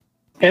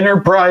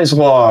Enterprise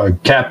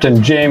log,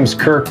 Captain James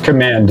Kirk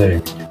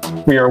commanding.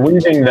 We are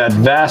leaving that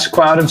vast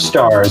cloud of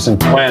stars and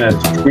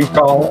planets which we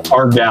call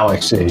our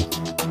galaxy.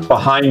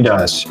 Behind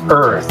us,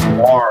 Earth,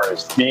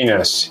 Mars,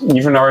 Venus,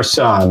 even our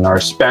sun are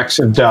specks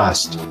of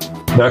dust.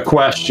 The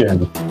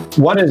question,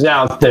 what is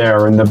out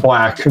there in the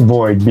black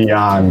void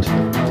beyond?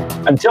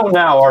 Until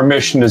now, our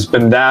mission has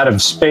been that of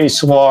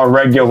space law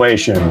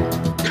regulation,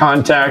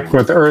 contact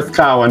with Earth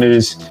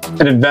colonies,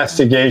 and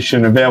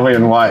investigation of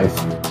alien life.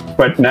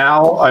 But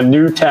now, a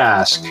new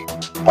task,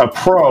 a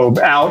probe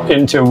out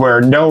into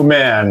where no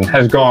man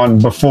has gone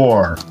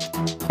before.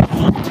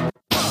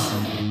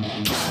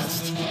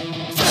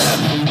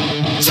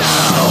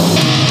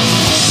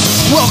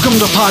 Welcome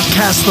to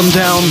Podcast Them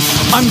Down.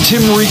 I'm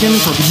Tim Regan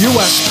from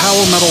U.S.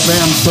 power metal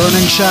band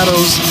Burning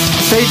Shadows,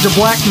 Fade to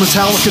Black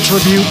Metallica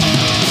tribute,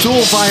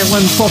 dual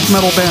violin folk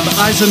metal band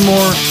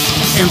Eisenmore,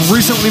 and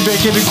recently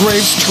vacated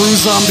Graves True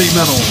Zombie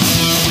Metal.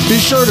 Be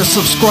sure to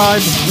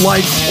subscribe,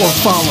 like, or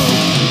follow.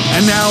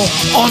 And now,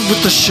 on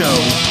with the show.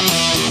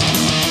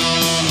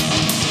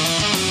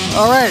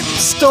 All right,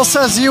 still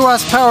says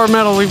U.S. power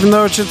metal, even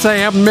though it should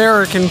say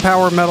American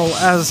power metal,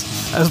 as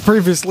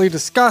previously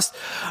discussed.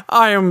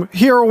 I am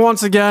here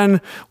once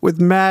again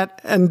with Matt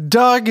and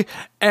Doug,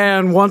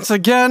 and once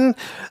again,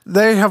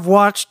 they have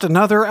watched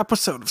another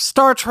episode of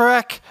Star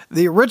Trek,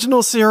 the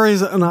original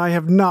series, and I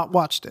have not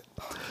watched it.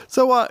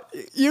 So,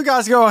 you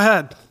guys go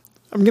ahead.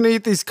 I'm going to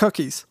eat these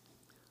cookies.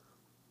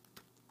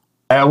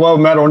 Hello,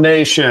 Metal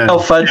Nation. Oh,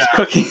 fudge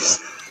cookies.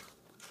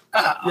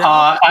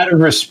 Out of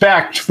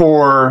respect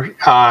for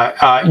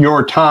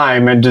your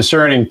time and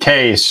discerning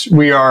taste,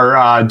 we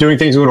are doing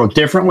things a little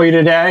differently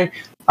today,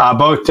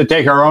 both to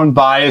take our own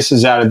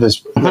biases out of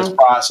this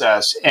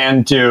process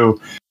and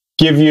to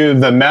give you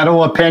the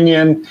metal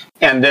opinion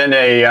and then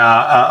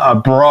a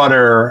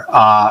broader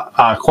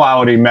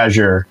quality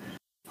measure.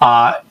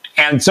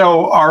 And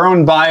so our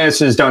own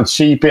biases don't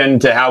seep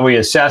into how we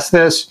assess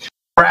this.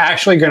 We're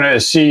actually going to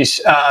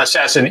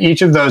assess in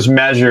each of those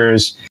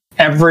measures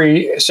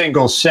every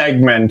single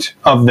segment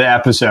of the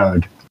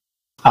episode.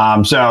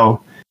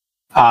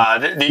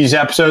 These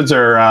episodes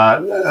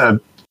are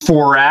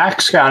 4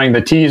 acts, counting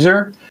the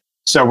teaser.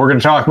 So we're going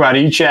to talk about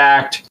each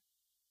act,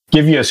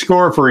 give you a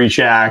score for each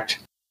act,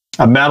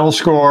 a metal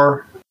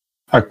score,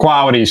 a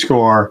quality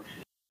score,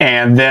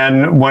 and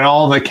then when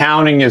all the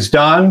counting is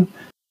done,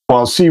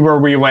 we'll see where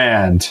we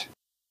land.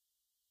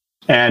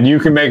 And you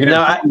can make an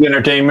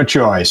entertainment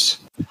choice.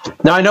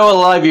 Now, I know a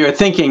lot of you are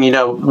thinking,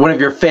 one of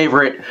your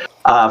favorite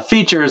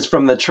features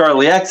from the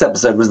Charlie X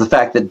episode was the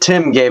fact that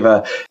Tim gave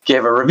a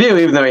review,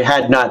 even though he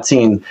had not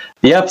seen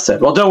the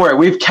episode. Well, don't worry,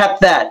 we've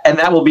kept that, and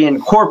that will be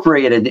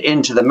incorporated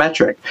into the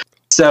metric.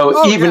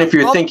 So if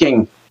you're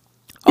thinking,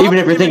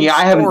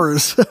 I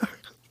haven't,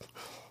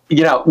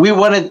 we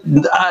wanted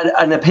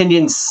an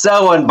opinion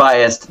so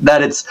unbiased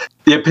that it's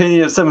the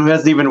opinion of someone who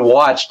hasn't even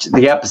watched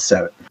the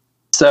episode.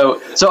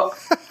 So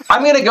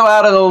I'm going to go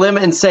out on a limb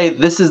and say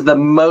this is the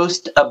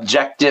most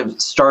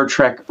objective Star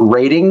Trek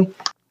rating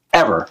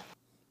ever.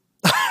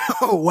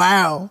 Oh,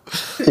 wow.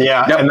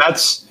 Yeah, yep.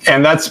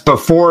 and that's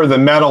before the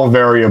metal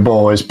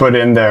variable is put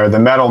in there, the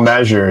metal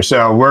measure.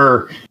 So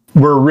we're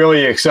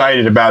really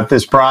excited about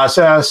this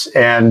process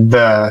and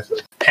the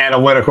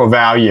analytical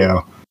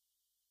value.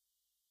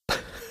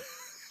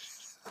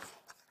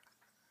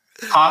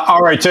 All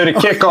right, so to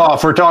kick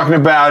off, we're talking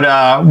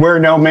about Where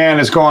No Man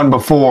Has Gone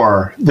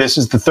Before. This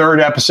is the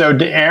 3rd episode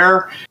to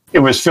air. It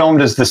was filmed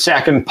as the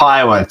 2nd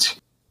pilot.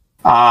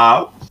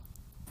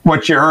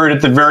 What you heard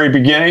at the very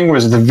beginning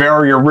was the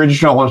very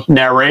original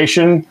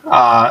narration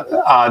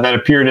that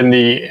appeared in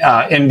the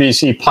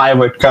NBC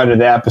pilot cut of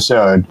the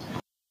episode.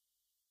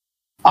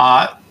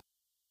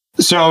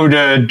 So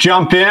to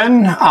jump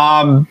in,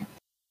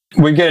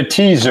 we get a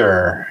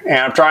teaser, and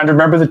I'm trying to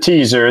remember the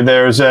teaser.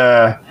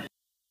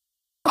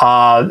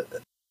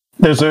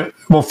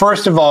 Well,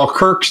 first of all,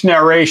 Kirk's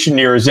narration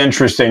here is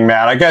interesting,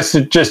 Matt. I guess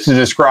just to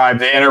describe,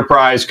 the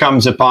Enterprise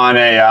comes upon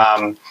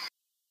an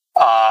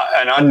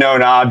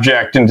unknown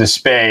object into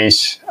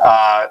space.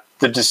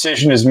 The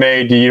decision is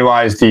made to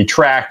utilize the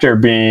tractor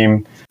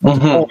beam to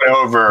pull it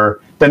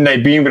over. Then they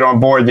beam it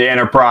on board the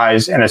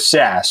Enterprise and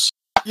assess.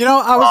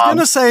 I was going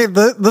to say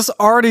that this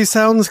already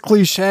sounds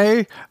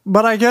cliche,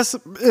 but I guess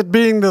it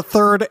being the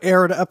 3rd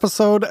aired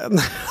episode and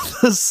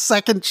the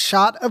 2nd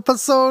shot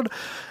episode,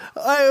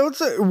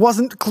 it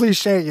wasn't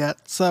cliche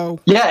yet.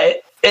 So yeah,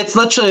 it's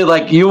literally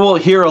like you will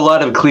hear a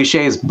lot of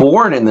cliches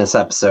born in this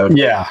episode.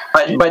 Yeah,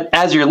 but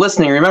as you're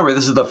listening, remember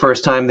this is the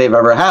first time they've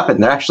ever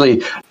happened. They're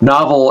actually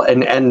novel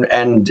and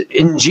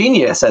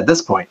ingenious at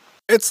this point.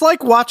 It's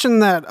like watching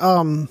that.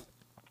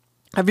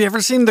 Have you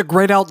ever seen The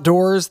Great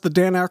Outdoors, the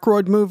Dan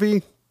Aykroyd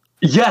movie?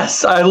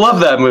 Yes, I love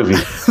that movie.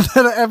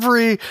 That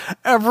every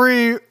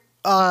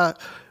I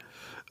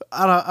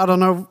don't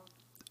know,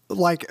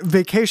 like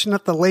Vacation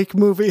at the Lake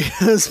movie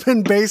has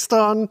been based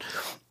on,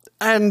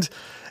 and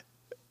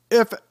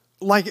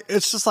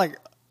it's just like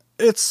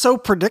it's so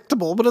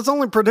predictable, but it's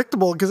only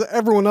predictable because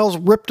everyone else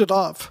ripped it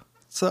off.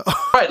 So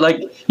right,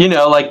 like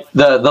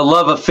the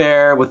love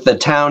affair with the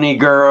townie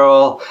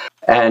girl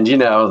and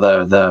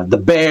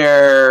the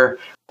bear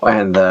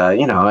and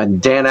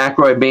and Dan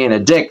Aykroyd being a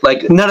dick.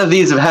 Like, none of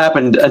these have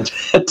happened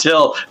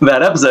until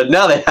that episode.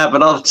 Now they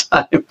happen all the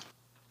time.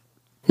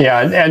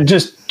 Yeah, and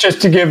just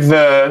to give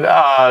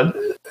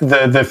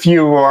the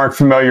few who aren't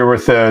familiar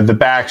with the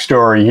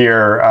backstory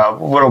here a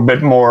little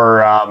bit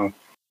more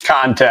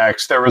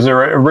context, there was an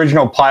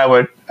original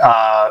pilot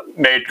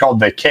made called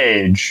The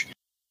Cage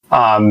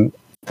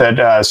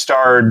that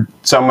starred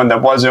someone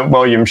that wasn't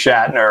William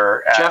Shatner.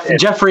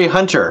 Jeffrey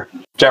Hunter.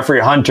 Jeffrey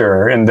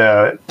Hunter in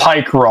the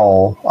Pike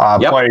role,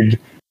 played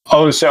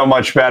so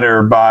much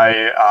better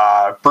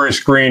by Bruce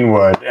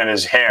Greenwood and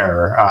his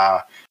hair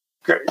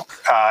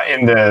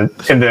in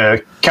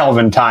the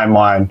Kelvin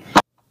timeline.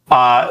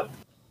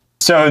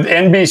 So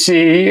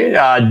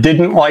NBC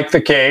didn't like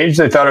The Cage.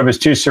 They thought it was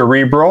too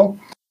cerebral.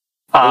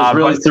 It was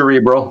really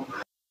cerebral.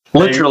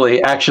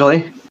 Literally,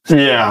 actually.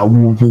 Yeah.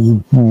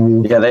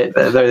 Yeah,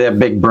 they're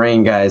big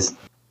brain guys.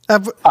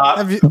 Have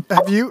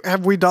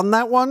we done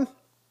that one?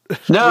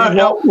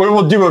 No. We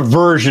will do a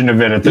version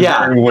of it at the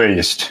very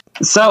least.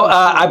 So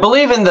I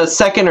believe in the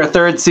second or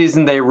third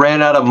season they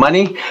ran out of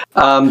money.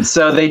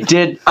 So they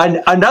did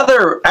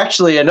another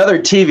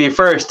TV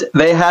first.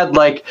 They had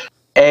like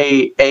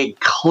a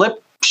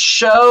clip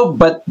show,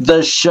 but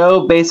the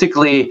show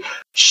basically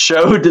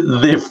showed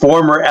the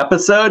former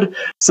episode.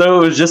 So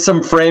it was just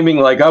some framing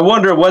like, I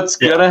wonder what's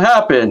gonna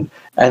happen.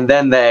 And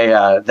then they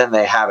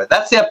have it.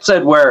 That's the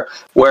episode where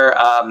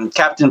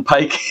Captain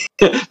Pike,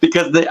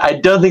 because I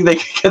don't think they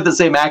could get the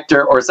same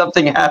actor or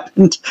something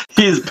happened.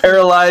 He's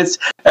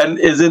paralyzed and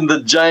is in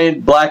the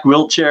giant black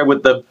wheelchair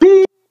with the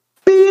beep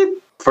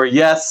beep for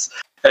yes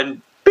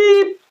and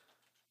beep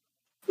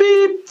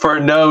beep for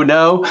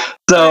no.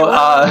 So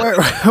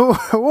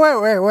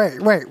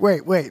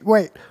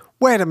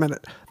wait a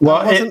minute.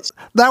 Well,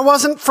 that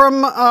wasn't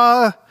from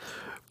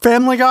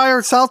Family Guy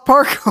or South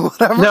Park or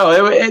whatever. No,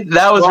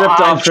 that was ripped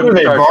off from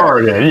they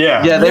borrowed it.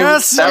 Yeah.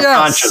 Yes.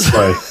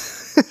 Consciously.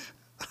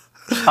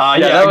 I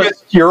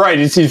guess you're right.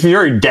 It's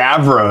very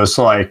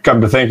Davros-like,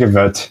 come to think of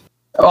it.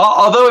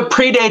 Although it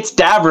predates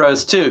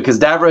Davros too, because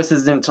Davros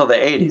isn't until the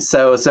 80s.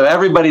 So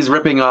everybody's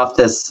ripping off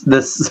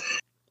this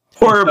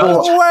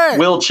horrible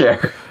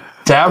wheelchair.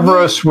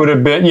 Davros would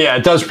have been,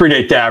 it does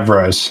predate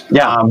Davros.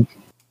 Yeah.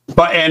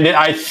 And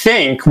I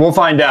think we'll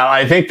find out.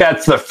 I think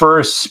that's the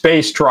first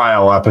space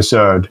trial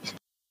episode,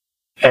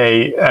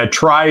 a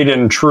tried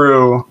and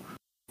true.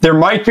 There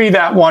might be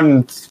that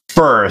one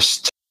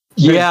first.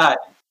 Yeah,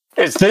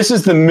 this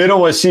is the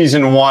middle of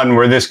season 1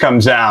 where this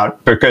comes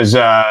out because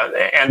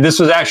and this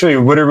was actually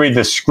literally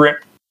the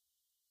script.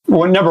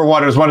 Well, number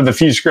one, it was one of the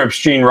few scripts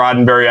Gene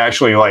Roddenberry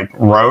actually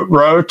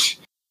wrote,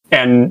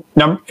 and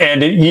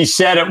he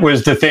said it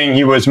was the thing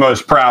he was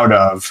most proud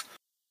of.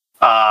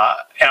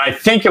 And I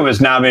think it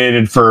was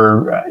nominated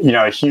for,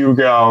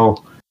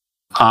 Hugo.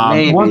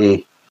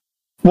 Maybe.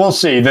 We'll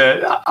see.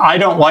 I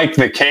don't like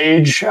The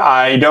Cage.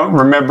 I don't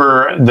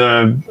remember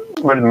the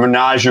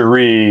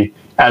Menagerie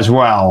as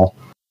well.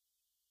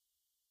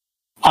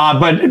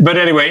 But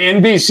anyway,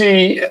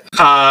 NBC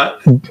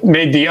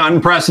made the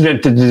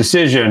unprecedented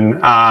decision.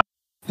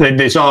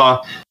 They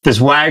saw this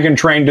Wagon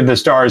Train to the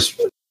Stars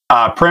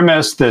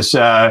premise, this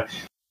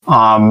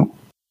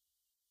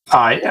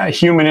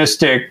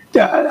humanistic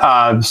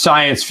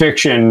science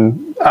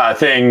fiction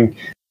thing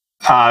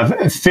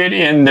fit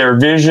in their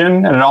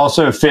vision, and it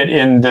also fit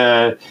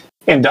into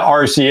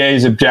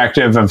RCA's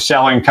objective of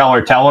selling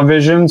color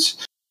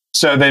televisions.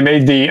 So they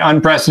made the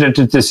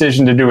unprecedented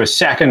decision to do a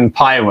second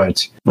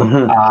pilot,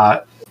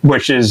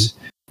 which is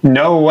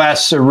no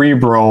less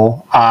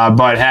cerebral,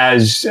 but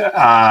has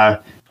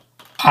a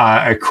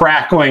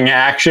crackling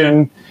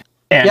action.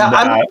 And,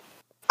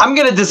 I'm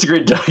going to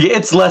disagree, Doug.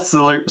 It's less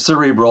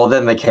cerebral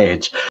than The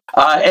Cage.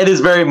 It is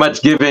very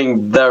much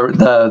giving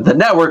the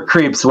network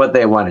creeps what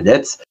they wanted.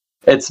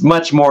 It's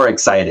much more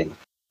exciting.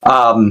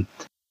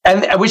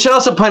 And we should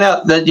also point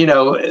out that,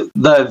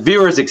 the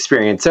viewer's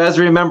experience. So as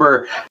we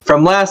remember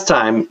from last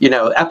time,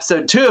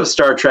 episode 2 of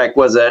Star Trek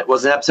was an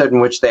episode in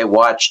which they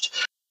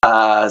watched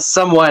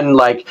someone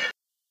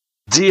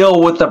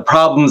deal with the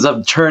problems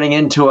of turning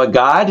into a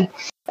god.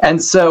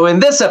 And so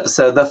in this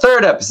episode, the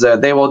third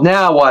episode, they will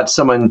now watch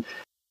someone,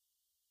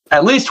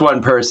 at least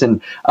one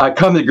person,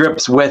 come to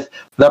grips with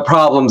the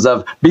problems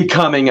of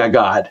becoming a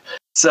god.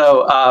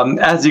 So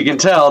as you can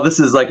tell, this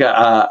is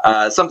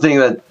something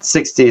that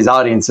 60s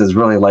audiences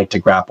really like to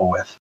grapple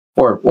with,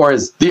 or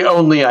is the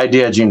only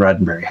idea Gene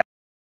Roddenberry had.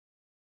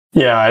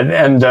 Yeah,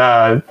 and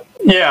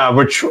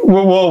which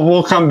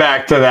we'll come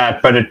back to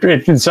that, but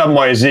it in some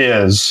ways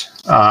is.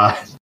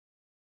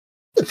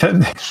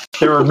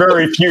 There were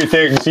very few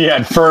things he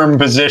had firm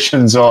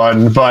positions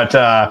on, but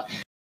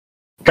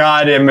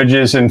God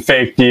images and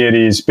fake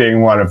deities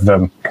being one of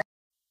them.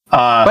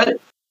 But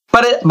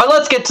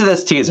let's get to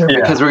this teaser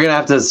because we're gonna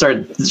have to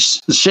start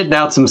shitting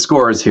out some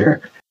scores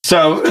here.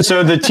 So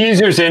the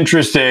teaser's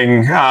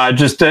interesting.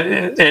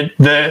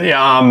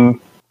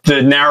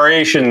 The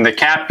narration, the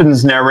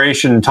captain's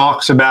narration,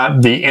 talks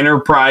about the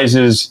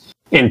Enterprise's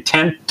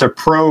intent to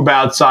probe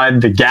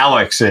outside the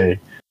galaxy.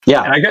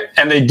 Yeah.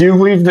 And they do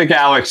leave the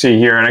galaxy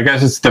here, and I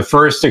guess it's the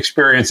first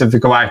experience of the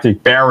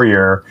galactic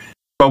barrier.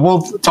 But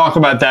we'll talk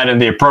about that in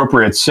the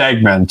appropriate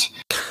segment.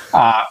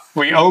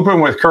 We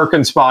open with Kirk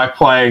and Spock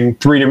playing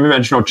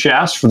three-dimensional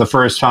chess for the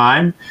first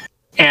time.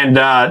 And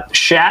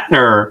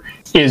Shatner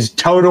is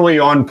totally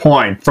on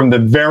point from the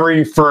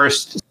very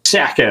first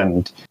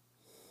second.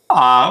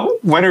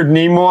 Leonard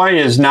Nimoy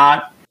is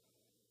not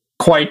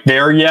quite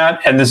there yet.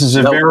 And this is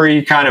a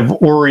very kind of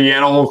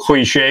oriental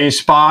cliche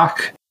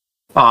Spock.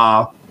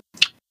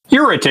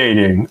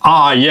 Irritating.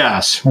 Ah,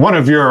 yes. One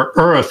of your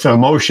Earth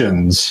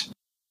emotions.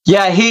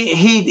 Yeah,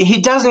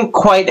 he doesn't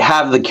quite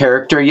have the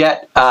character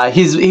yet.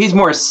 He's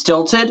more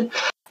stilted.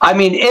 I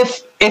mean,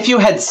 if you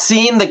had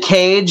seen The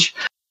Cage,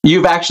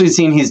 you've actually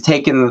seen he's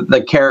taken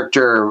the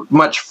character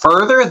much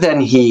further than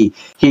he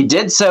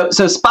did. So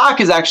Spock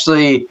is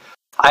actually,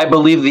 I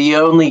believe, the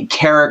only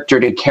character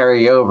to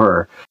carry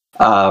over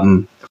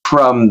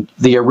from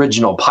the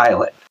original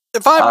pilot.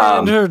 If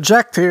I may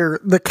interject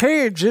here, The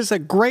Cage is a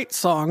great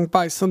song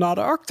by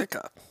Sonata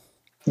Arctica.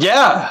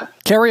 Yeah.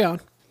 Carry on.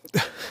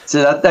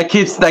 So that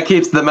keeps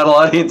the metal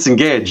audience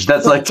engaged.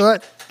 That's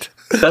right.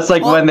 That's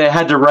like when they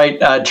had to write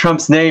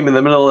Trump's name in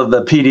the middle of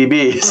the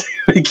PDBs.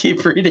 We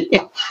keep reading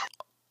it.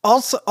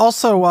 Also,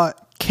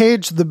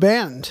 Cage the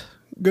band,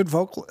 good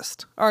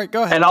vocalist. All right,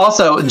 go ahead. And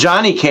also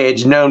Johnny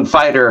Cage, known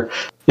fighter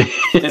in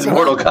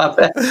Mortal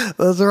Kombat.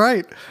 That's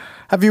right.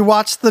 Have you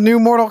watched the new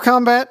Mortal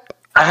Kombat?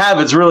 I have.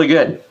 It's really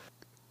good.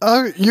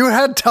 You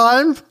had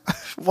time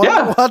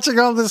watching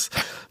all this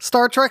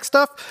Star Trek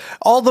stuff.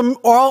 All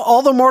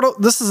the Mortal.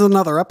 This is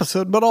another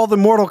episode, but all the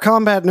Mortal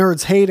Kombat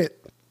nerds hate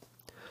it.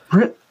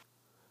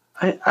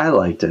 I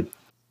liked it.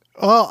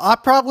 Well, I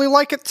probably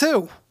like it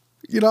too.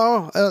 You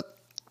know,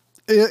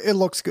 it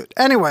looks good.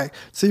 Anyway,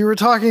 so you were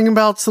talking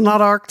about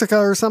Sonata Arctica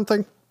or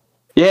something?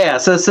 Yeah.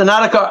 So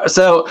Sonata.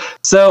 So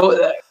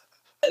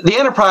the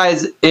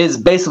Enterprise is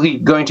basically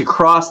going to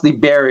cross the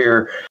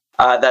barrier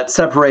that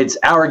separates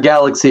our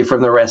galaxy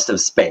from the rest of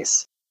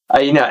space.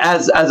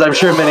 As I'm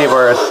sure many of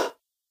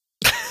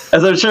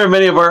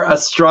our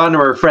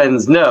astronomer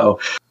friends know,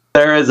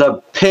 there is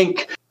a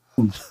pink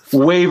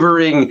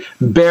wavering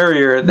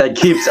barrier that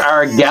keeps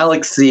our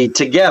galaxy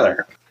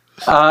together.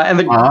 And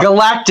the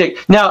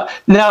galactic. Now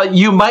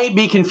you might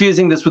be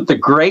confusing this with the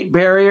Great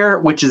Barrier,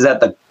 which is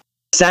at the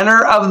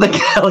center of the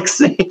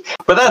galaxy,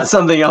 but that's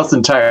something else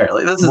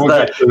entirely. This is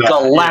the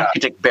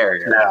galactic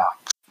barrier. Yeah.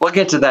 We'll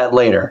get to that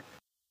later.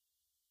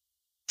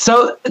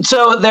 So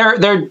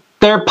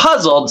they're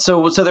puzzled.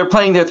 So they're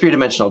playing their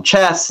three-dimensional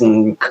chess,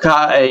 and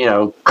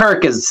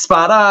Kirk is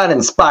spot on,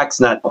 and Spock's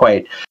not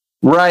quite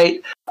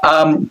right.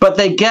 But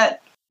they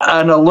get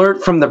an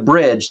alert from the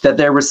bridge that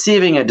they're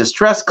receiving a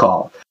distress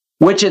call,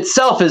 which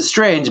itself is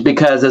strange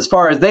because, as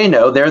far as they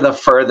know, they're the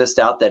furthest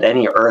out that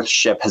any Earth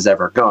ship has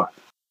ever gone.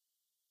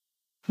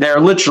 They're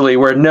literally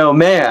where no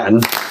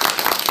man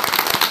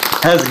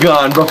has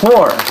gone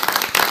before.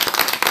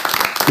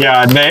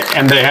 Yeah,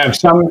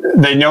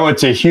 they know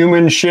it's a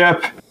human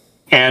ship,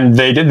 and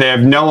they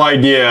have no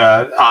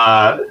idea.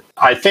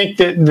 I think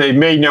that they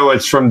may know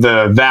it's from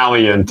the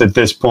Valiant at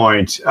this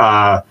point,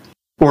 or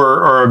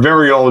a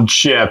very old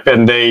ship,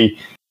 and they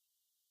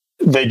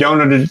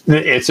don't.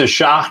 It's a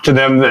shock to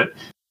them that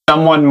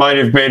someone might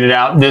have made it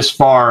out this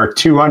far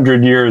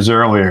 200 years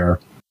earlier.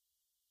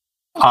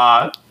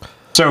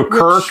 So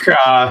Kirk,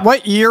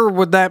 what year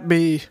would that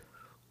be?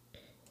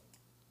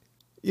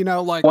 You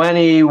know, like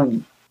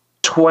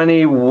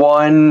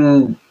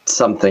 2021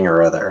 something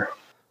or other.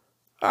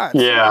 All right,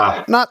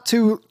 yeah, not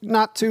too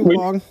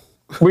long.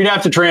 We'd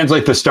have to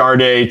translate the star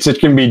dates. It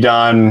can be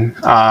done.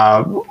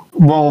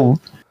 We'll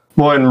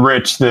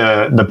enrich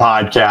the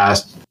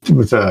podcast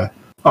with a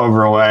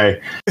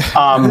overlay.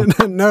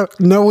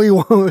 No, we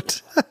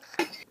won't.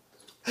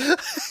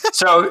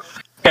 So,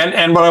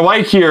 and what I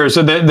like here is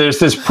that there's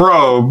this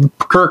probe.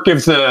 Kirk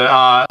gives the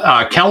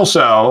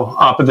Kelso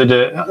up at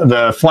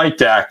the flight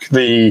deck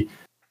the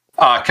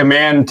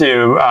command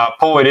to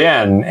pull it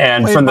in,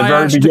 and Played from the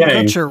very Ashton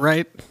beginning, Kutcher,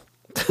 right?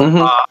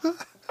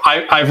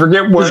 I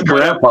forget what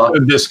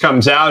this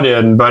comes out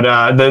in,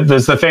 but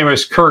there's the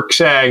famous Kirk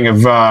saying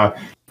of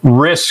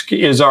 "risk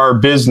is our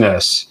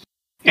business,"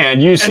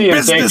 and you see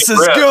business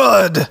is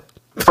good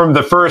from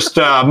the first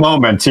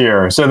moment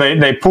here. So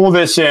they pull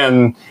this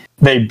in,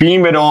 they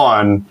beam it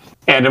on,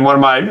 and in one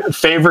of my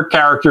favorite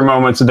character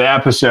moments of the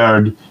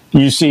episode,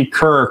 you see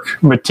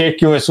Kirk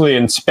meticulously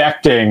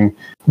inspecting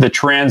the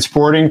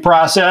transporting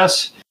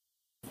process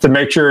to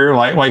make sure,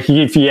 like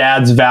if he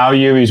adds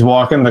value, he's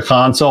walking the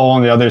console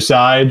on the other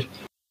side.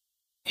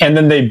 And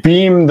then they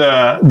beam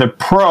the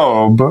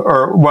probe,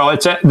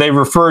 they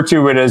refer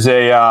to it as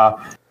a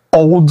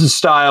old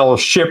style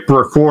ship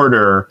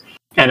recorder,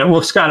 and it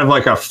looks kind of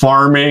like a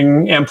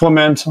farming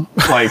implement,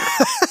 like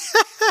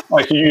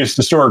you used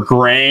to store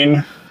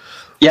grain.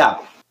 Yeah.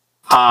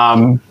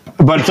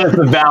 But it says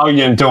the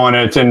Valiant on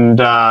it, and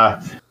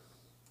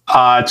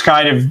it's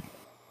kind of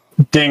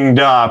dinged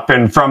up.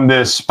 And from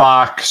this,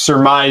 Spock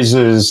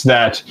surmises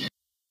that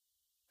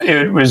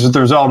it was the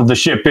result of the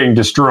ship being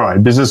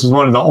destroyed, because this is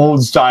one of the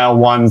old style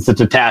ones that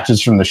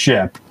detaches from the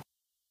ship.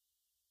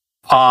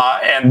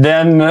 And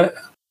then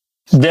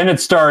it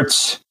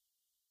starts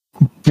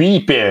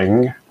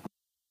beeping,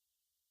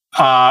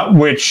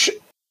 which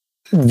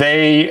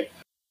they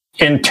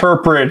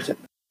interpret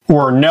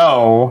or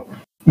know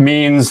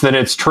means that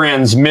it's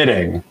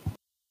transmitting.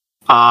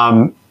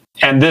 And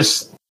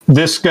this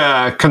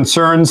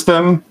concerns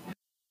them.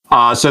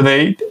 So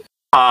they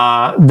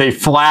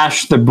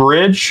flash the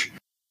bridge,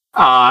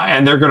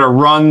 and they're going to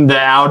run the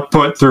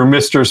output through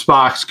Mr.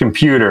 Spock's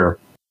computer.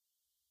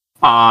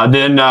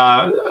 Then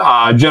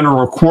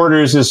General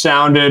Quarters is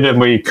sounded, and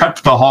we cut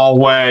to the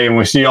hallway, and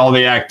we see all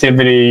the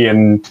activity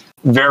and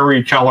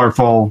very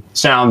colorful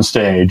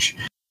soundstage.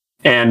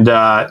 And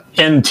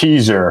end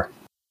teaser.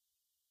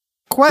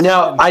 Question.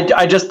 Now,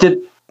 I just did...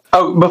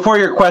 Oh, before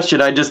your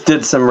question, I just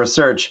did some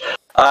research.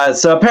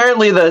 So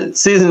apparently the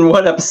season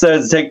 1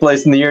 episodes take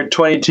place in the year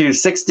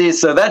 2260.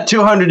 So that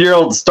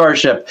 200-year-old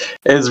starship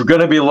is going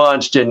to be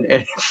launched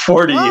in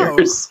 40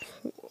 years.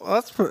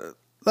 Well,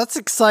 that's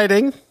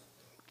exciting.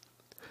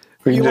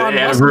 The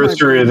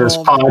anniversary of this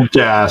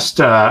podcast.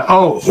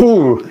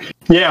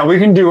 Yeah, we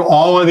can do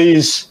all of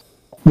these.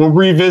 We'll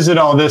revisit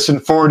all this in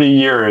 40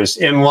 years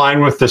in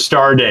line with the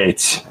star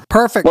dates.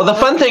 Perfect. Well, the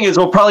fun thing is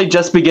we'll probably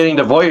just be getting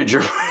to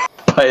Voyager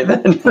by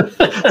then.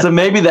 So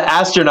maybe the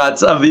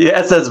astronauts of the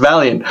SS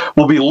Valiant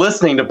will be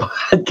listening to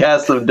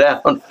podcasts of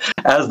Down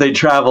as they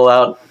travel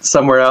out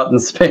somewhere out in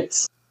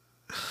space.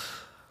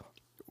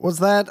 Was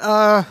that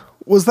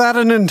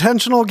an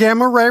intentional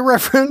gamma ray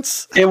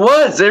reference? It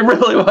was. It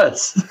really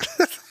was.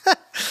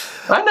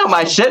 I know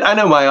my shit. I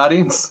know my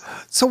audience.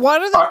 So why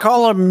do they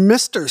call him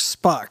Mr.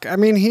 Spock? I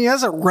mean, he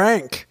has a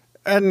rank,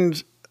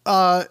 and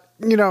in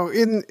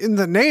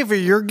the Navy,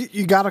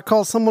 you got to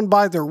call someone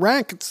by their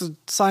rank. It's a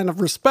sign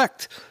of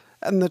respect,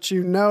 and that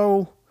you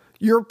know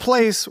your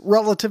place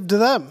relative to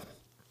them.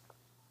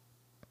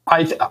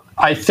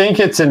 I think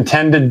it's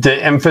intended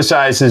to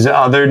emphasize his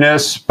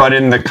otherness, but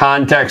in the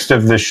context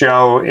of the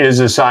show,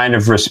 is a sign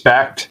of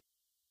respect.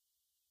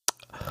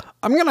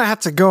 I'm going to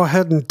have to go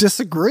ahead and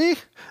disagree.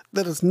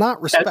 That is not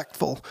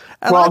respectful.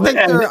 And well,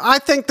 I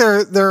think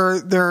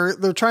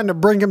they're trying to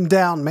bring him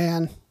down,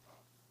 man.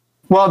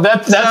 Well,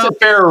 that's a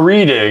fair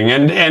reading,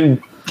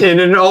 and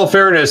in all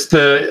fairness,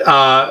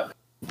 the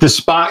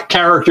Spock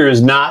character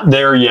is not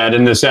there yet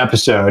in this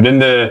episode,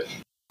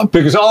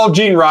 because all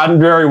Gene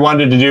Roddenberry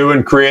wanted to do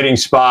in creating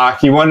Spock,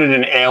 he wanted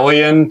an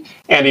alien,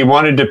 and he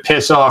wanted to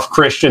piss off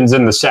Christians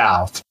in the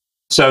South.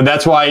 So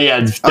that's why he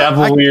had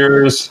devil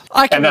ears,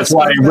 and that's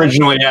why he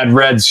originally had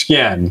red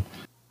skin.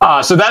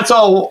 So that's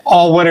all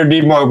Leonard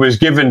Nimoy was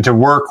given to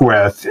work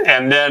with,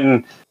 and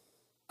then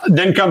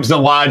comes the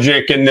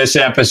logic in this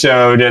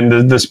episode, and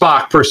the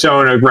Spock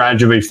persona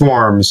gradually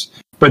forms.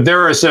 But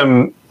there are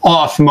some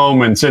off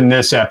moments in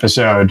this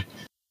episode.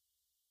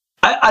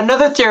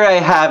 Another theory I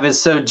have is,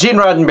 so Gene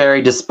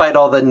Roddenberry, despite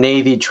all the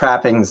Navy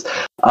trappings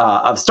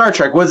of Star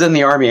Trek, was in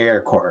the Army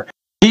Air Corps.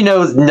 He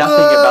knows nothing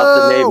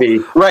about the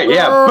Navy. Right,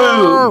 yeah,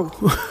 boo.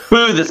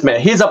 Boo this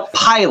man. He's a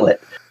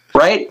pilot,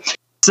 right?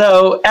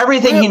 So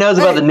everything he knows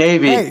about the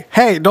Navy...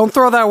 Hey, don't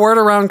throw that word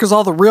around, because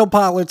all the real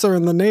pilots are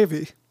in the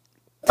Navy.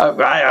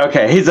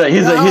 Okay, he's an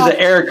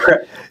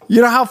aircraft...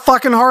 You know how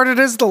fucking hard it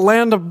is to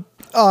land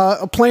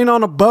a plane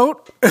on a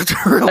boat? It's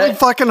really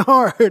fucking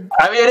hard.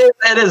 I mean,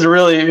 it is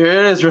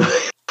really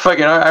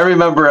fucking hard. I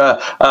remember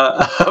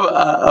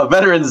a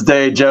Veterans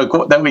Day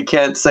joke that we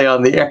can't say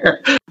on the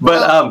air.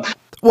 But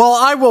well,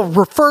 I will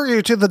refer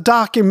you to the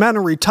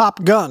documentary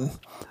Top Gun.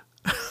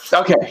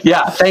 Okay,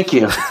 yeah, thank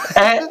you.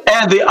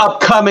 And the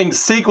upcoming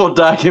sequel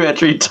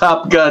documentary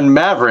Top Gun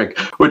Maverick,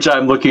 which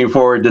I'm looking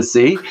forward to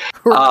see.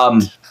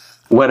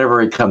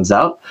 Whenever it comes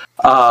out.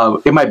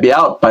 It might be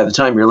out by the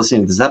time you're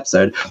listening to this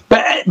episode.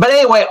 But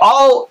anyway,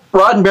 all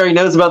Roddenberry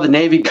knows about the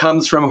Navy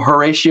comes from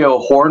Horatio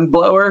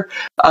Hornblower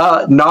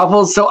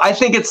novels. So I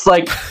think it's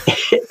like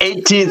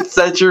 18th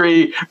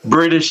century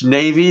British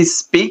Navy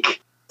speak.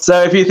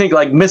 So if you think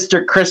like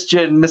Mr.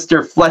 Christian,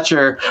 Mr.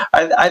 Fletcher,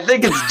 I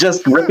think it's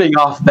just ripping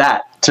off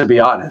that, to be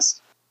honest.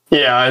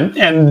 Yeah,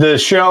 and the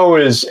show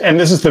is, and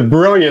this is the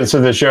brilliance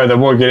of the show that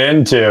we'll get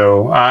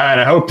into,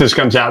 and I hope this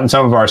comes out in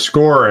some of our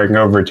scoring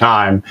over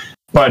time,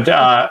 but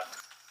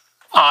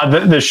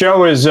the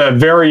show is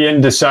very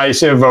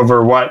indecisive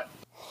over what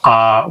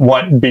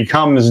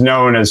becomes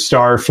known as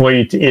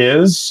Starfleet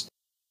is.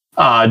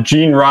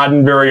 Gene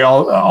Roddenberry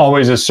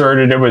always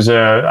asserted it was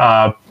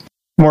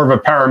more of a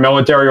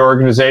paramilitary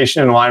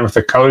organization in line with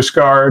the Coast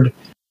Guard,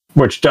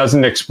 which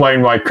doesn't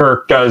explain why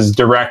Kirk does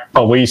direct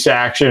police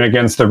action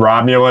against the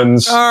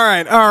Romulans. All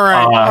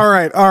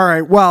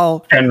right.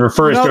 Well, and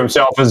refers to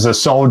himself as a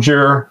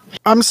soldier.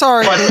 I'm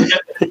sorry.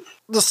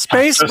 The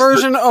space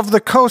version of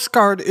the Coast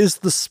Guard is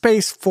the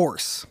Space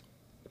Force.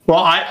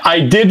 Well, I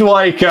did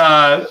like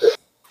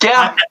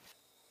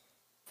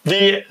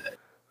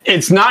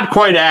it's not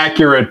quite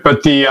accurate,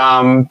 but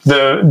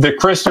the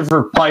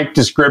Christopher Pike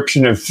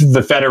description of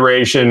the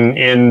Federation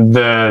in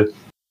the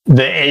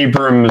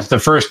Abrams, the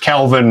first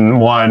Kelvin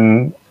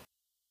one,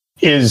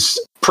 is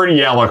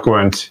pretty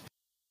eloquent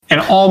and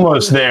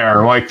almost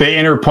there, like the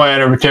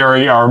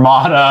interplanetary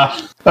armada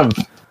of.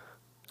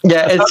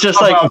 Yeah, it's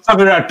just like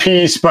something about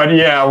peace, but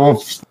yeah,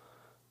 we'll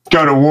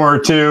go to war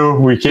too.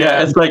 We can't.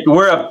 Yeah, it's like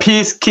we're a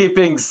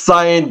peacekeeping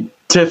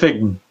scientific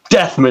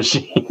death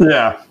machine.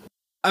 Yeah.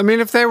 I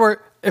mean, if they were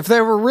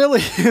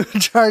really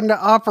trying to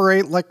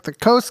operate like the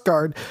Coast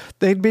Guard,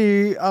 they'd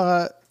be,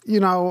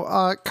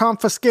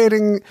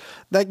 confiscating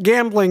that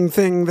gambling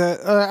thing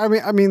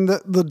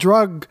that the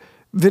drug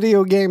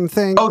video game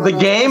thing. Oh, the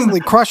game?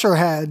 Wesley Crusher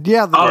had.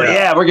 Yeah.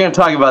 Yeah, we're going to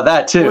talk about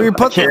that too. Where you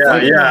put the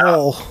thing in the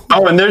hole.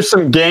 Oh, and there's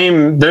some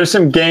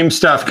game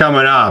stuff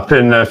coming up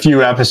in a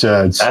few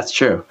episodes. That's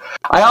true.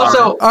 I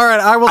also. All right,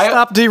 I will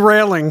stop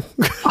derailing.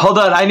 Hold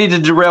on, I need to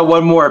derail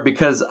one more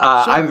because sure.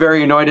 I'm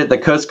very annoyed at the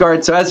Coast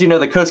Guard. So, as you know,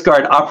 the Coast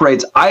Guard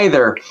operates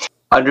either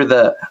under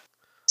the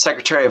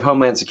Secretary of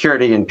Homeland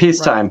Security in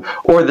peacetime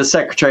or the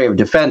Secretary of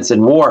Defense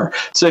in war.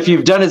 So if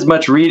you've done as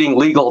much reading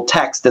legal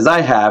text as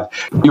I have,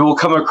 you will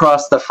come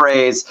across the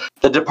phrase,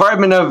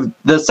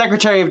 the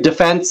Secretary of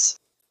Defense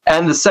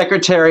and the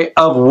Secretary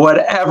of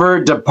whatever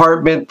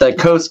department the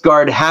Coast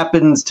Guard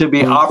happens to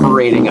be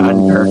operating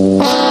under.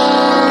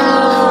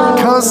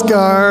 Coast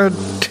Guard.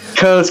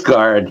 Coast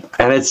Guard.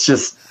 And it's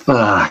just,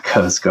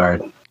 Coast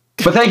Guard.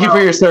 But thank you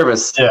for your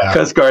service,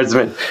 Coast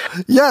Guardsmen.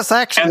 Yes,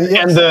 actually.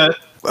 And the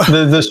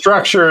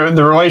structure,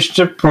 the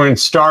relationship between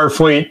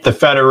Starfleet, the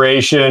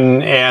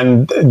Federation,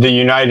 and the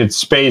United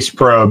Space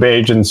Probe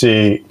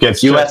Agency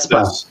gets it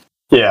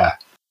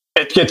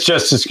gets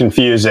just as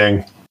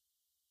confusing.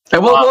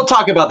 And we'll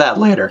talk about that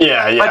later.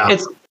 Yeah.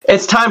 But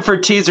it's time for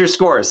teaser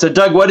scores. So,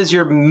 Doug, what is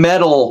your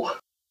medal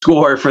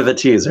score for the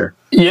teaser?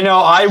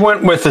 I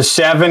went with a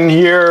 7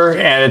 here,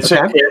 and it's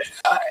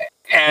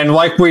and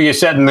like we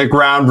said in the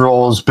ground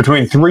rules,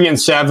 between 3 and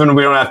 7,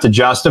 we don't have to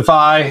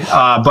justify,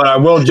 but I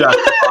will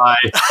justify.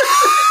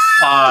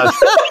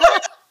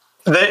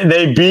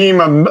 They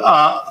beam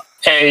a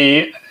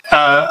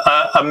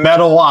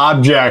metal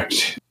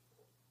object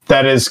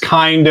that is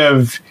kind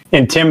of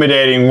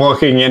intimidating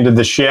looking into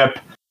the ship.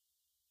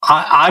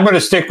 I'm going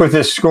to stick with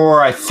this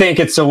score. I think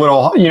it's a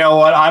little. You know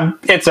what?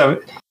 It's a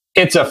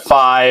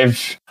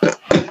 5.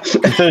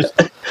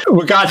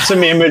 We got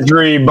some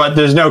imagery, but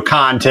there's no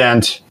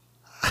content.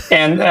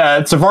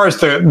 And so far as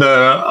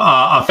the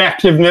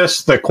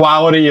effectiveness, the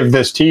quality of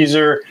this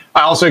teaser,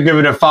 I also give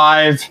it a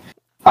 5.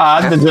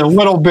 There's a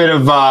little bit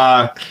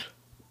of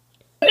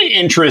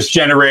interest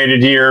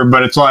generated here,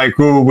 but it's like,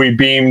 we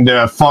beamed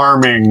a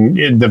farming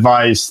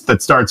device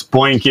that starts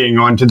blinking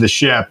onto the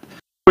ship.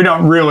 We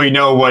don't really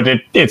know what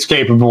it's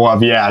capable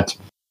of yet.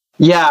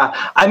 Yeah,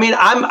 I mean,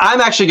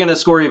 I'm actually going to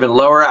score even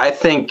lower. I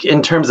think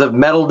in terms of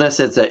metalness,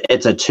 it's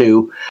a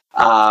 2.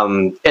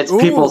 It's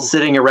people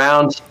sitting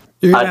around.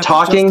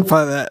 Talking.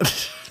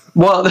 That.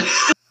 Well,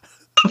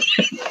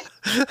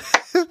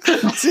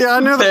 see,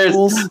 I know the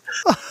rules.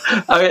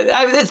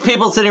 It's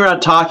people sitting around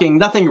talking.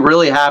 Nothing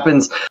really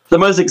happens. The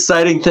most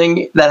exciting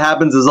thing that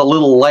happens is a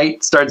little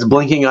light starts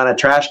blinking on a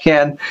trash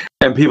can,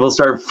 and people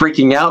start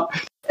freaking out.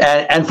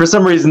 And for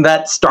some reason,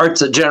 that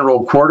starts at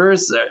General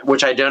Quarters,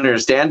 which I don't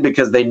understand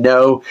because they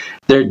know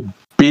they're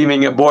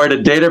beaming aboard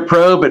a data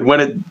probe, and when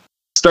it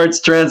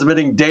starts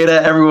transmitting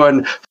data,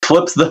 everyone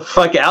flips the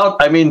fuck out.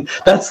 I mean,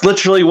 that's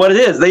literally what it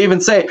is. They even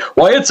say,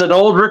 well, it's an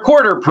old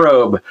recorder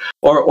probe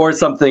or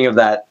something of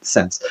that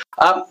sense.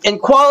 In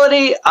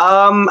quality,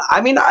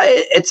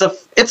 it's a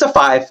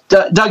 5.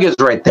 Doug is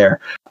right there.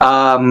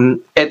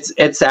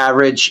 It's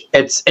average.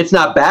 It's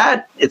not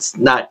bad. It's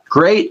not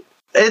great.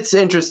 It's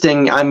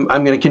interesting. I'm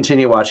going to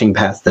continue watching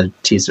past the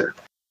teaser.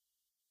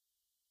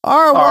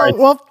 All right.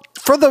 Well,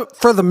 for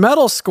the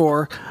medal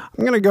score,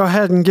 I'm going to go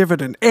ahead and give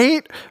it an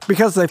 8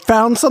 because they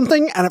found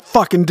something and it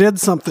fucking did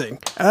something.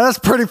 And that's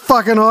pretty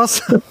fucking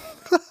awesome.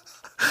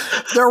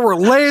 There were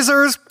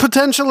lasers,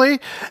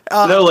 potentially.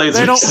 No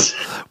lasers.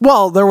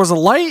 There was a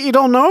light. You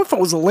don't know if it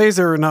was a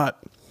laser or not.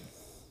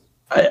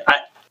 I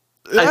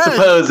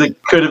suppose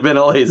it could have been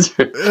a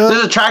laser.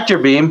 There's a tractor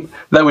beam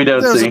that we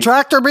don't see. There's a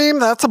tractor beam.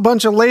 That's a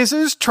bunch of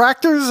lasers.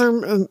 Tractors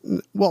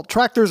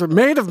are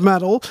made of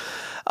metal.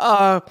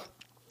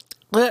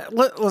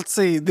 Let's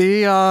see.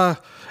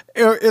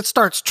 It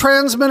starts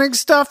transmitting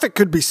stuff. It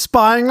could be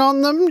spying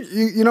on them.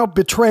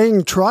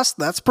 Betraying trust.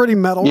 That's pretty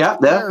metal. Yeah.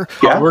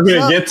 We're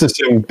going to get to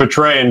some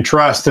betraying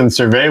trust and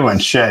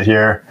surveillance shit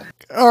here.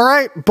 All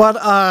right,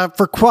 but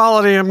for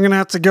quality, I'm going to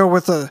have to go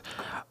with a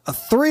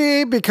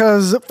 3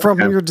 because from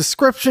your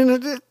description,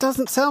 it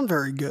doesn't sound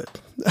very good.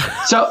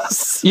 So,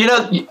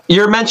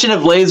 your mention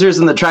of lasers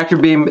and the tractor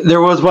beam,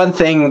 there was one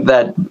thing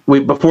that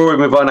before we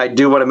move on, I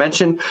do want to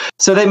mention.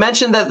 So they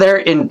mentioned that they're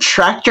in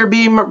tractor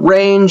beam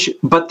range,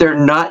 but they're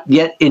not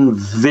yet in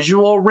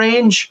visual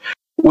range,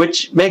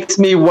 which makes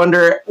me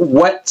wonder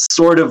what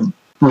sort of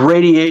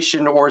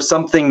radiation or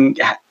something,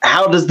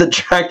 how does the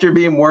tractor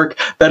beam work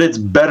that it's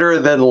better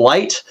than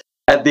light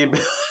at the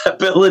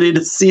ability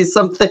to see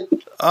something?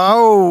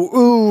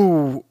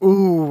 Oh,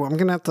 I'm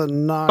going to have to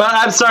knock. But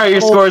I'm sorry,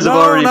 your scores have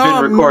already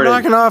been recorded.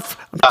 I'm knocking off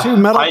 2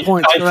 medal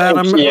points for that.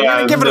 I'm going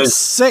to give it a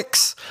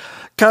 6.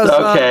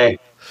 Okay.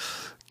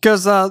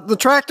 because the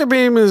tractor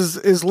beam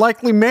is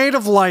likely made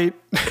of light.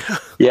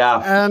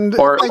 Yeah, And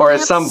or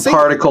some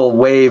particle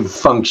wave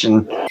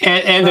function.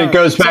 And it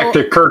goes back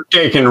to Kirk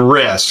taking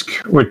risk,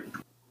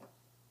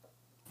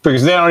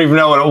 because they don't even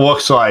know what it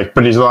looks like.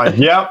 But he's like,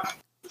 "Yep,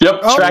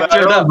 Tractor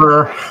it up.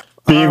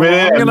 Beam it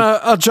in." I'm gonna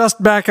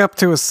adjust back up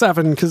to a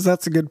 7 because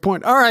that's a good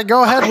point. All right,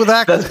 go ahead with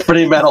that. That's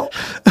pretty metal.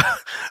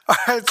 All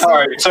right, All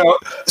right,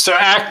 so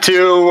Act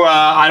 2.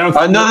 I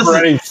don't know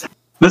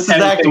This is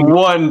Act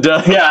 1,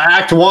 Doug. Yeah,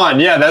 Act 1.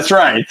 Yeah, that's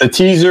right. The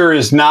teaser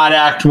is not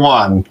Act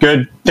 1.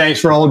 Good. Thanks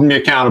for holding me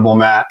accountable,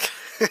 Matt.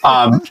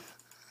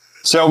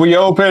 So we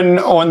open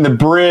on the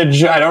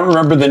bridge. I don't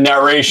remember the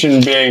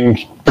narration being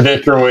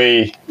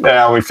particularly,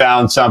 we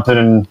found something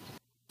and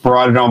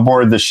brought it on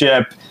board the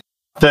ship.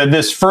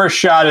 This first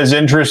shot is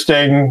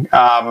interesting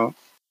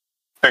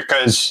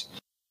because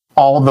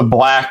all the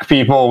black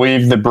people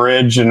leave the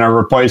bridge and are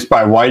replaced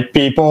by white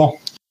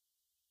people.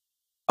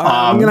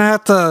 I'm going to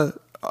have to...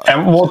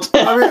 And we'll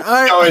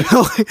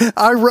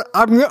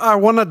I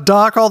want to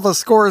dock all the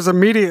scores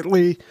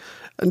immediately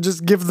and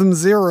just give them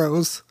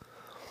zeros.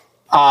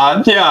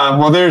 Yeah,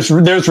 well, there's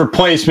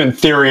replacement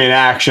theory in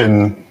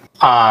action,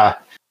 but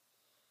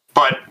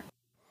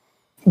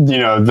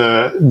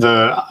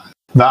the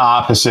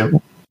opposite,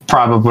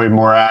 probably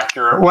more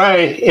accurate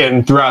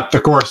way throughout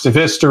the course of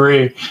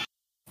history.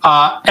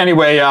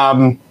 Anyway,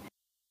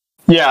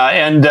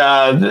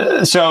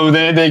 so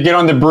they get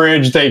on the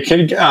bridge. They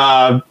could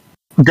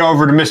go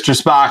over to Mr.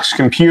 Spock's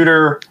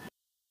computer.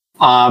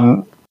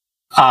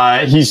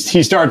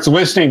 He starts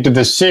listening to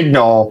the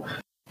signal,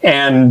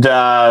 and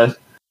I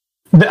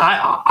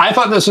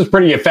thought this was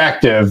pretty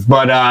effective.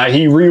 But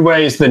he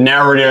relays the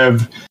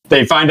narrative.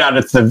 They find out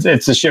it's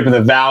the ship of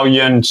the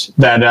Valiant,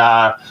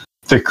 that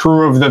the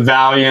crew of the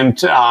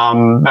Valiant,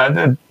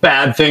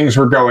 bad things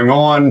were going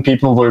on.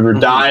 People were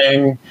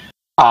dying.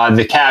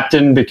 The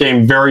captain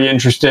became very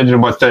interested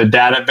in what the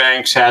data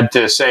banks had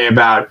to say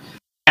about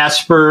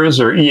ESPers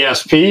or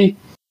ESP.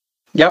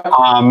 Yep.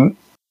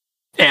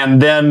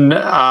 And then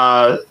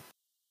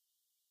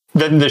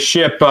the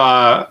ship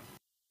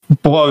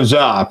blows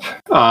up.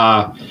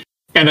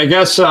 And I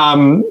guess,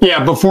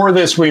 before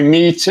this, we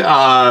meet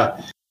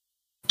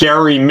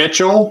Gary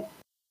Mitchell.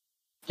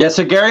 Yeah,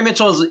 so Gary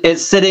Mitchell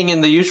is sitting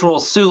in the usual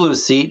Sulu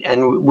seat,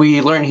 and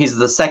we learn he's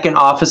the second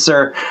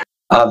officer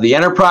of the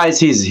Enterprise.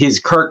 He's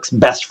Kirk's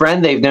best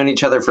friend. They've known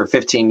each other for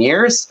 15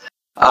 years.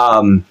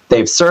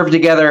 They've served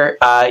together,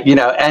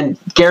 and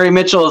Gary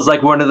Mitchell is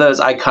like one of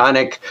those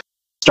iconic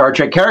Star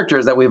Trek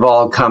characters that we've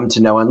all come to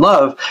know and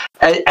love.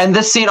 And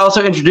this scene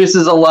also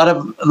introduces a lot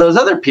of those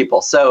other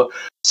people. So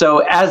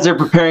as they're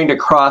preparing to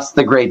cross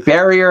the Great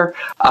Barrier,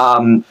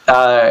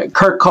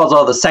 Kirk calls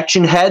all the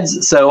section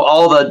heads. So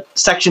all the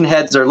section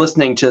heads are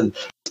listening to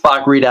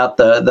Spock read out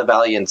the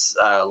Valiant's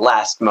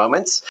last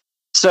moments.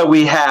 So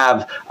we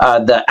have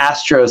the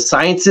Astro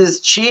Sciences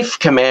Chief,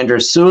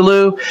 Commander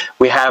Sulu.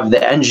 We have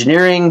the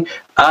engineering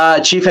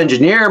Chief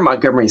Engineer,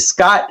 Montgomery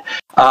Scott.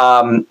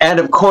 And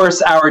of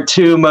course, our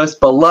two most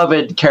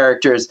beloved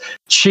characters,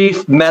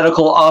 Chief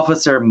Medical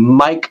Officer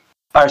Mark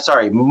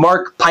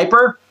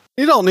Piper.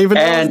 You don't even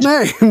know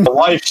his name. The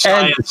Life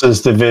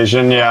Sciences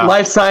Division, yeah.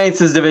 Life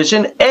Sciences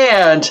Division,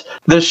 and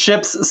the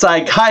ship's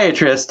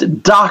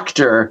psychiatrist,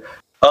 Dr.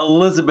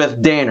 Elizabeth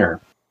Daner.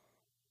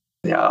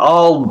 Yeah,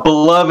 all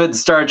beloved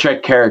Star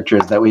Trek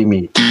characters that we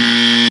meet.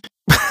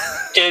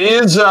 It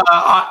is,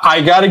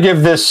 I got to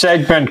give this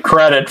segment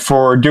credit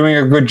for doing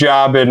a good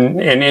job in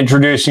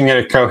introducing in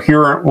a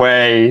coherent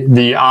way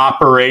the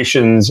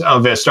operations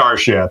of a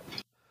starship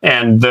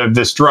and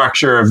the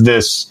structure of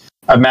this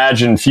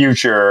imagined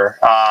future.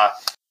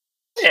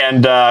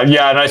 And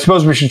I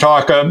suppose we should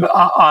talk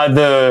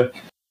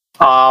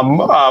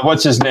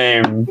what's his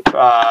name?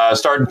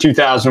 Started in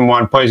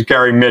 2001, plays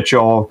Gary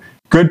Mitchell.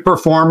 Good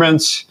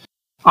performance.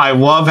 I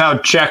love how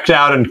checked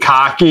out and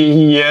cocky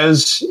he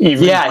is.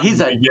 He's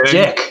a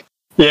dick.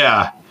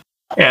 Yeah.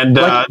 And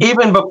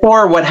even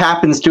before what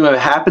happens to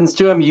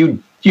him,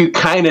 you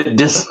kind of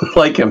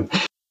dislike him.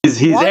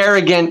 He's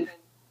arrogant.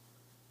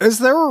 Is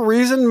there a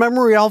reason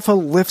Memory Alpha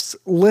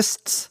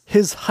lists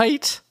his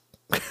height?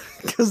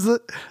 Because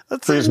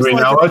that seems like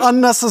an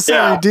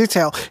unnecessary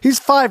detail. He's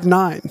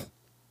 5'9".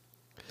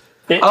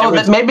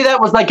 Maybe that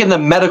was like in the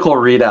medical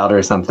readout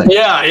or something.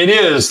 Yeah, it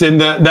is.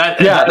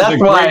 That's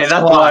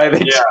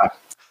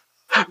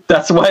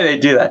why they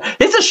do that.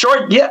 It's a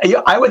short. Yeah,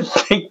 I would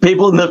think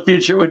people in the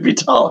future would be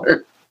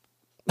taller,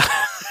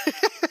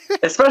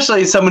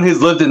 especially someone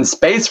who's lived in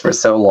space for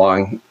so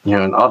long.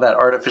 And all that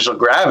artificial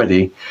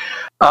gravity.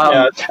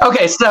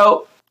 Okay,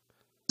 so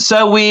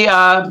we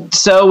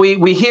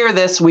hear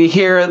this. We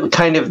hear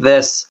kind of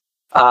this.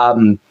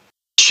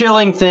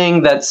 Chilling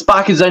thing that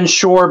Spock is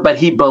unsure, but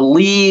he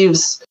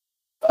believes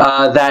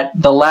that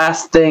the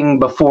last thing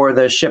before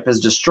the ship is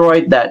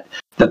destroyed, that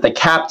the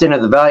captain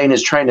of the Valiant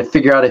is trying to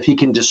figure out if he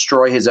can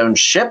destroy his own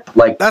ship.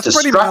 That's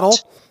pretty metal.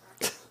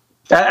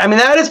 I mean,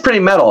 that is pretty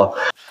metal.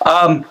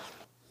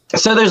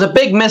 So there's a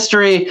big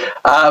mystery.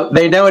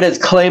 They know it has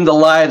claimed the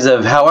lives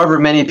of however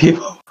many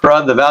people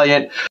Huron the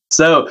Valiant.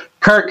 So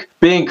Kirk,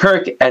 being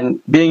Kirk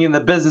and being in the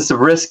business of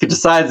risk,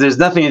 decides there's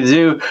nothing to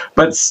do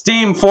but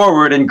steam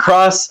forward and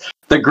cross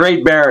the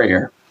Great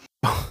Barrier.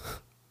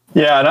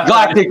 Yeah,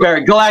 Galactic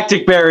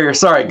Barrier.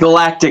 Sorry,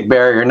 Galactic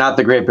Barrier, not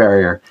the Great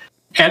Barrier.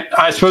 And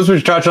I suppose we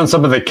should touch on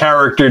some of the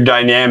character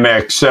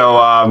dynamics. So,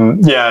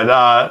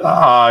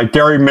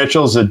 Gary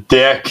Mitchell's a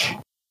dick,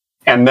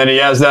 and then he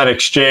has that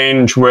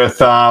exchange with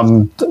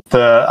the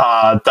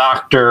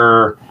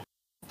Dr.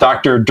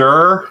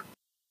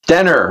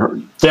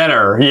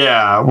 Denner,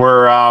 yeah,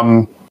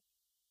 where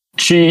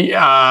he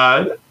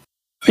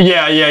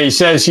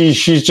says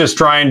she's just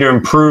trying to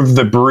improve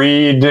the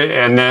breed,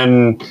 and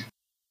then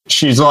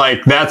she's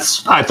like,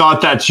 I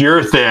thought that's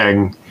your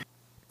thing.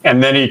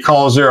 And then he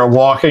calls her a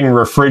walking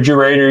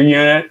refrigerator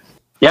unit.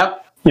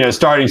 Yep.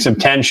 Starting some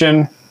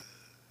tension.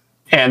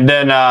 And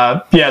then,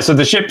 so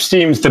the ship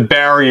steams the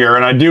barrier.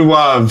 And I do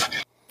love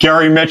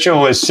Gary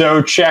Mitchell is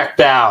so checked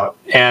out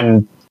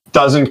and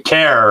doesn't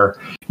care.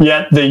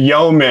 Yet the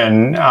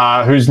yeoman,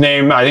 whose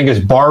name I think is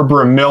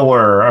Barbara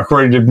Miller,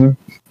 according to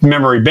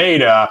Memory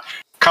Beta,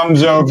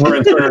 comes over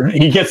and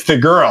he gets the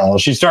girl.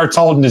 She starts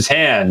holding his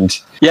hand.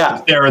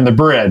 Yeah. There in the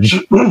bridge.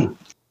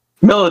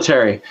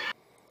 Military.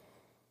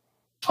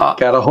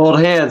 Gotta hold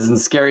hands in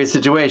scary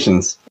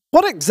situations.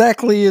 What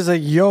exactly is a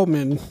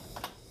yeoman?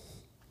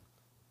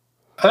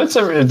 That's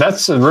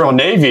a real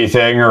Navy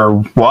thing,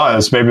 or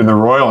was maybe the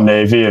Royal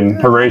Navy in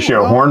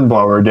Horatio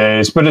Hornblower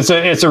days. But it's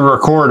a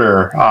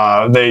recorder.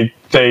 They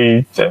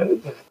play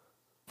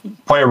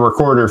a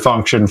recorder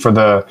function for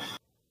the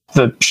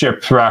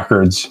ship's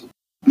records,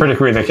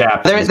 particularly the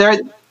captain.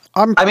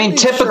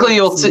 Typically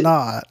you'll see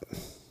not.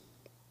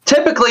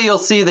 Typically, you'll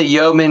see the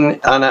yeoman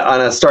on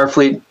a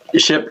Starfleet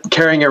ship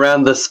carrying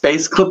around the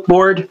space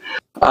clipboard,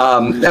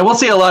 and we'll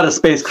see a lot of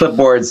space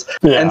clipboards.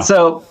 Yeah. And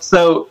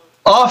so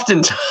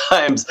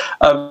oftentimes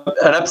an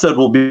episode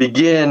will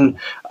begin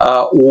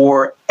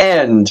or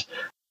end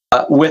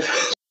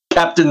with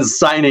captains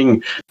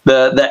signing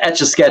the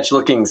Etch-a-Sketch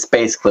looking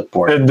space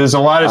clipboard. There's a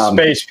lot of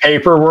space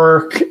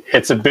paperwork.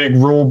 It's a big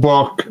rule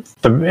book.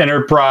 The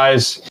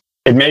Enterprise,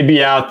 it may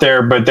be out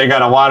there, but they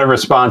got a lot of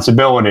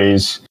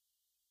responsibilities.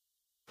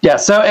 Yeah,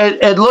 so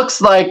it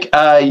looks like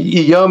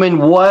yeoman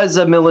was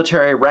a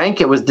military rank.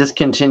 It was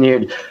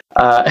discontinued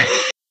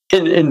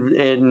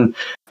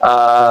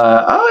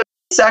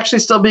it's actually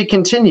still be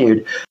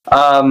continued.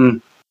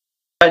 But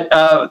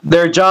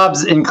their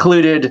jobs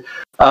included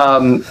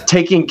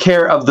taking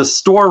care of the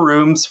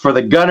storerooms for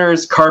the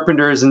gunners,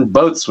 carpenters, and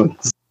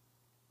boatswains.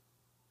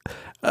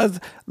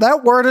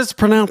 That word is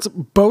pronounced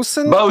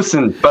bosun?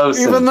 Bosun.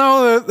 Even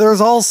though there's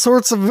all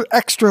sorts of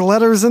extra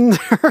letters in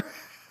there.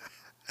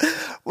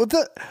 What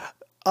the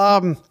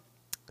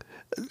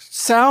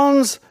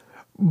sounds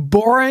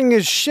boring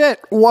as shit.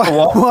 Why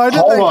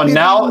hold on.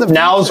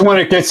 Now's when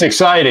it gets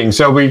exciting.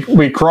 So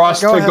we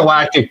crossed the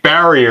galactic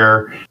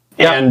barrier,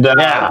 and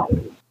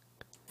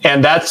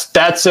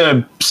that's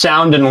a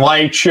sound and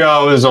light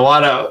show. There's a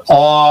lot of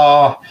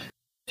awe,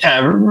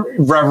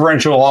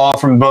 reverential awe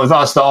from both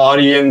us, the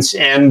audience,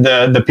 and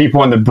the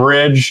people on the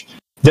bridge.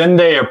 Then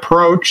they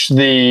approach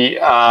the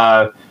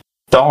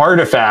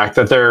artifact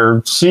that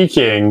they're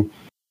seeking,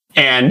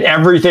 and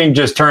everything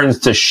just turns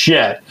to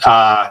shit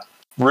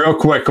real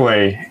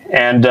quickly.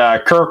 And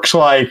Kirk's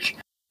like,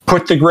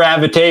 put the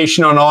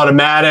gravitation on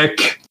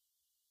automatic,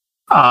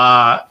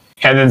 and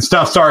then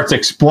stuff starts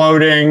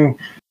exploding.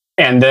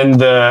 And then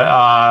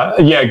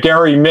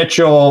Gary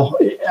Mitchell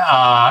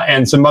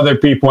and some other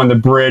people on the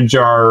bridge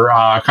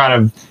are kind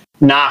of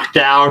knocked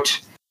out.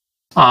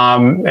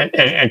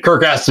 And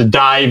Kirk has to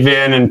dive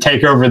in and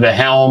take over the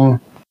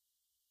helm.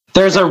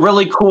 There's a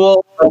really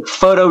cool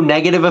photo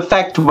negative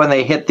effect when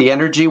they hit the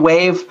energy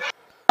wave.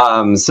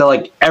 So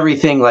like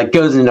everything like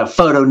goes into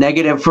photo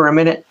negative for a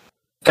minute.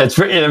 It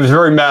was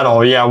very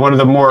metal. Yeah, one of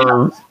the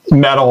more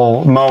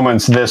metal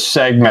moments this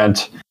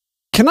segment.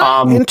 Can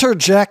I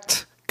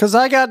interject? Because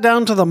I got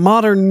down to the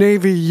modern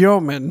Navy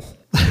yeoman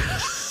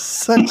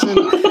section,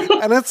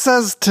 and it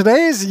says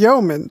today's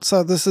yeoman.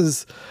 So this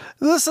is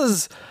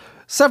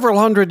several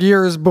hundred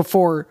years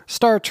before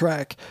Star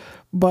Trek,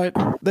 but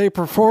they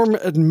perform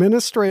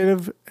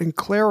administrative and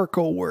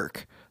clerical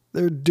work.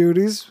 Their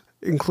duties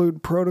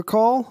include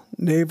protocol,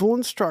 naval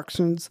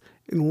instructions,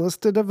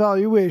 enlisted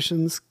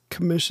evaluations,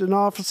 commission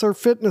officer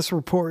fitness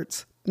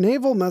reports,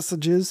 naval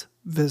messages,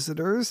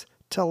 visitors,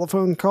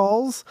 telephone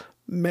calls,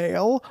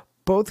 mail,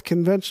 both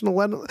conventional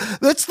and...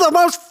 It's the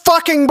most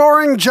fucking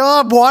boring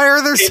job. Why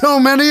are there so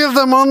many of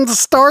them on the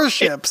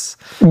starships?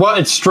 Well,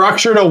 it's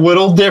structured a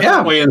little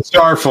differently in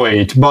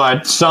Starfleet,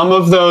 but some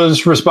of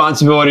those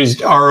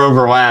responsibilities are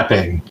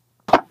overlapping.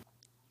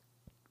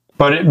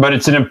 But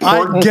it's an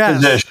important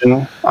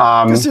position.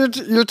 Because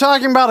you're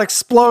talking about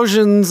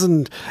explosions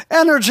and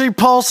energy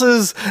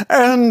pulses,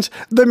 and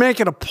they make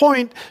it a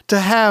point to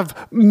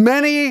have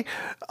many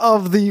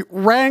of the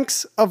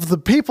ranks of the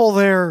people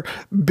there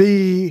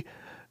be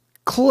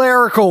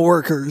clerical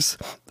workers.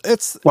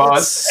 It's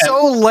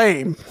so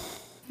lame.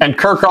 And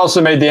Kirk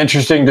also made the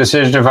interesting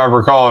decision, if I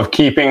recall, of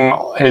keeping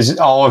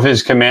all of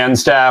his command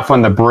staff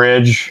on the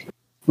bridge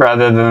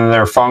rather than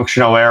their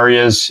functional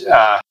areas.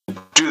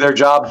 Do their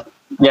job.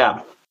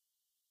 Yeah.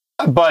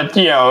 But,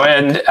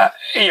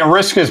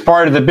 risk is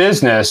part of the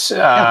business.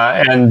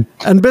 And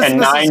business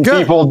 9 is good.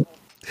 people,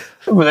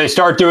 when they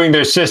start doing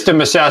their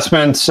system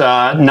assessments,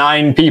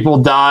 9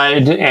 people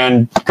died,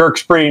 and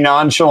Kirk's pretty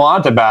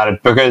nonchalant about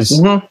it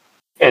because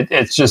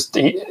it's just,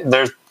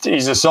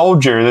 he's a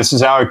soldier. This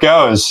is how it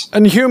goes.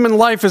 And human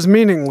life is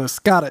meaningless.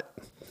 Got it.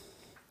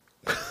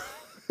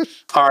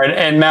 All right,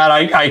 and Matt,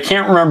 I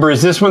can't remember.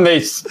 Is this when they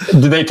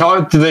figure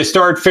out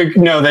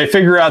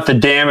the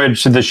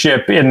damage to the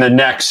ship in the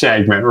next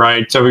segment,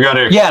 right? So we got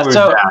to exclude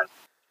that.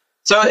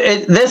 So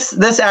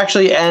this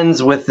actually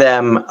ends with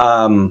them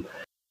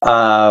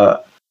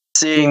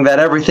seeing that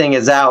everything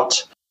is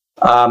out.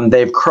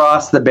 They've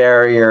crossed the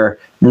barrier.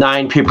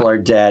 9 people are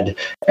dead,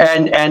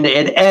 and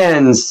it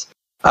ends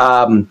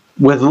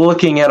with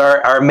looking at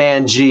our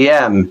man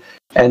GM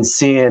and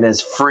seeing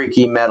his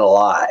freaky metal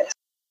eyes.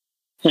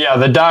 Yeah,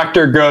 the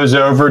doctor goes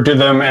over to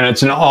them, and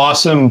it's an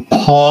awesome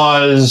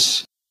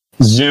pause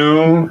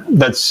zoom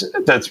that's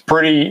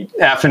pretty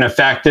effing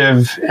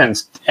effective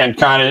and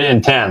kind of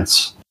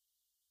intense.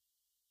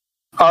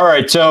 All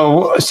right,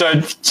 so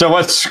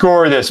let's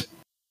score this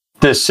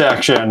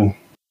section.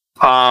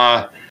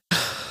 On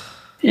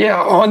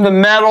the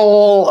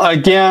metal,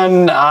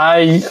 again,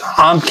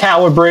 I'm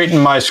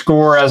calibrating my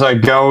score as I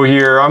go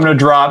here. I'm going to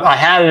drop, I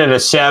had it at a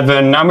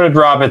 7. I'm going to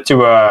drop it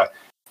to a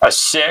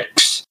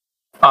 6.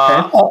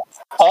 Okay.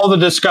 All the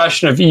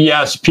discussion of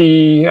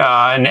ESP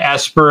and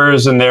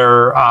espers and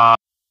their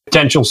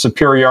potential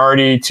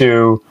superiority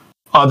to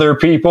other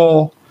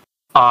people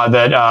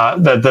that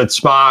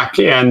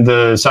Spock and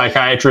the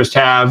psychiatrist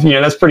have,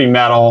 that's pretty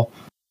metal.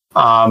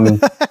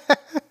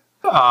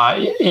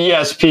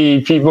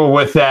 ESP people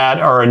with that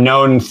are a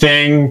known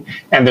thing,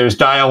 and there's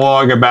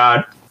dialogue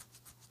about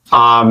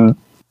how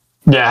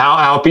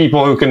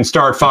people who can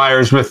start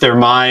fires with their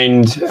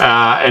mind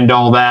and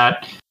all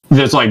that.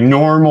 There's like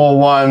normal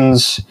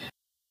ones,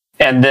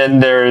 and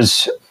then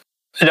there's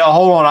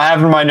hold on, I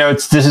have in my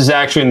notes, this is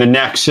actually in the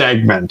next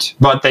segment,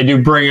 but they do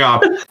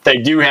have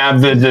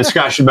the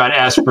discussion about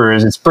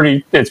espers. It's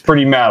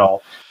pretty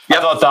metal.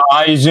 I thought the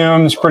eye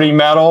zoom's pretty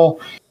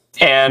metal,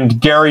 and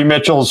Gary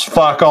Mitchell's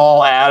fuck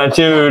all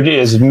attitude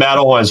is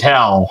metal as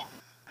hell.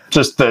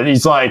 Just that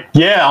he's like,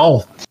 yeah,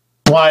 I'll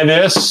fly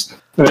this,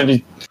 and then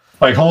he's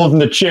like holding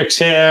the chick's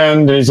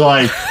hand, and he's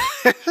like,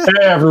 hey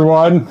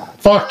everyone,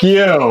 fuck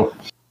you.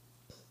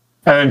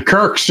 And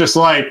Kirk's just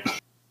like,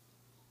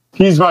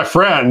 he's my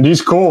friend.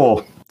 He's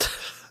cool.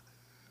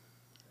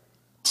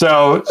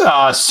 So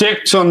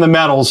 6 on the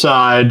metal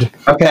side.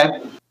 Okay.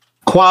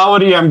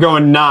 Quality, I'm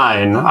going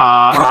 9.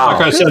 Wow.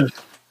 Like I said,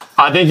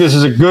 I think this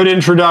is a good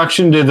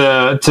introduction to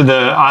the.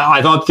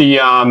 I thought the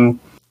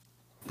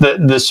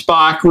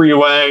Spock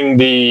relaying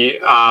the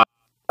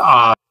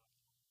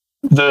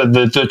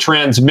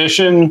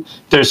transmission.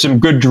 There's some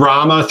good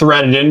drama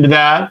threaded into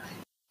that.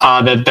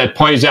 That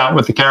plays out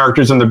with the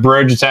characters on the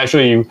bridge. It's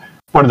actually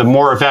one of the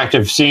more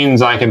effective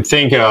scenes I can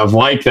think of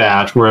like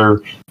that,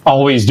 where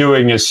all he's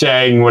doing is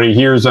saying what he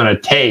hears on a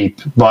tape,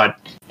 but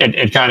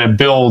it kind of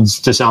builds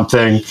to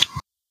something.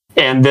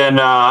 And then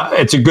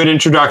it's a good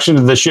introduction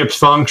to the ship's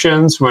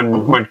functions.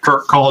 When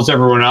Kirk calls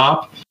everyone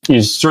up,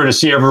 you sort of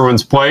see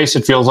everyone's place.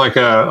 It feels like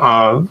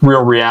a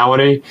real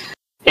reality.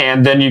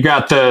 And then you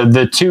got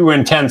the 2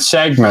 intense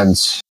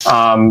segments.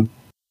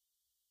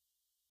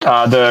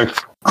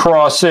 The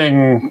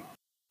crossing,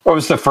 what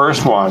was the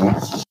first one?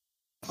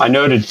 I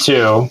noted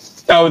 2.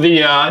 Oh, the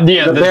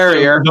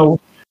barrier.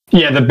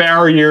 The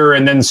barrier,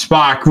 and then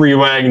Spock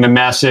relaying the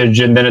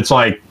message, and then it's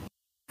like,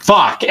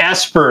 fuck,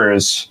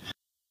 espers.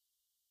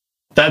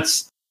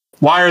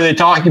 Why are they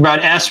talking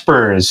about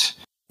espers?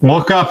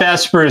 Look up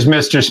espers,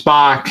 Mr.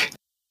 Spock.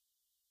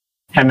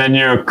 And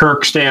then,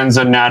 Kirk stands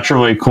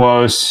unnaturally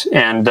close,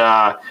 and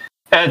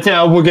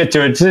we'll get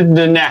to it.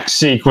 The next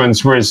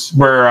sequence where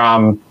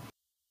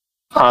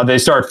they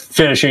start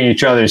finishing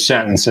each other's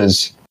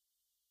sentences.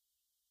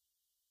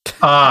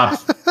 9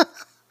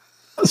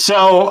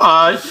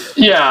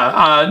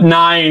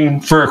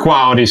 for a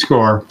quality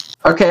score.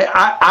 Okay,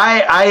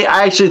 I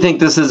actually think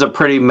this is a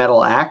pretty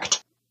metal act.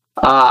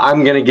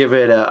 I'm going to give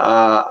it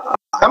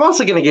I'm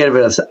also going to give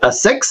it a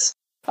 6.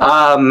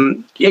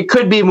 It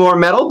could be more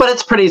metal, but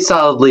it's pretty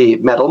solidly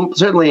metal.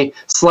 Certainly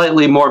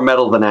slightly more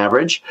metal than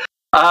average.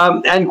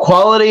 And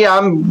quality,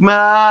 I'm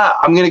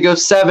going to go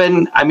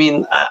 7. I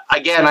mean,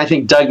 again, I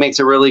think Doug makes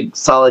a really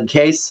solid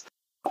case.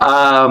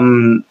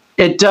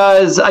 It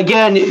does,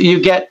 again,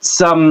 you get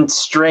some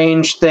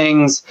strange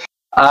things.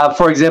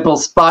 For example,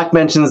 Spock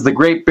mentions the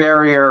Great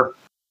Barrier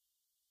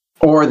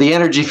or the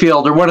energy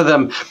field, or one of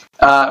them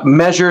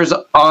measures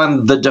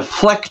on the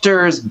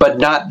deflectors, but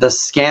not the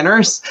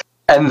scanners.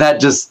 And that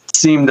just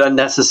seemed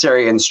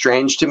unnecessary and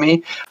strange to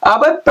me.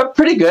 But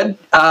pretty good.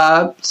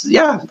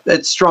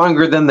 It's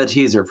stronger than the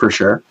teaser for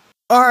sure.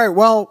 All right,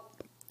 well,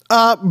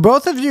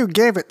 both of you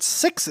gave it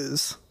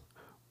 6s,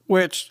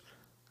 which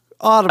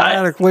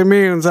automatically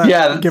means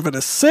I give it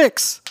a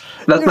 6.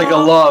 That's like a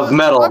law of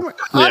metal.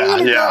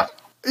 I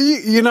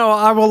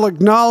will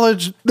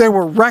acknowledge they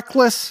were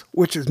reckless,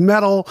 which is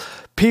metal.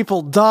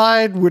 People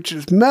died, which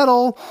is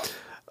metal.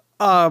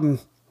 But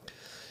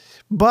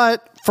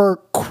for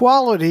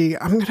quality,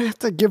 I'm going to have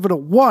to give it a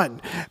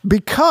 1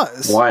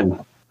 because...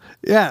 1.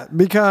 Yeah,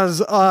 because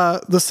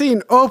the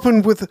scene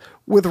opened with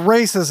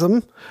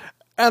racism,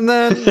 and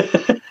then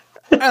it's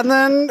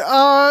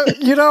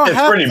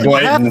pretty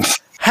blatant.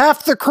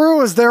 Half the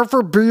crew is there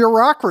for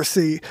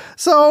bureaucracy.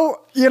 So,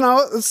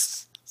 it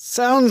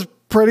sounds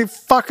pretty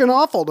fucking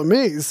awful to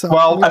me. So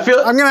well, I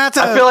feel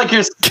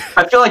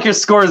like your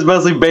score is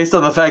mostly based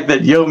on the fact that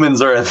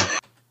yeomans are a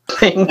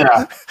thing.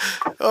 Yeah.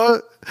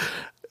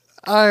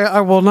 I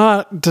will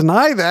not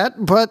deny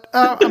that, but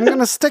I'm going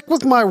to stick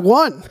with my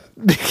 1.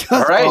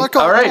 Because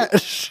all right.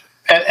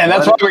 And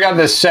that's why we got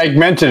this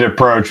segmented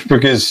approach,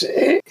 because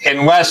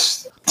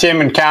unless Tim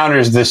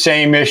encounters the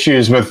same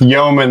issues with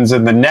yeomans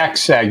in the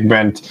next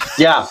segment,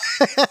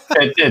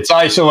 it's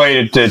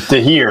isolated to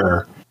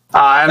here.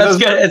 That's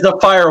good. It's a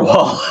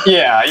firewall.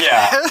 Yeah.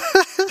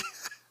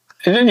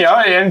 And then,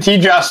 and he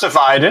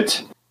justified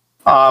it.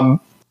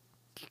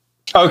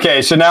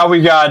 Okay, so now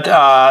we got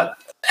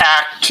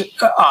Act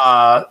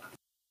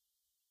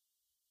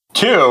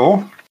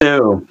 2.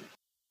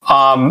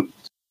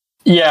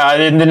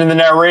 And then in the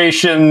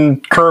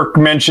narration, Kirk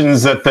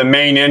mentions that the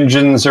main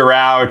engines are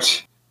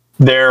out.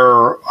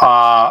 They're,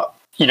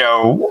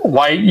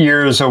 light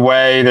years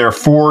away. They're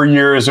 4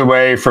 years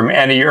away from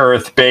any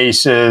Earth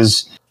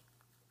bases.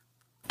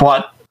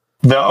 But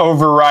the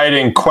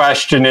overriding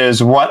question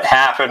is, what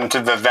happened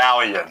to the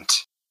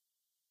Valiant?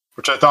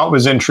 Which I thought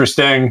was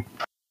interesting.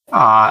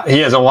 He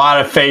has a lot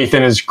of faith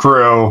in his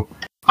crew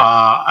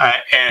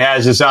and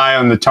has his eye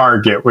on the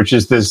target, which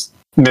is this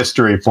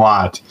mystery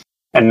plot,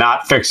 and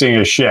not fixing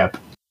his ship.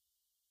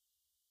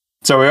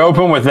 So we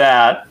open with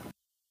that.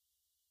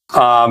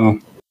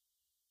 Then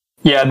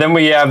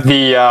we have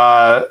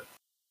the...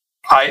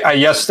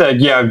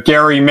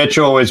 Gary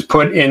Mitchell is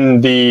put in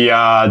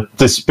the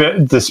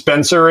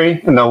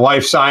dispensary in the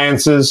life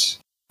sciences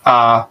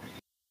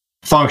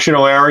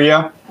functional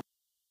area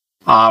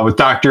with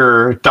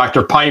Dr.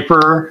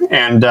 Piper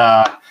and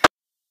the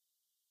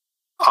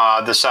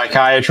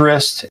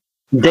psychiatrist.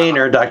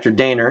 Dr.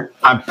 Daner.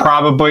 I'm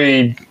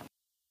probably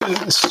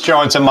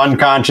showing some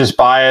unconscious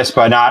bias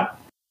by not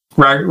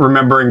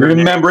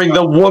remembering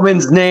the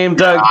woman's name,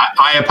 Doug.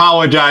 I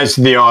apologize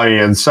to the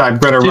audience. I'm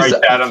going to write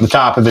that on the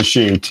top of the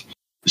sheet.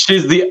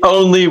 She's the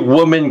only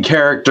woman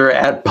character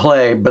at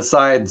play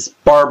besides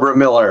Barbara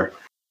Miller.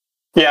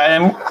 Yeah,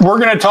 and we're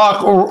going to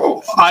talk.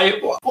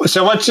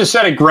 So let's just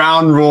set a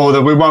ground rule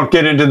that we won't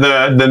get into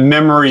the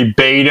memory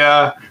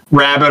beta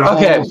rabbit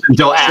hole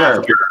until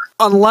after,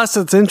 unless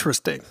it's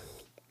interesting.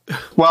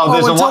 Well,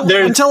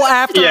 until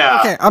after. Yeah.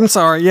 Okay, I'm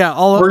sorry. Yeah,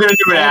 we're gonna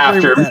do it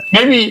after.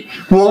 Maybe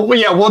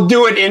we'll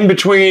do it in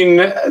between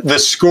the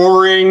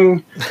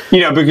scoring.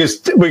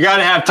 Because we got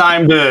to have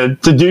time to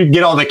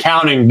get all the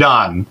counting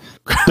done.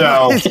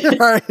 So,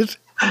 right.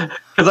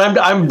 Because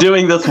I'm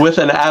doing this with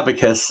an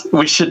abacus.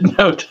 We should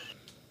note.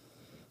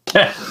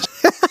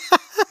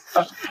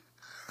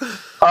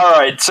 All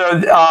right.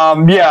 So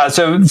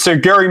so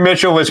Gary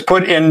Mitchell was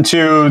put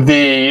into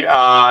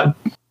the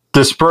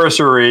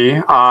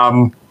dispersory.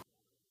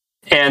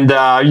 And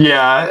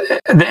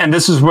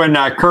this is when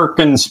Kirk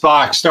and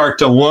Spock start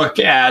to look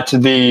at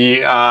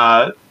the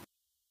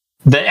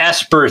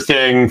Esper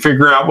thing,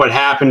 figure out what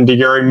happened to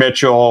Gary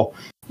Mitchell.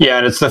 Yeah,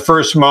 and it's the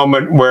first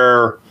moment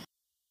where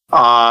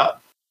Spock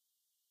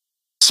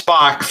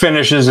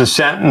finishes a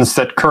sentence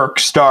that Kirk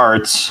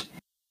starts.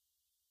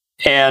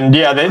 And they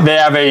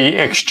have a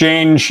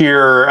exchange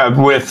here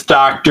with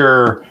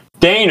Dr.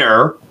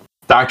 Daner,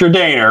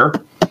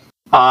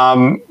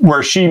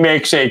 where she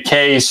makes a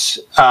case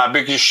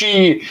because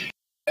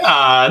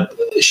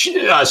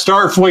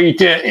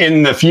Starfleet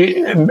in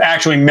the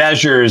actually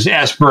measures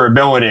Esper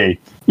ability,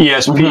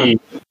 ESP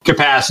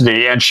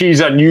capacity, and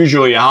she's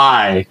unusually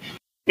high.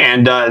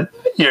 And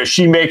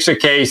she makes a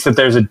case that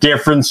there's a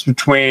difference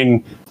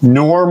between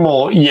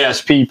normal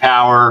ESP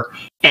power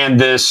and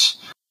this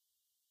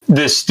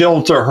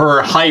still to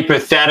her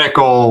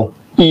hypothetical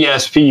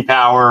ESP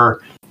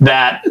power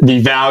that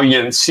the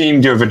Valiant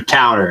seem to have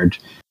encountered.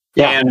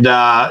 Yeah. And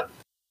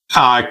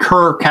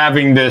Kirk,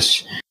 having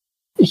this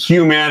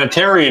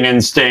humanitarian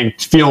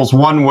instinct, feels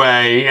one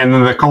way, and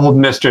then the cold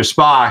Mr.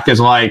 Spock is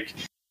like,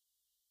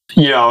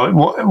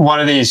 one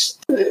of these,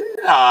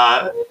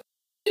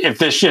 if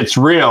this shit's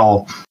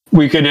real,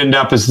 we could end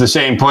up as the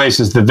same place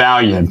as the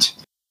Valiant.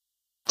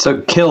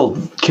 So kill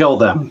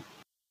them.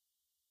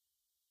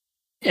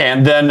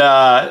 And then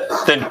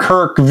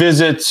Kirk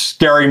visits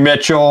Gary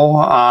Mitchell.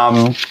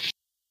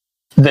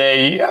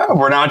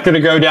 We're not going to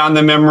go down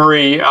the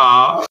memory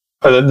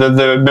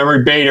the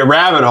memory beta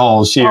rabbit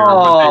holes here.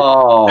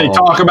 But they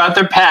talk about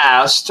their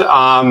past.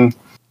 I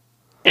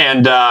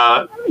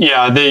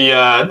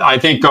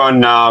think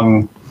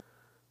on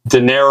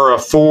Danera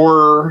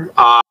 4,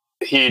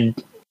 he'd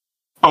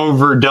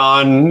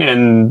overdone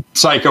in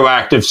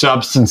psychoactive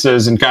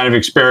substances and kind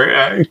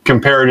of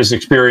compared his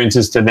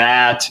experiences to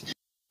that.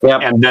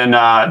 Yep. And then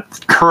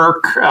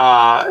Kirk,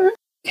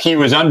 he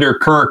was under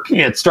Kirk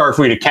at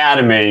Starfleet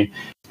Academy,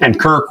 and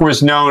Kirk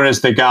was known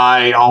as the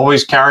guy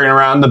always carrying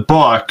around the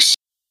books,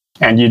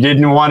 and you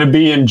didn't want to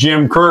be in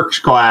Jim Kirk's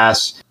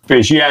class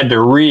because you had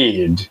to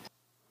read.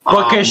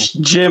 Bookish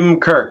Jim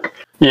Kirk.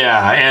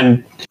 Yeah,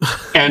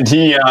 and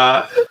he,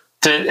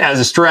 as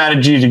a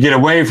strategy to get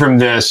away from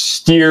this,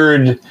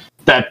 steered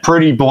that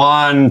pretty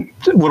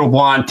little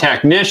blonde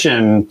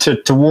technician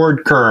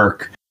toward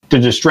Kirk to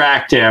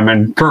distract him,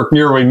 and Kirk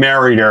nearly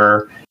married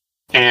her.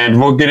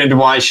 And we'll get into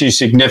why she's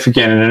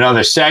significant in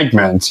another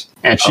segment,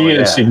 and she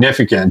is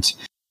significant.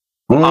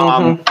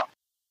 Mm-hmm.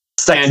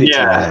 Sexy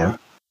time. time.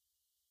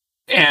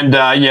 And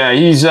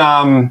he's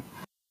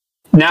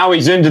now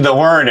he's into the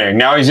learning.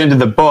 Now he's into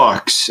the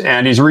books,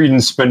 and he's reading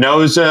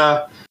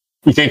Spinoza.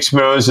 He thinks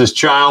Spinoza's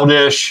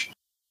childish,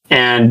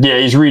 and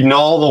he's reading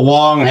all the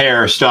long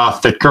hair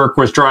stuff that Kirk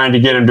was trying to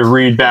get him to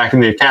read back in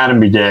the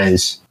Academy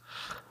days.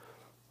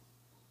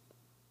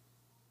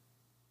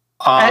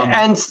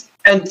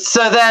 And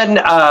so then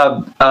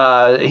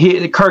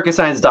Kirk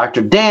assigns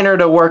Dr. Danner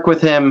to work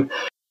with him.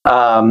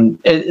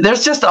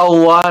 There's just a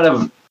lot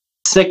of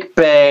sick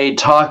bay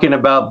talking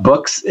about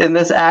books in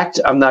this act.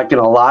 I'm not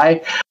going to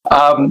lie.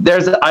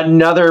 There's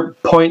another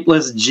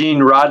pointless Gene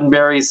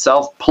Roddenberry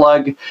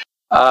self-plug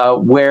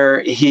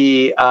where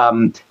he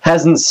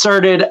has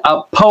inserted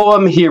a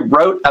poem he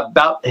wrote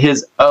about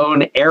his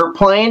own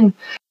airplane.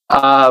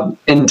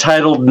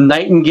 Entitled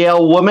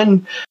Nightingale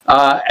Woman,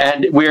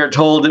 and we are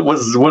told it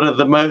was one of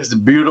the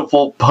most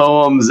beautiful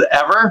poems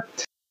ever.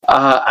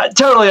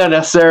 Totally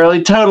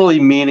unnecessarily, totally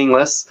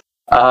meaningless.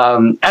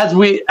 As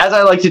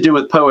I like to do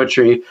with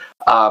poetry,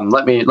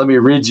 let me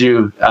read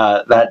you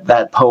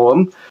that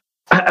poem.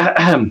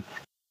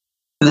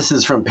 This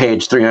is from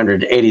page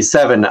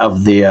 387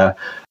 of the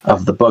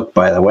book,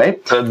 by the way.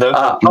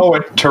 The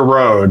poet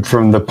Tarode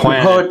from the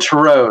planet. Poet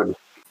Tarode.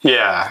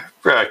 Yeah,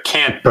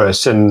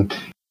 Campus, and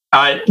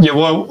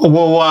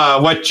we'll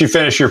let you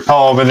finish your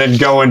poem and then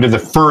go into the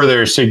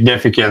further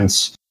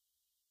significance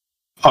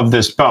of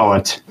this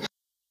poet.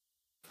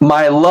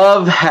 My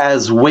love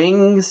has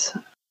wings,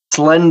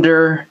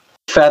 slender,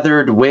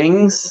 feathered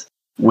wings,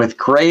 with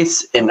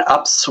grace in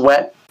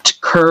upswept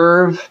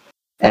curve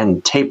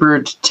and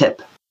tapered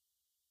tip.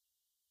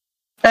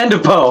 End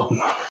of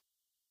poem.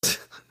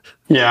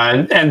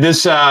 Yeah, and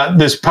this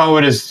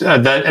poet is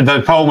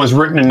the poem was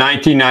written in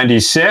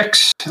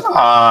 1996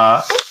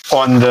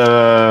 on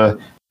the.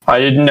 I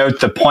didn't note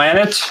the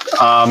planet,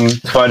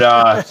 but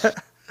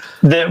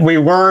that we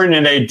learned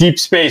in a Deep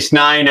Space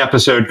Nine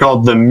episode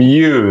called "The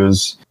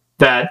Muse"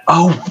 that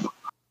holy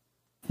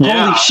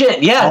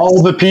shit, yeah,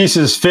 all the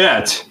pieces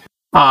fit.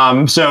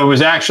 So it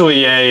was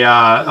actually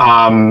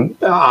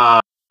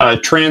a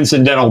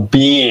transcendental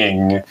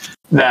being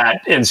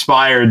that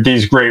inspired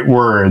these great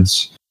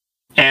words.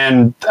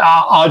 And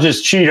I'll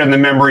just cheat on the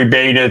memory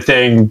beta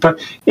thing. But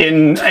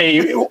in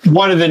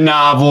one of the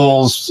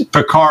novels,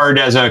 Picard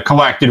has a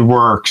collected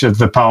works of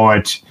the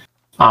poet.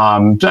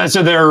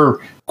 So they're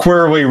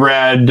queerly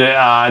read.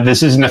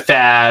 This isn't a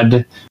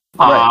fad.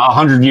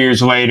 100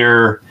 years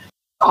later,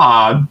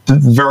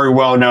 very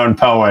well-known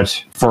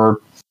poet for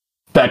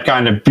that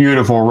kind of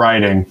beautiful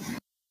writing.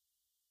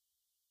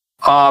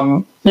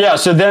 So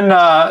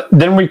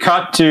then we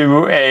cut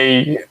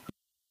to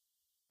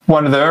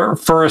one of the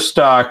first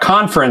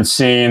conference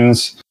room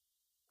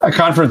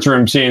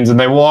scenes, and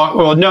they walk.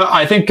 Well, no,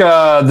 I think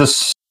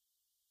this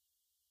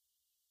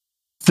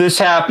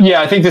happens.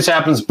 Yeah, I think this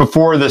happens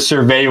before the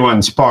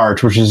surveillance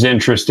part, which is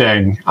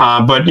interesting.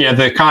 But yeah,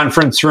 the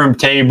conference room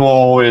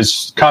table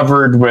is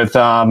covered with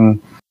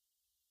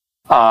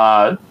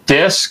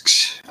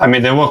discs. I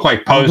mean, they look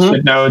like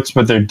Post-it notes,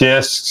 but they're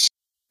discs.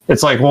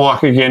 It's like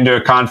walking into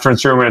a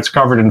conference room and it's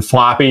covered in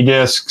floppy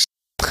disks.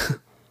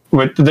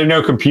 There are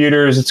no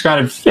computers. It's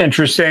kind of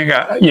interesting.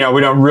 We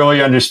don't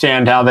really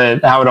understand how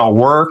it all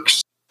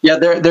works. Yeah,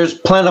 there's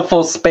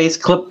plentiful space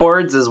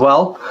clipboards as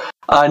well.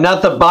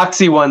 Not the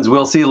boxy ones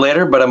we'll see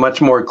later, but a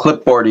much more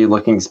clipboardy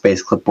looking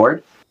space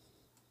clipboard.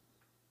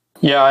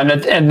 Yeah,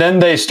 and then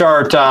they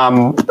start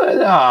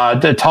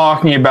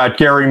talking about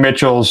Gary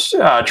Mitchell's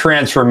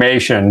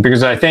transformation,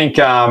 because I think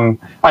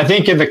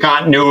in the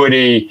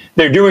continuity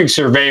they're doing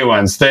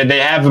surveillance. They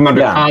have him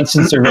under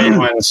constant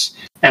surveillance,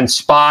 and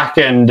Spock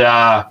and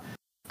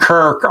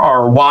Kirk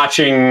are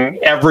watching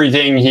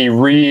everything he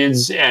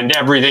reads and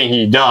everything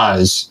he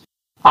does,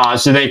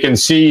 so they can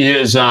see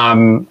his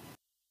the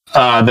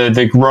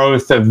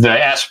growth of the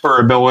Esper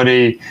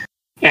ability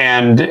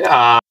and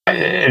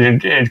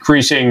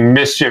increasing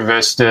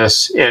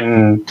mischievousness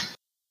in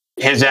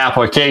his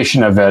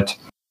application of it.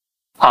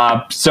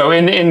 So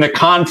in the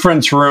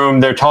conference room,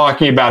 they're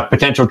talking about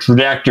potential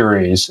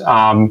trajectories,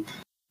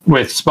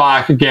 with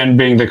Spock again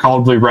being the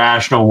coldly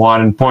rational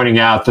one and pointing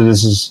out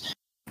that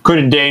could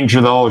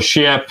endanger the whole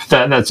ship.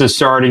 That's a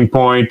starting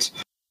point.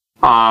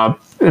 And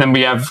then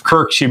we have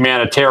Kirk's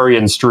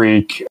humanitarian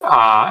streak.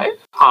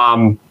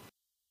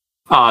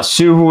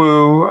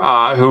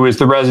 Suwoo, who is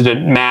the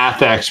resident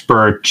math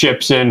expert,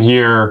 chips in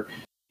here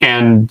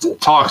and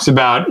talks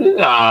about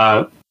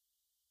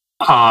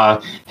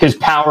his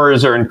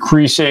powers are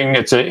increasing.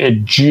 It's a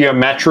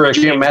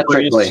geometrically.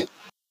 Increase.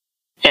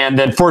 And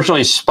then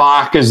fortunately,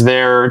 Spock is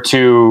there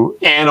to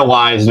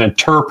analyze and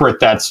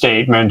interpret that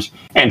statement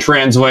and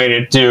translate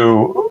it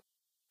to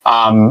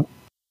how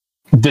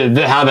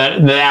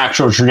the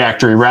actual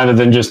trajectory, rather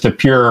than just the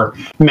pure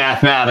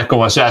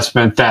mathematical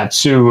assessment that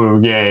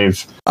Suwoo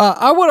gave.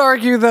 I would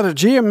argue that a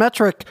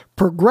geometric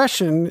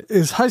progression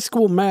is high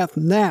school math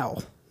now.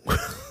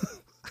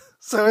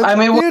 So in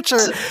the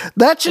future,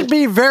 that should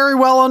be very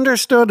well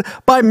understood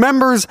by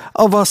members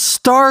of a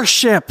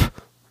starship.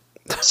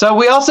 So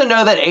we also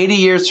know that 80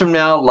 years from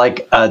now,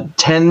 like a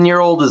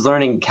 10-year-old is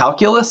learning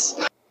calculus.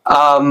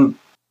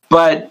 But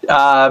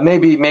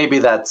maybe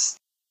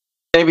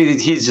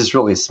he's just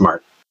really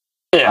smart.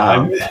 Yeah, I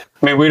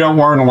mean, we don't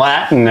learn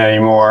Latin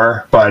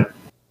anymore, but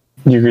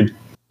you could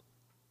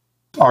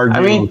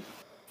argue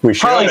we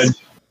should.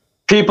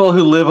 People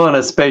who live on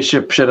a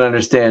spaceship should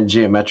understand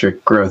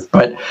geometric growth,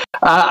 but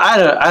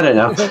I don't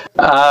know.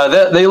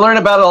 They learn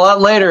about it a lot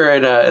later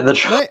in the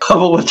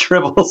Trouble with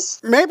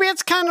Tribbles. Maybe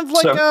it's kind of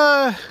like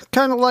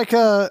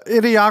a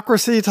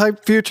idiocracy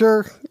type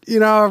future. You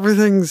know,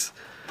 everything's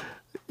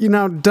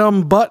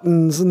dumb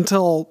buttons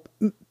until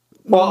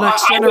the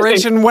next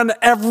generation when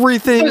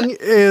everything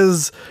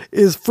is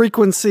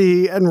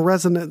frequency and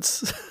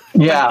resonance.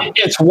 Yeah,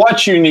 it's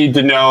what you need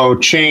to know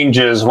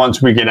changes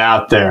once we get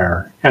out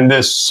there. And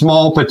this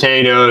small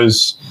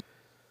potatoes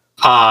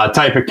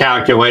type of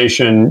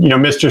calculation,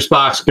 Mr.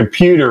 Spock's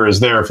computer is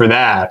there for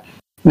that.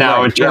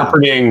 Now,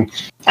 interpreting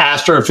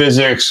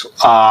astrophysics,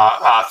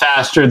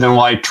 faster than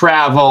light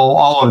travel,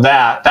 all of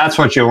that, that's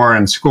what you learn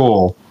in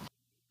school.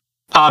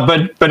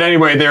 But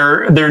anyway,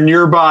 they're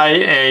nearby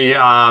a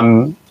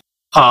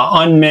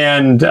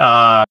unmanned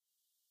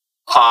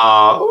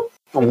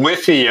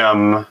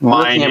lithium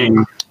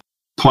mining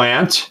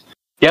planet,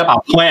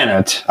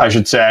 I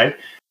should say,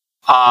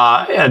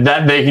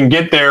 that they can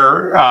get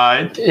there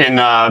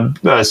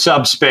in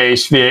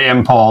subspace via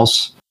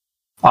impulse,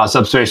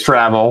 subspace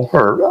travel,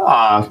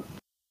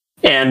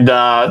 and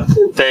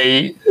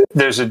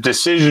there's a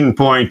decision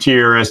point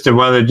here as to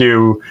whether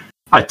to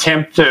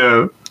attempt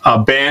to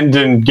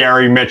abandon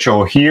Gary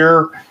Mitchell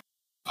here,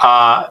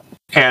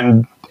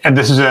 and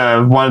this is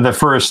one of the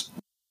first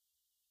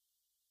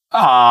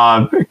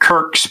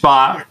Kirk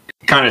Spock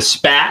kind of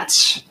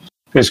spats.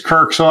 Because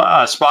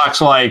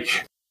Spock's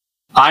like,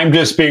 I'm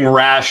just being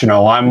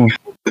rational. I'm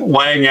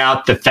laying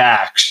out the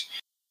facts.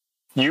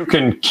 You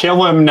can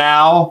kill him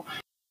now,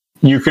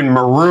 you can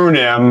maroon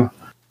him,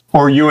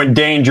 or you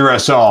endanger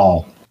us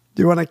all.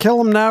 Do you want to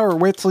kill him now or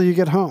wait till you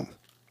get home?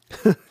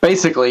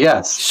 Basically,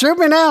 yes. Shoot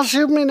me now,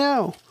 shoot me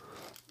now.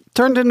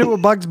 Turned into a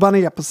Bugs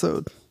Bunny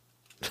episode.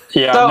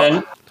 Yeah, so,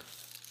 then...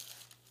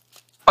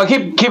 I'll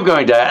keep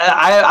going, Dad.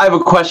 I have a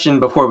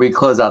question before we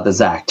close out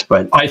this act,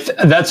 but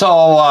that's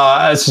all.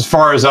 That's as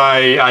far as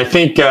I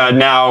think.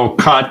 Now,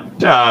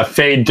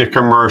 fade to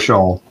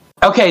commercial.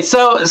 Okay,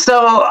 so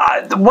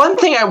one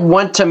thing I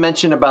want to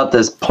mention about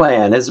this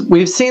plan is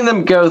we've seen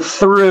them go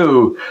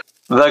through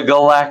the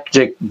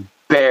galactic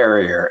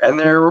barrier, and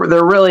they're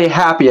really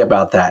happy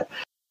about that.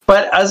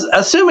 But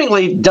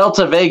assumingly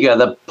Delta Vega,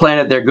 the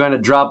planet they're going to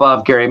drop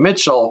off Gary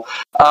Mitchell,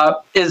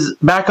 is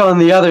back on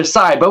the other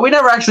side. But we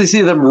never actually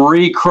see them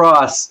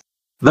recross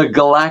the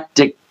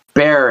galactic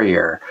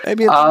barrier.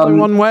 Maybe it's only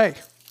one way.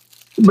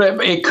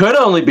 But it could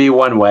only be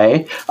one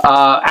way.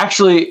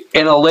 Actually,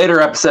 in a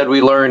later episode,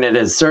 we learn it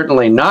is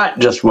certainly not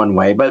just one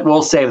way, but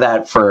we'll save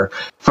that for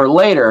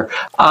later.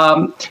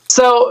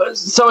 So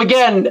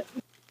again,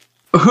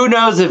 who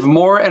knows if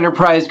more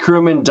Enterprise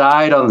crewmen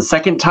died on the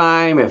second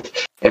time,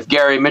 if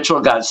Gary Mitchell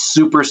got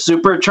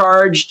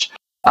supercharged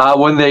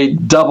when they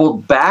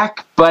doubled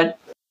back, but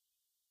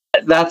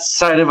that's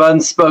kind of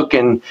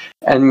unspoken.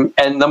 And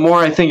the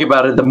more I think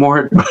about it, the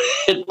more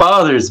it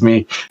bothers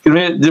me.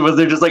 Was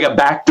there just like a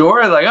back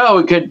door? Like, oh,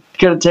 we could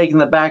have taken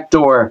the back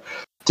door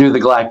through the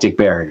galactic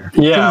barrier.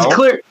 Yeah, it's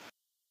clear.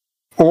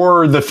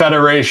 Or the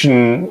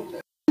Federation.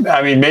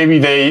 I mean, maybe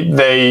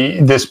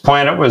this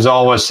planet was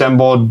all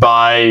assembled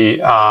by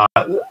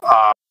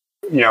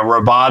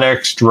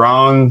robotics,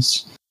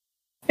 drones,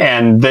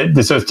 and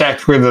this is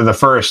technically the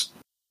first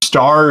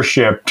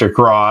starship to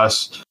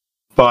cross,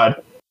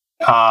 but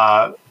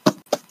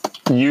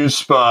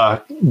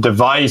USPA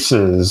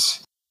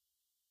devices.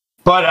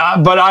 But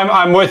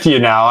I'm with you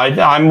now.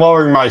 I'm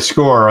lowering my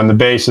score on the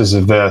basis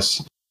of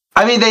this.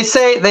 I mean, they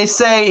say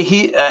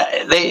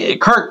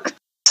Kirk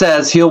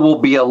says he will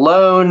be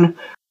alone.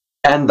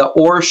 And the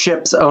ore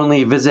ships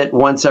only visit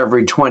once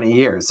every 20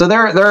 years. So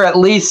they're at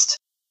least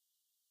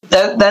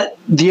that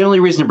the only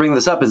reason to bring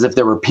this up is if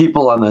there were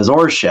people on those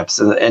ore ships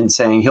and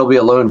saying he'll be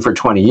alone for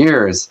 20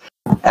 years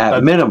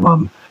at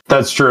minimum.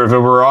 That's true. If it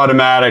were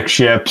automatic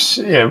ships,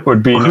 it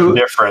would be no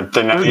different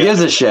than who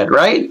gives a shit,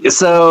 right?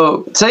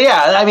 So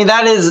yeah, I mean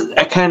that is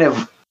a kind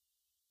of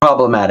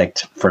problematic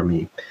for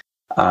me.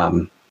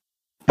 But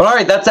all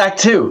right, that's Act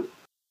 2.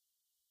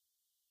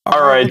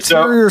 All right, let's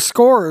hear your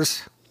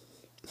scores.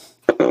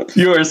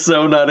 You are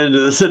so not into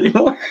this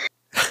anymore.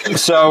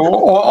 So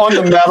on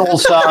the metal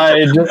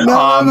side, No,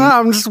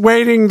 I'm just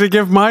waiting to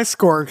give my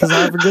score because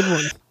I have a good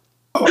one.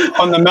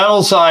 on the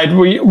metal side,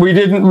 we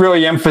didn't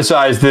really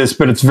emphasize this,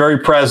 but it's very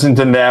present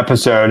in the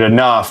episode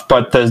enough.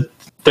 But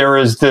there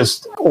is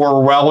this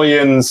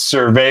Orwellian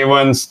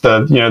surveillance,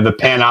 the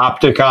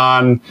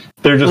panopticon.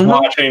 They're just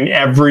watching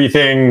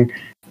everything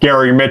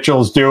Gary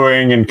Mitchell's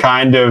doing and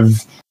kind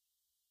of,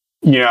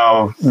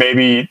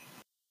 maybe,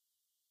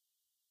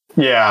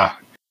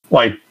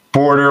 like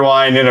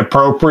borderline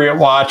inappropriate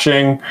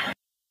watching.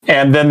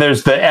 And then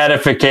there's the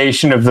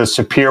edification of the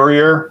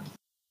superior.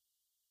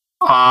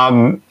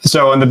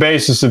 So on the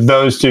basis of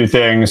those two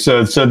things,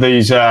 so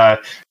these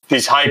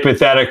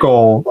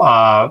hypothetical,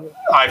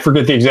 I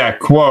forget the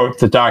exact quote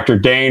that Dr.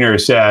 Daner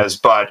says,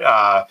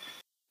 but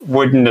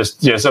wouldn't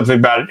something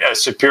about a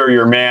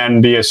superior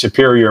man be a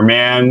superior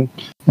man?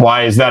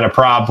 Why is that a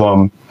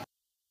problem?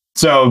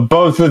 So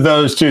both of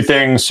those two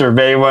things,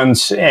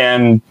 surveillance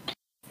and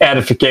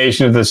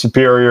edification of the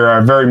superior,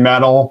 are very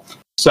metal.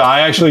 So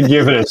I actually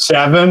give it a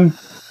 7.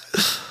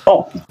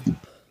 Oh.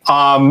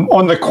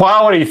 On the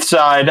quality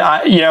side,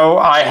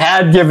 I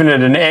had given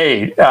it an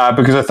 8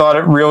 because I thought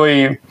it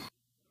really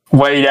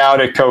laid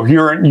out a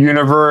coherent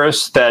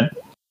universe that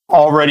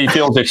already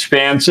feels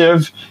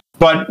expansive.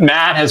 But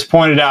Matt has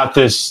pointed out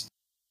this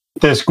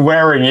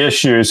glaring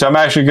issue, so I'm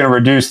actually going to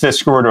reduce this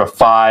score to a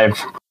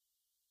 5.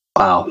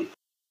 Wow.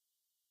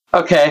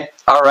 Okay.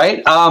 All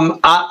right.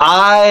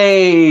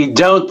 I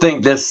don't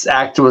think this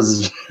act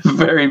was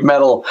very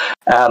metal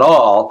at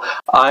all.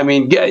 I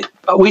mean,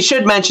 we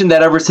should mention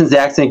that ever since the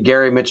accident,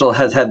 Gary Mitchell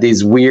has had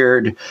these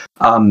weird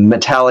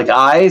metallic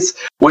eyes,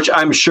 which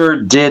I'm sure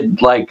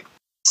did like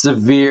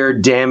severe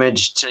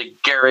damage to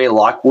Gary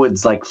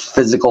Lockwood's like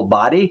physical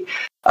body.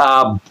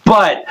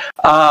 But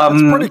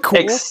That's pretty cool.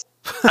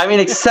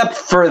 Except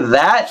for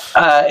that,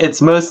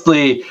 it's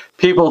mostly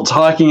people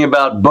talking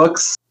about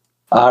books.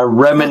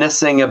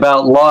 Reminiscing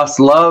about lost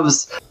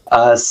loves,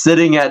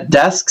 sitting at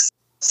desks.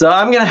 So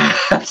I'm going to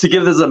have to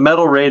give this a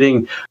metal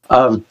rating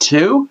of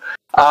 2.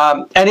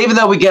 And even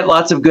though we get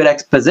lots of good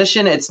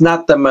exposition, it's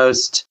not the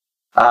most...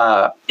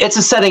 it's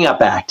a setting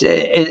up act.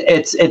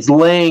 It's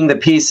laying the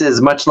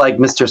pieces, much like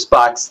Mr.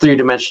 Spock's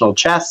three-dimensional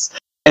chess.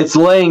 It's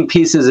laying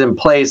pieces in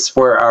place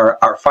for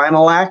our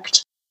final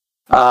act.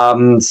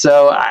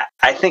 So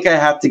I think I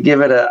have to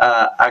give it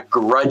a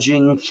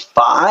grudging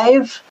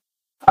 5.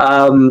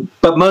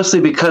 But mostly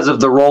because of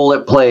the role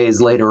it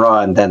plays later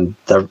on than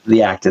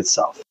the act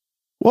itself.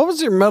 What was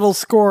your metal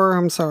score?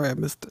 I'm sorry, I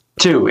missed it.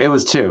 2. It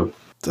was 2.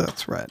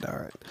 That's right. All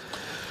right.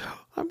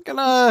 I'm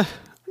gonna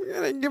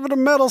give it a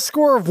metal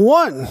score of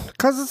 1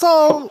 because it's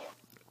all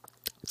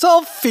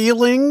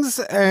feelings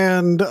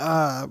and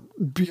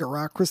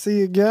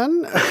bureaucracy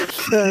again.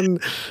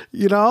 And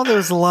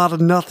there's a lot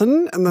of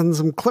nothing, and then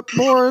some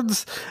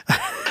clipboards.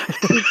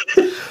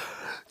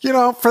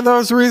 For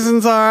those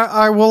reasons,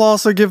 I will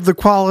also give the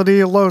quality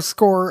a low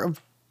score of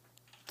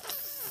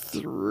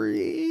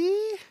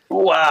 3.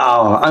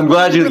 Wow. I'm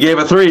glad you gave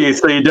a 3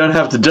 so you don't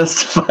have to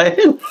justify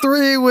it.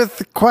 3 with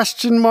the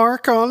question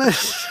mark on it.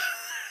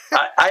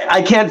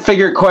 I can't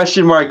figure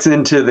question marks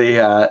into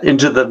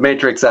the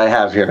matrix I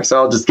have here, so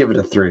I'll just give it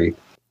a 3.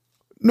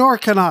 Nor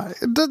can I.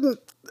 It didn't,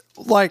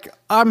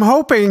 I'm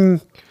hoping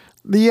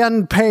the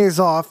end pays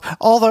off.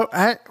 Although,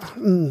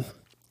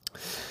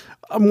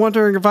 I'm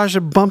wondering if I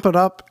should bump it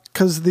up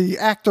because the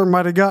actor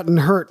might have gotten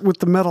hurt with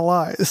the metal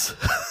eyes.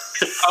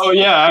 Oh,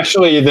 yeah,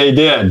 actually, they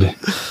did.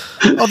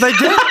 Oh, they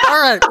did?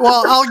 All right.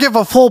 Well, I'll give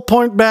a full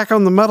point back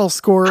on the metal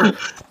score,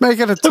 make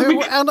it a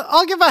 2, and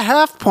I'll give a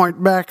half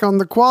point back on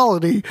the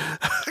quality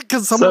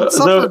because someone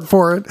suffered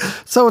for it.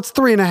 So it's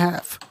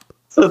 3.5.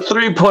 So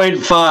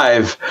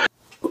 3.5,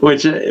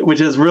 which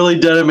has really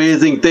done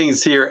amazing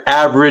things to your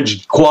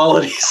average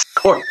quality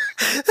score.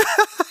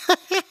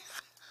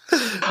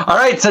 All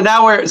right, so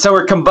now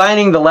we're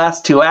combining the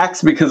last 2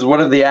 acts because one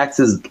of the acts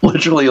is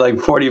literally like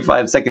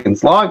 45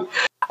 seconds long.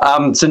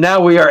 So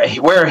now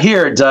we're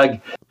here,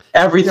 Doug.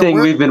 Everything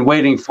we've been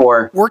waiting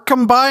for. We're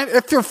combined.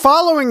 If you're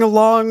following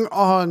along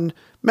on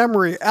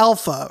Memory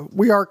Alpha,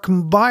 we are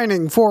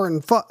combining 3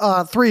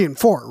 and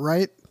 4,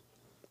 right?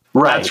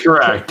 Right. That's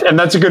correct. And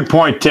that's a good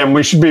point, Tim.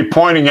 We should be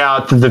pointing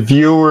out to the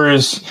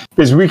viewers,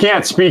 because we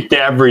can't speak to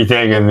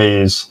everything in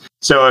these.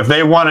 So if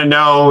they want to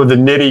know the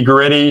nitty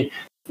gritty,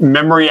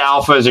 Memory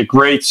Alpha is a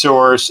great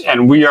source,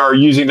 and we are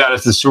using that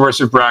as the source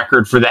of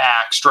record for the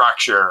act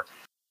structure,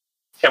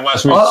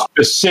 unless we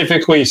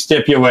specifically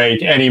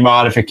stipulate any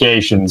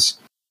modifications.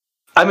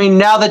 I mean,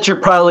 now that you're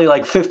probably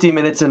like 50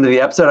 minutes into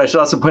the episode, I should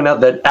also point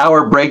out that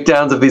our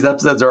breakdowns of these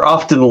episodes are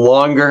often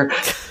longer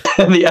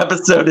than the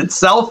episode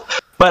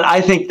itself, but I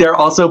think they're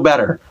also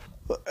better.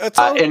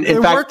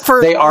 In fact,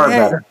 they are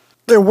better.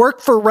 They work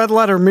for Red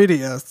Letter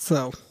Media,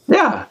 so.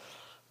 Yeah.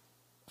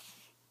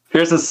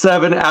 Here's a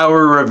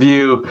 7-hour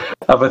review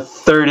of a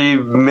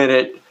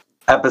 30-minute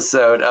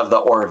episode of The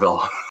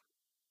Orville.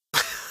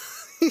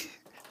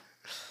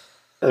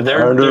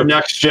 Their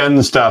next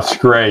gen stuff's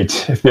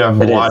great. If you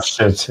haven't watched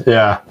it,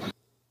 yeah.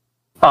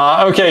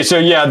 Okay, so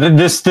yeah,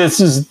 this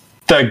is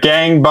the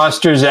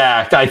Gangbusters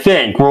act. I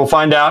think we'll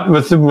find out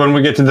when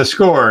we get to the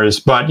scores.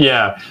 But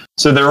yeah,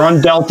 so they're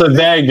on Delta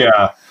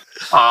Vega.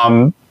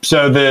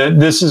 So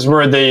this is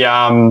where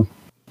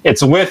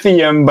it's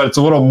lithium, but it's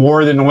a little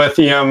more than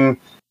lithium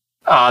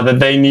that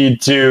they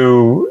need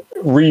to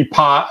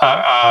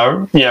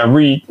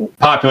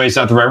repopulate's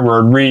not the right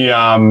word.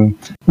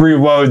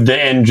 Reload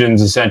the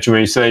engines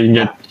essentially, so they can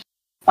get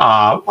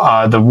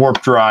the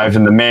warp drive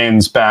and the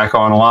mains back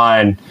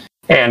online.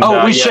 And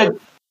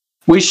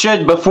we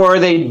should before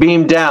they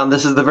beam down.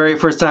 This is the very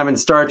first time in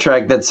Star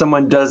Trek that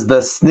someone does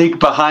the sneak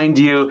behind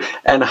you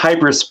and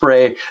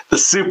hyperspray the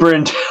super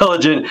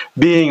intelligent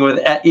being with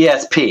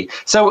ESP.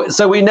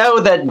 So we know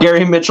that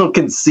Gary Mitchell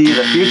can see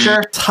the future.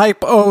 It's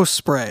hypo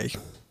spray.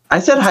 I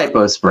said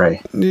hypo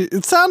spray.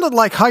 It sounded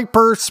like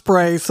hyper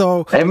spray,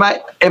 so it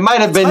might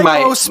have been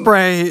hypo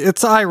spray.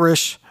 It's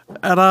Irish,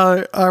 and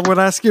I would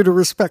ask you to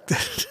respect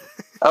it.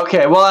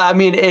 Okay, well, I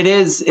mean, it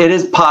is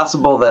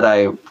possible that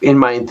I, in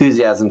my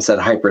enthusiasm, said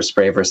hyper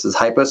spray versus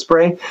hypo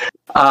spray.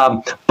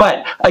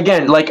 But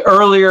again, like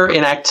earlier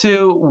in Act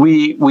 2,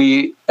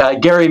 we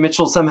Gary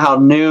Mitchell somehow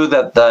knew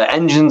that the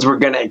engines were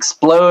going to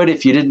explode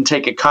if you didn't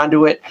take a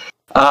conduit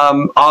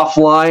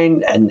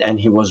offline, and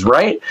he was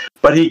right.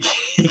 But he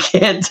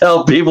can't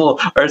tell people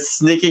are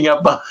sneaking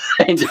up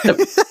behind him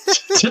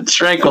to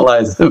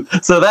tranquilize them.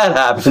 So that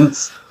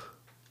happens.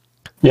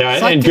 Yeah,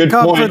 Psychic and good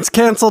conference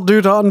point. Canceled due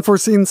to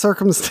unforeseen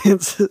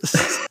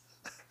circumstances.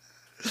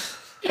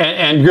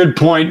 and good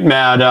point,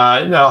 Matt.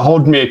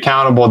 Hold me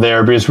accountable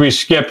there because we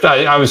skipped.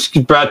 I was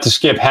about to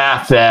skip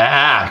half the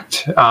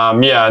act.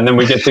 And then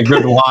we get the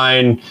good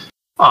line.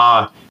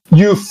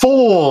 You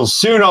fools!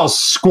 Soon I'll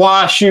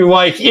squash you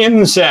like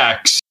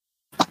insects.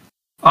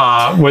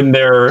 When they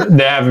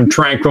have him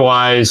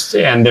tranquilized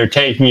and they're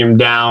taking him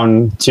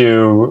down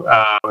to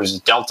was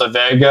it Delta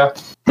Vega?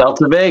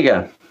 Delta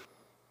Vega.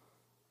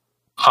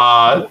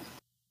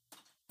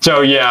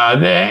 So yeah,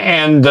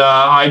 and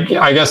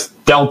I guess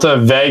Delta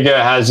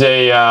Vega has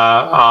a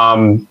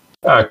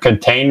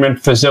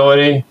containment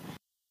facility.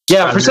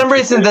 Yeah, for some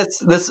reason,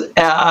 this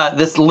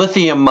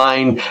lithium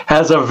mine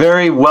has a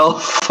very well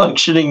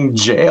functioning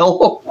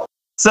jail,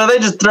 so they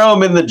just throw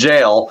him in the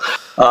jail.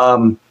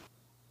 And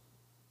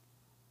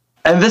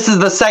this is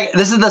the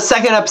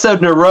second episode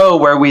in a row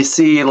where we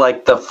see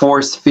like the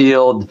force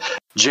field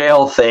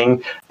jail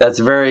thing that's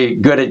very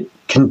good at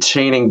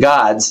containing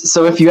gods.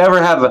 So if you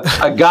ever have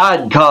a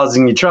god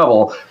causing you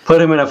trouble,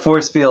 put him in a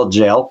force field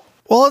jail.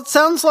 Well, it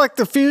sounds like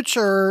the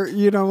future,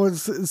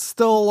 is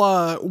still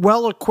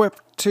well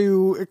equipped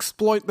to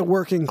exploit the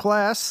working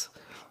class.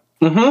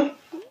 Mm-hmm.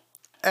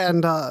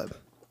 And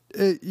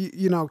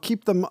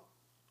keep them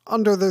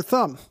under their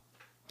thumb.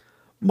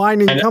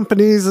 Mining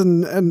companies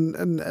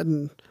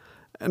and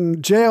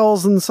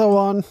jails and so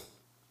on.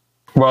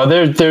 Well,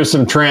 there's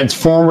some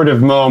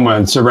transformative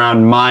moments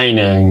around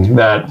mining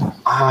that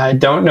I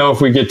don't know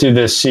if we get to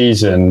this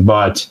season,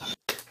 but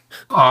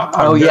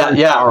are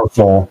very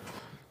powerful.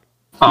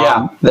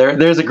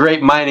 There's a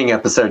great mining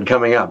episode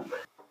coming up.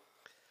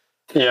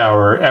 Yeah,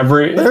 or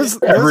there's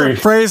a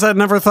phrase I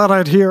never thought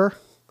I'd hear.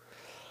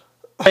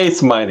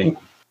 Space mining.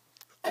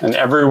 And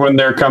everyone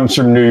there comes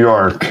from New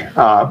York.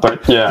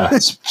 But yeah,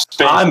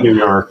 space New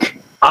York.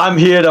 I'm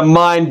here to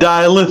mine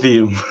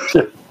dilithium.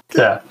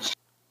 Yeah.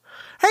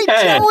 Hey,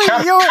 Joey,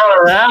 cut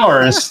our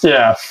hours.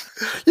 Yeah.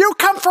 You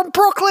come from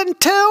Brooklyn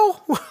too?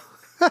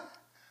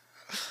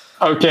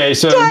 Okay,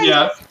 so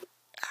yeah.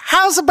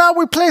 How's about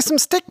we play some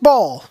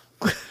stickball?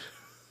 I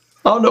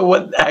don't know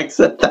what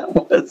accent that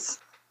was.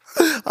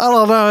 I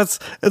don't know.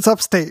 It's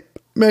upstate.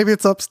 Maybe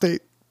it's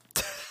upstate.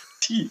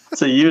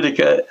 It's a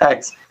Utica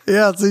accent.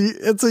 Yeah,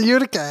 it's a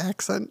Utica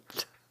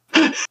accent.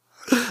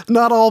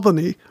 Not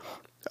Albany.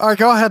 All right,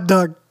 go ahead,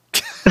 Doug.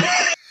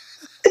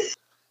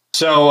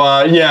 So,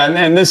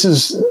 and this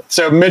is,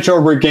 so Mitchell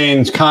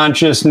regains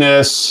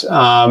consciousness.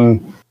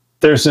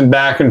 There's some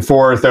back and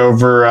forth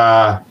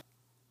over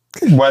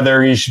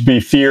whether he should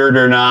be feared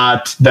or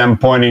not, them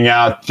pointing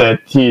out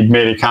that he'd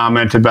made a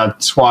comment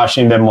about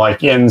squashing them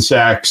like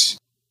insects.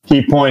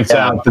 He points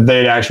out that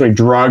they'd actually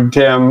drugged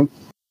him.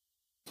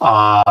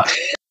 And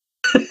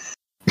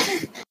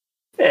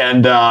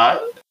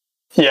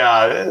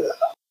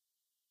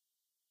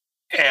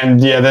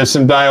there's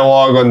some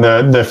dialogue on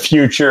the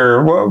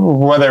future,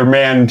 whether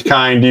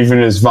mankind even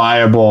is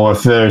viable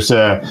if there's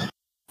a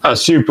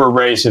super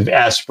race of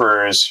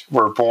espers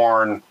were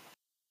born.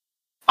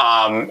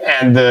 And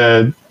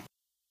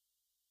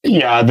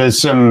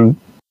there's some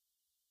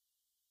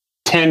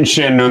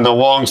tension in the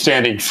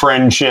longstanding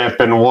friendship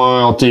and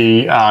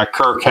loyalty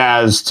Kirk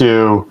has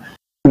to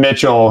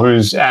Mitchell,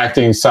 who's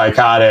acting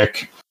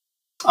psychotic.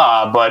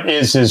 But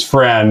is his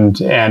friend,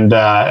 and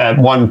at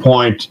one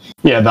point,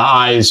 the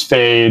eyes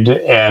fade,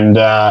 and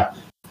I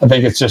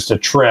think it's just a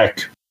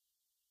trick.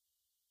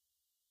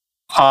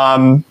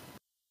 But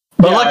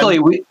luckily,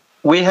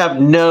 we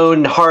have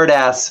known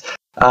hard-ass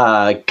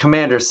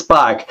Commander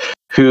Spock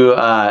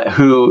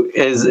who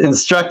is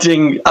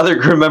instructing other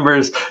crew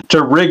members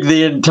to rig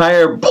the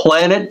entire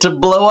planet to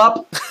blow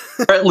up,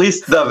 or at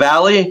least the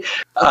valley.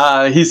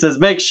 He says,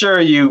 make sure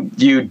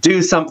you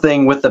do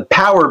something with the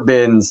power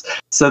bins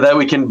so that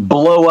we can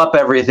blow up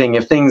everything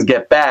if things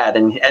get bad.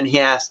 And he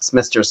asks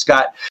Mr.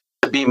 Scott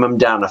to beam him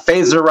down a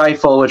phaser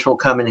rifle, which will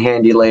come in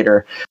handy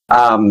later.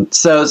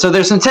 So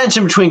there's some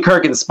tension between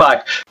Kirk and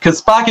Spock,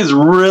 because Spock is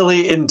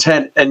really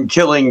intent on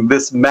killing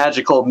this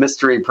magical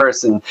mystery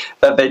person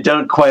that they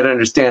don't quite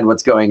understand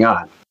what's going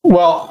on.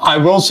 Well, I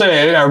will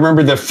say, I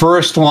remember the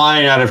first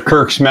line out of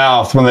Kirk's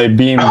mouth when they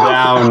beam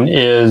down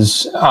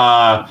is,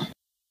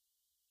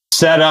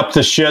 set up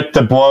the shit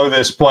to blow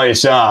this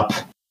place up.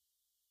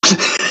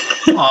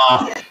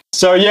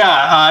 So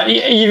yeah,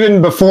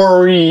 even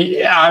before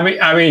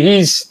I mean,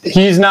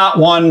 he's not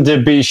one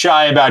to be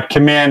shy about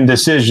command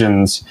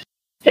decisions,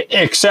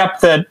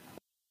 except that,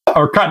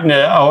 or cutting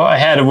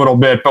ahead a little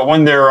bit. But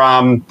when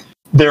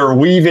they're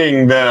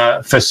leaving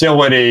the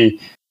facility,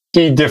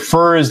 he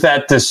defers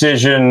that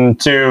decision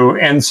to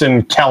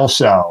Ensign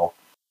Kelso.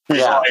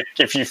 He's like,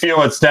 if you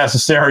feel it's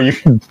necessary, you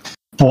can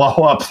blow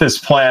up this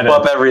planet, blow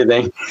up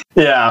everything.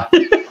 Yeah.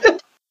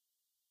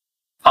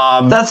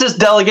 That's just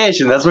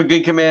delegation. That's what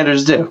good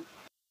commanders do.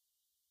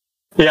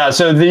 Yeah.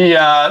 So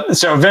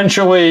so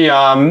eventually,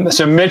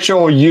 so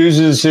Mitchell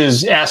uses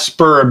his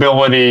Esper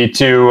ability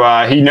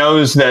to. He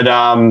knows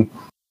that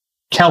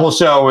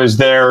Kelso is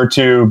there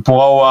to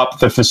blow up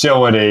the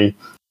facility.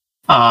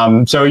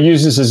 So he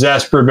uses his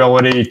Esper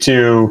ability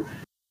to.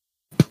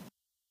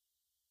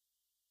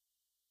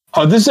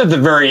 Oh, this is at the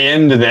very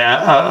end of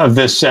that of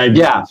this segment.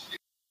 Yeah.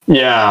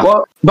 Yeah.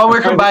 Well, but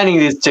we're combining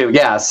these two.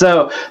 Yeah.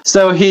 So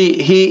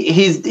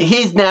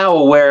he's now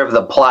aware of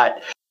the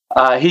plot.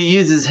 He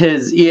uses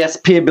his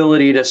ESP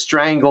ability to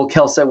strangle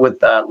Kelso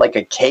with like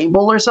a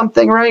cable or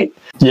something, right?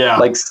 Yeah.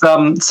 Like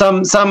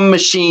some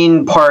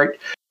machine part.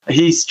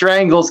 He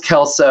strangles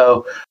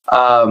Kelso.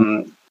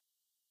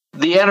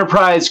 The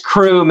Enterprise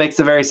crew makes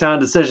a very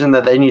sound decision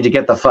that they need to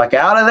get the fuck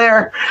out of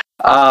there.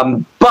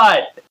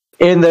 But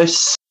in the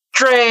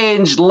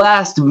strange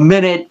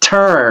last-minute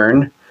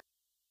turn,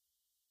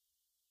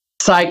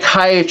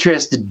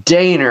 psychiatrist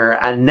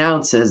Daner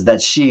announces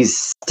that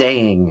she's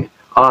staying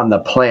on the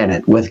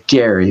planet with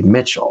Gary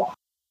Mitchell.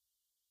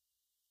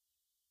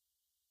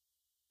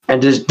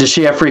 And does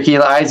she have freaky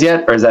eyes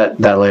yet, or is that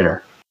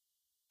later?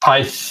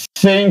 I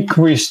think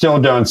we still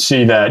don't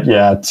see that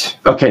yet.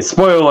 Okay,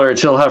 spoiler alert,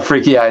 she'll have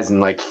freaky eyes in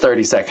like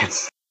 30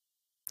 seconds.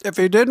 If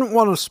you didn't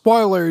want a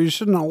spoiler, you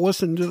shouldn't have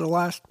listened to the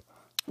last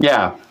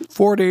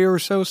 40 or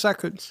so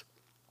seconds.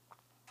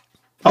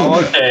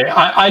 Oh, okay.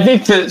 I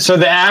think that, so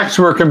the acts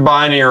we're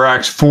combining are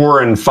acts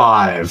 4 and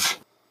 5.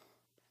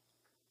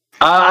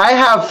 I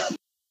have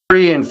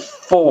 3 and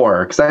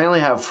 4, because I only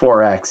have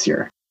 4 acts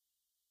here.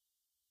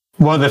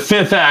 Well, the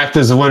 5th act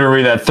is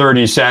literally that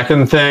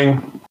 30-second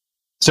thing.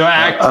 So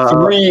act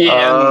 3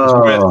 ends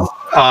with...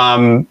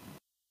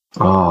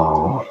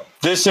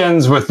 This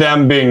ends with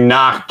them being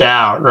knocked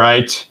out,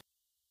 right?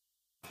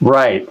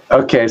 Right.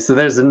 Okay, so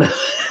there's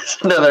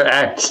another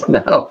act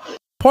now.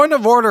 Point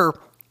of order.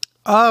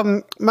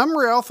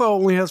 Memory Alpha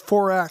only has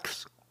 4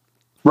 acts.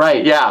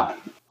 Right, yeah.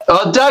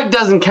 Well, Doug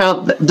doesn't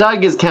count.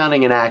 Doug is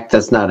counting an act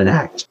that's not an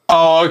act.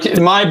 Oh, okay.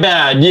 My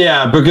bad.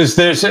 Yeah, because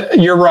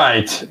you're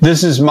right.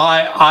 This is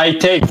I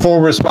take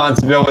full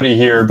responsibility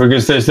here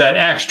because there's that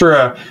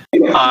extra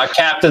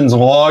captain's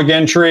log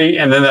entry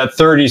and then that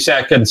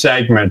 30-second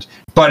segment.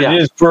 But it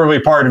is purely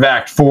part of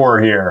Act 4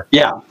 here.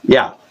 Yeah,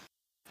 yeah.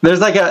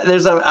 There's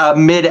a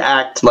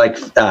mid-act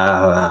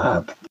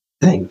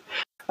thing.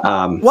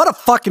 What a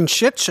fucking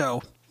shit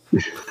show.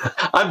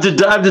 I'm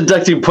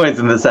deducting points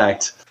in this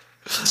act.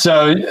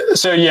 So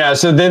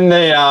then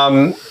they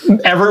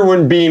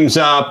everyone beams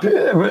up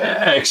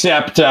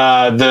except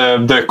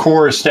the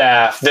core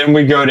staff. Then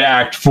we go to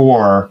Act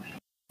 4.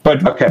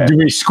 But do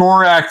we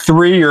score Act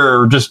 3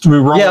 or just do we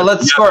roll? Yeah,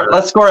 let's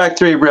score Act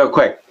 3 real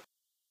quick.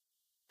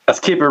 Let's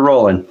keep it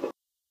rolling.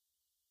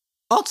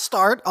 I'll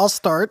start.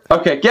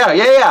 Okay,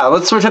 yeah.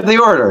 Let's switch up the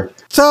order.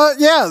 So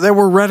yeah, they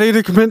were ready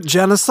to commit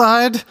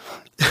genocide.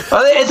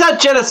 It's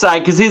not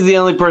genocide because he's the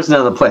only person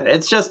on the planet.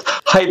 It's just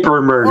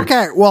hyper murder.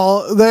 Okay,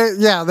 well,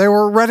 they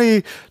were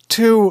ready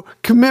to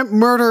commit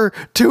murder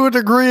to a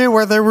degree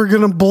where they were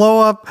going to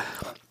blow up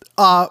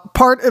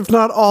part, if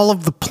not all,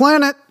 of the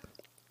planet.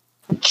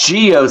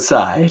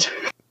 Geocide.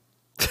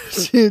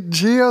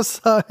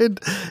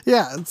 Geocide.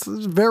 Yeah, it's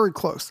very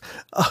close.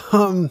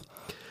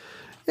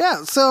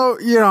 Yeah, so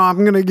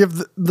I'm going to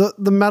give the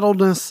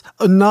metalness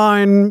a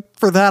 9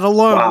 for that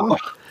alone.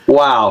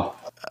 Wow.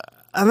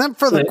 And then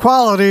for the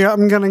quality,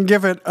 I'm going to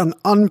give it an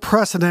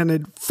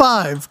unprecedented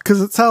 5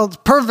 because it sounds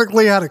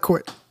perfectly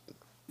adequate.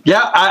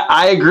 Yeah,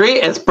 I agree.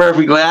 It's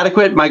perfectly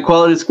adequate. My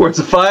quality score is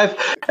a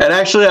 5. And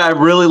actually, I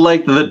really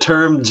like the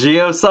term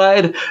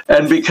geocide.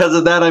 And because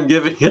of that, I'm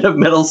giving it a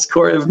middle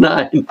score of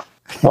 9.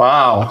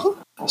 Wow.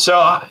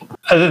 So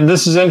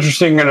this is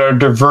interesting and a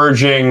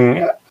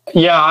diverging.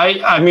 Yeah,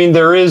 I mean,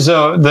 there is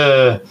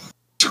the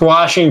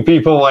squashing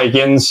people like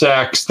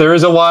insects. There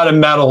is a lot of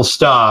metal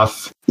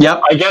stuff.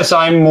 Yep. I guess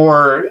I'm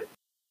more.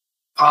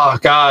 Oh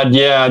God,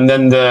 yeah, and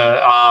then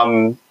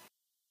the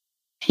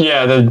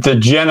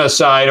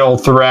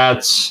genocidal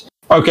threats.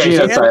 Okay,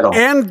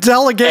 and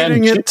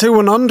delegating it to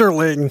an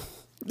underling.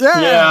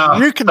 Yeah,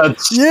 you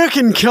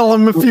can kill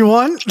him if you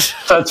want.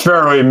 That's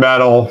very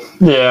metal.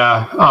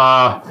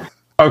 Yeah.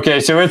 Okay,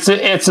 so it's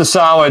a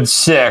solid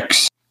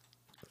 6,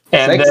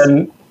 and 6?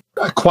 Then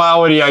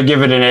quality I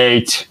give it an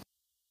 8.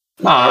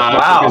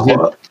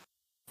 Wow.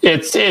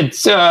 It's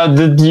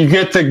you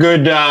get the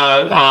good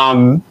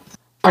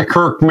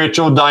Kirk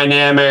Mitchell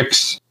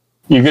dynamics.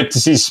 You get to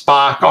see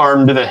Spock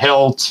armed to the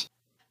hilt.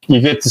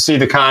 You get to see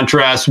the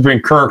contrast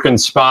between Kirk and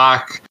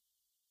Spock.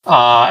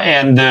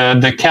 And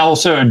the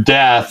Kelso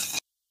death,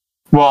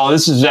 well,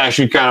 this is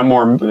actually kind of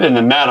more in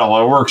the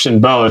metal. It works in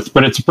both,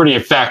 but it's a pretty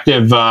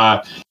effective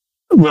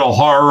little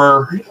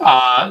horror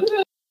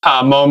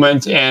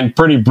moment and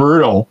pretty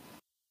brutal.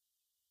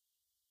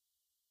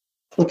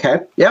 Okay.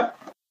 Yep.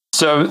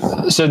 So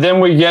then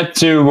we get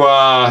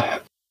to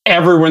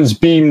everyone's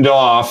beamed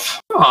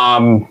off,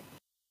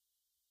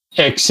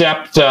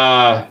 except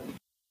they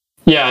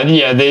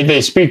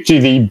speak to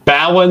the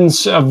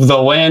balance of the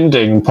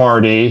landing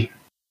party.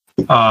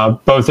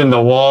 Both in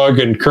the log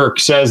and Kirk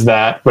says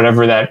that,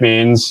 whatever that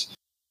means.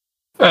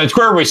 It's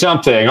clearly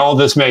something. All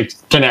this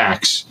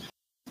connects.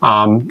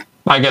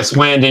 I guess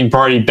landing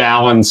party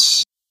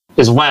balance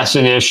is less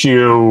an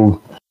issue,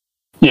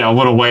 a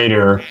little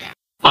later.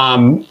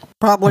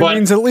 Probably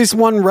means at least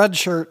one red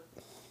shirt.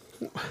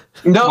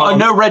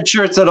 No red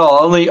shirts at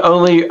all.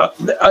 Only.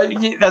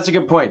 That's a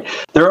good point.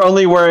 They're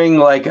only wearing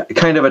like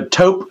kind of a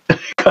taupe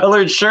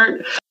colored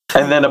shirt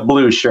and then a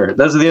blue shirt.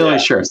 Those are the only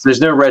shirts. There's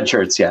no red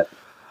shirts yet.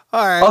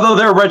 All right. Although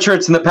there are red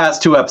shirts in the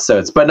past 2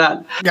 episodes, but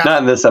not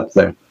in this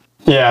episode.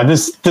 Yeah,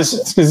 this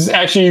is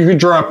actually, you could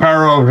draw a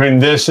parallel between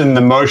this and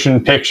the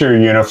motion picture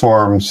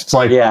uniforms. It's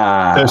like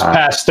those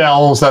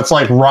pastels. That's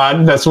like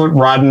that's what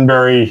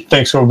Roddenberry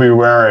thinks we'll be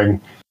wearing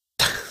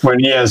when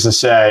he has a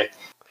say.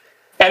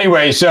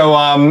 Anyway, so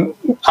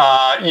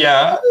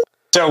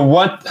so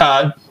what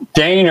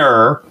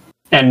Daner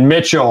and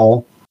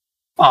Mitchell,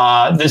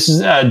 this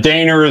is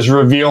Daner is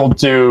revealed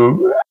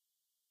to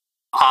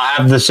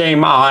have the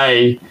same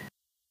eye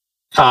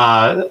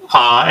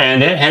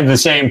and have the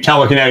same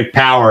telekinetic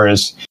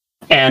powers,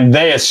 and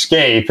they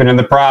escape, and in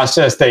the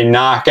process they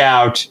knock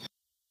out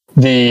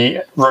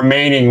the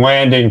remaining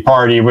landing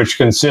party, which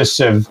consists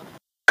of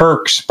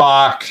Kirk,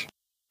 Spock,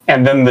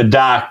 and then the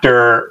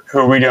Doctor,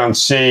 who we don't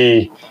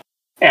see,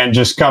 and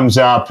just comes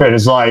up and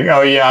is like,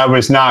 oh yeah, I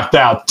was knocked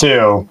out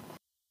too,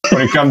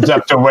 when he comes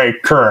up to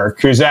wake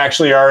Kirk, who's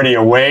actually already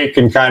awake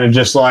and kind of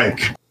just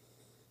like,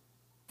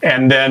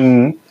 and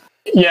then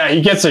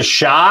he gets a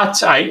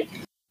shot.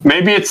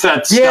 Maybe it's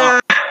that stuff. Yeah.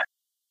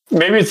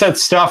 Maybe it's that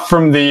stuff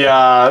from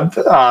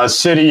the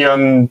city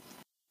on,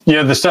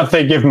 the stuff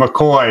they give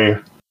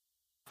McCoy.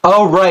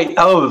 Oh, right.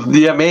 Oh,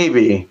 yeah,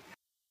 maybe.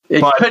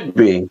 It could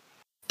be.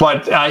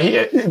 But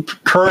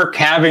Kirk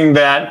having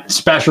that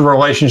special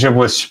relationship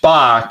with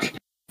Spock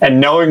and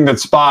knowing that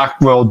Spock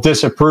will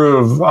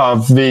disapprove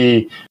of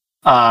the...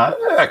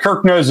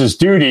 Kirk knows his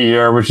duty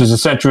here, which is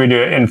essentially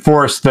to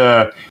enforce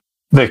the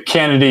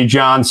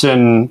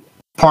Kennedy-Johnson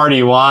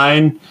party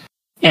line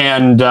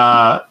and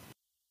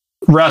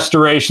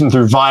restoration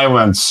through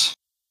violence.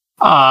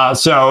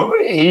 So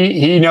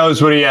he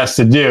knows what he has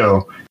to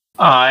do.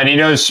 And he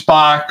knows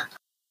Spock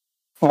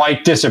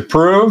might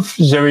disapprove.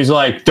 So he's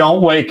like,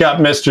 don't wake up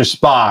Mr.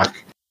 Spock.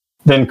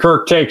 Then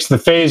Kirk takes the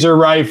phaser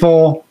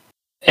rifle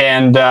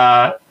and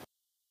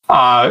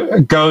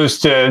goes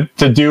to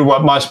do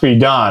what must be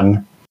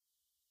done.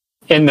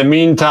 In the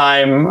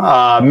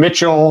meantime,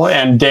 Mitchell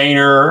and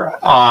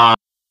Daner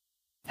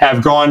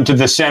have gone to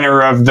the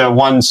center of the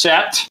one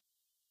set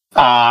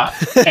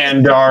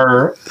and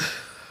are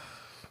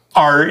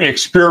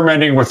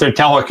experimenting with their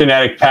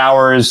telekinetic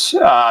powers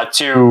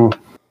to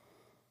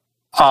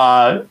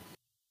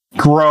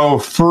grow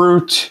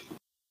fruit.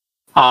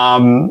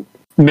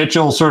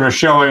 Mitchell sort of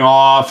showing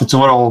off. It's a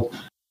little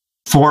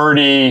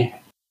flirty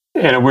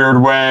in a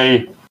weird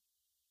way.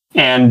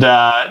 And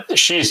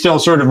she's still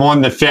sort of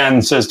on the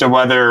fence as to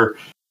whether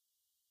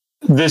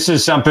this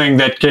is something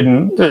that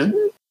can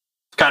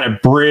kind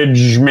of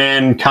bridge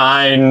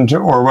mankind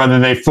or whether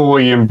they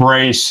fully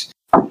embrace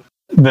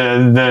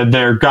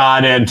their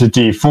God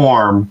entity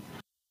form.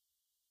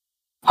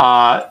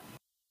 And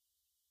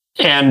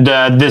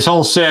this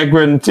whole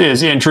segment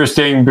is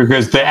interesting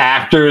because the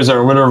actors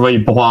are literally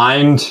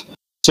blind.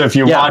 So if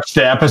you watch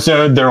the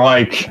episode, they're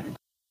like,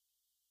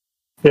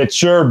 it's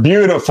sure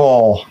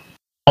beautiful.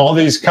 All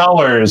these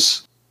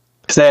colors.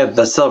 Because they have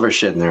the silver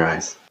shit in their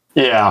eyes.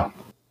 Yeah.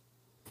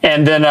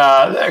 And then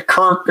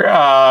Kirk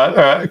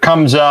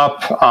comes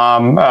up.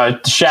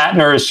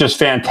 Shatner is just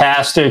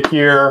fantastic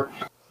here.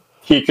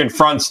 He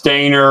confronts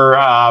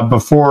Daner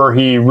before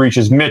he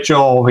reaches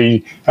Mitchell.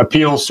 He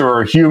appeals to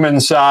her human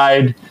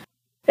side.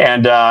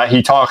 And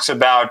he talks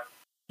about,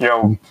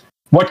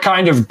 what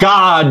kind of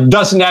God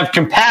doesn't have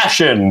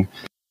compassion?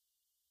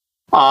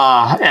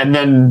 And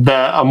then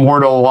the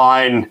immortal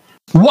line,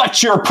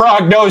 "What's your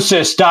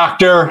prognosis,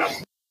 doctor?"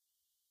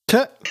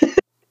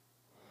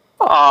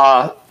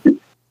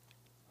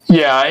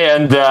 Yeah,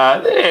 and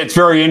it's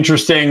very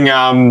interesting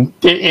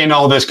in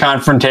all this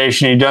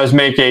confrontation. He does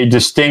make a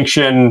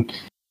distinction.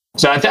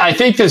 So I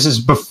think this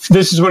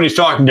is when he's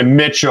talking to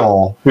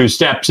Mitchell, who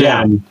steps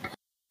in,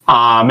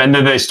 and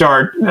then they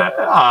start.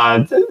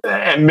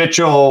 And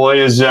Mitchell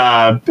is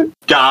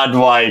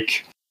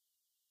godlike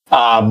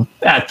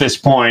at this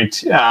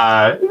point,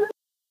 and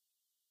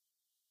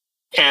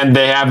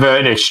they have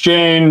an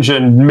exchange,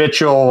 and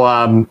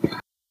Mitchell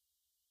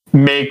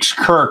makes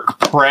Kirk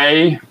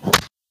pray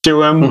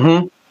to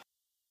him.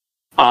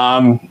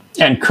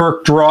 And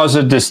Kirk draws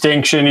a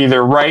distinction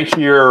either right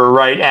here or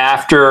right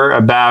after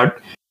about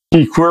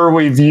he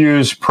clearly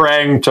views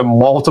praying to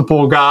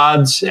multiple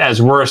gods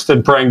as worse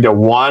than praying to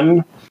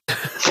one.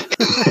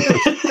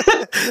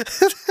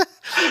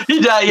 He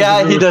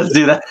does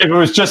do that. If it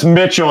was just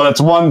Mitchell,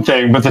 that's one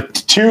thing, but the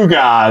two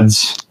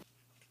gods,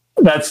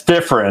 that's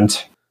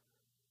different.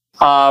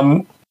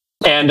 And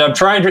I'm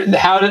trying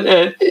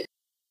to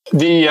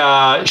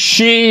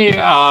she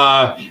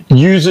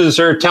uses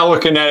her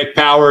telekinetic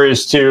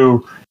powers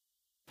to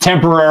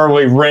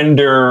temporarily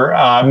render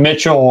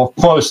Mitchell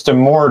close to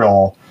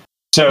mortal.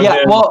 So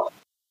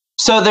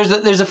so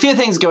there's a few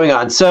things going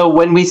on. So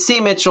when we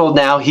see Mitchell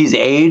now, he's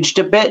aged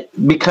a bit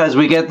because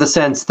we get the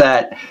sense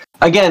that,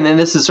 again, and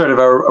this is sort of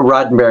a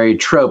Roddenberry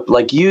trope,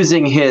 like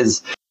using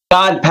his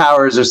god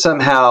powers or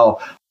somehow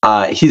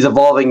he's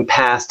evolving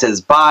past his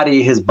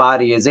body. His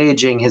body is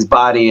aging. His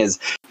body is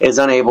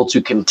unable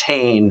to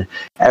contain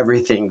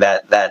everything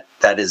that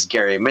is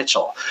Gary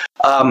Mitchell.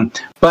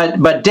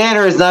 But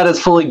Danner is not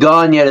as fully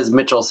gone yet as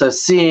Mitchell. So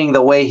seeing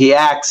the way he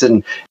acts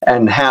and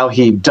how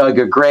he dug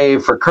a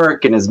grave for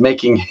Kirk and is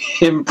making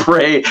him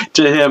pray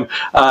to him,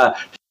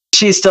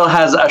 she still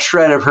has a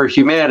shred of her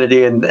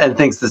humanity and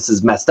thinks this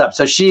is messed up.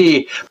 So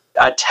she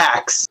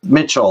attacks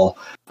Mitchell,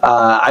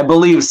 I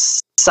believe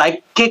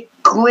psychically,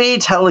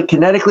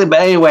 telekinetically,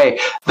 but anyway,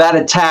 that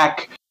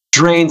attack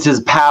drains his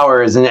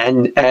powers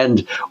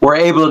and we're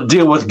able to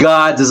deal with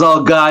gods as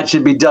all gods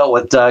should be dealt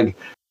with, Doug.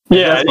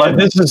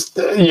 This is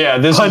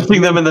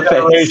punching them in the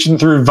face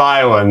through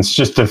violence,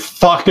 just a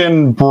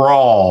fucking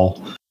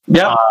brawl.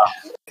 Yep.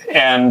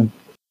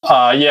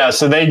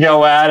 So they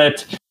go at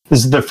it.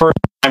 This is the first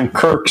time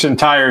Kirk's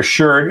entire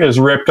shirt is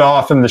ripped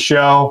off in the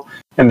show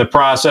in the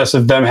process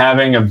of them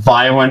having a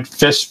violent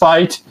fist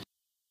fight.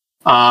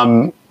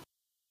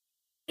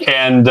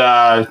 And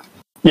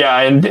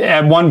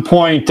at one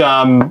point,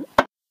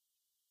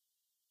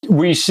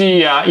 we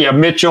see,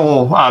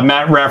 Mitchell,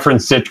 Matt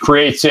referenced it,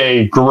 creates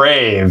a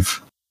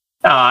grave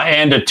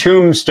and a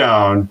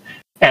tombstone.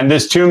 And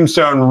this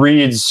tombstone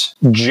reads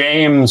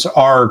James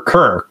R.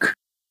 Kirk.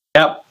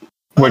 Yep.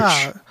 Which,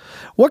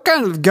 what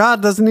kind of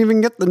god doesn't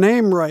even get the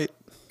name right?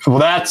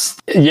 Well,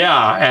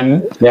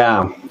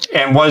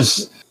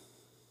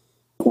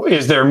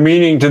 is there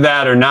meaning to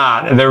that or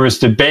not? And there was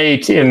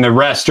debate in the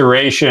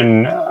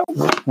restoration, the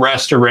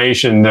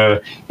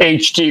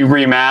HD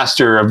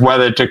remaster of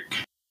whether to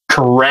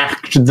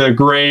correct the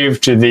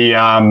grave to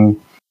the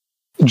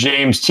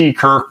James T.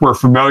 Kirk we're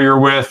familiar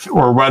with,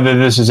 or whether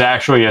this is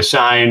actually a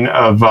sign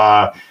of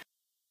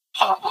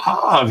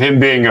him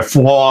being a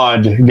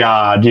flawed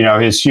god,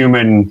 his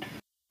human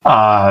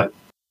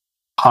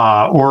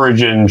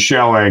origin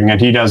showing, and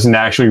he doesn't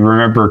actually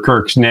remember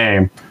Kirk's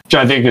name, which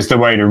I think is the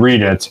way to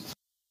read it.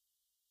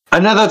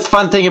 Another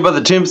fun thing about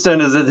the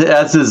tombstone is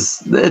it's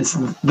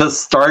the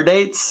star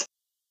dates.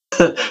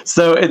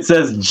 So it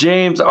says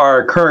James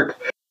R. Kirk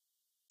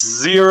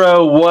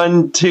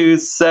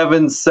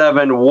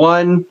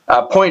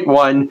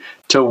 012771.1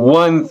 to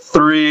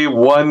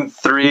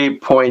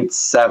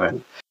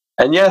 1313.7.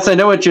 And yes, I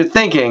know what you're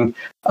thinking.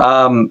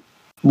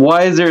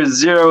 Why is there a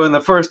 0 in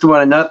the first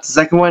one and not the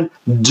second one?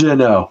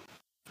 Dunno.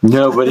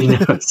 Nobody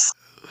knows.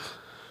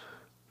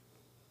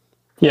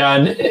 Yeah,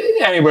 and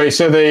anyway,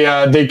 so they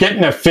get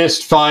in a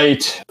fist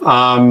fight.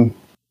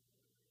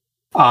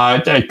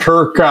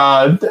 Kirk,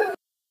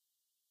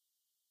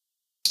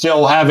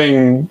 still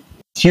having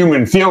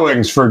human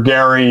feelings for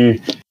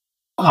Gary,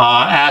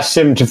 asks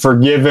him to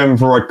forgive him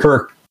for what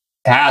Kirk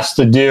has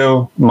to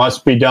do,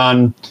 must be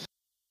done.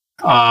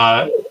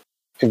 Got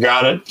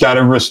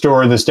to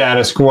restore the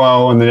status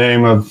quo in the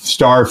name of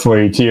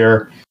Starfleet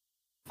here.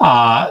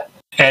 And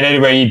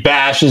anyway, he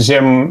bashes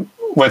him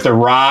with a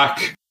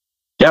rock.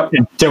 Yep.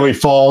 Until he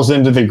falls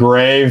into the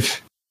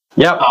grave.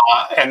 Yep.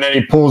 And then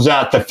he pulls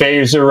out the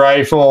phaser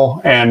rifle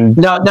and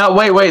no,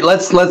 wait.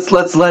 Let's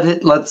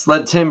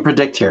let Tim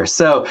predict here.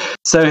 So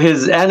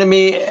his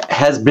enemy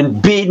has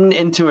been beaten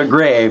into a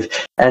grave,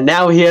 and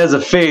now he has a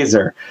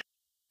phaser.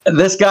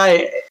 This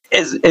guy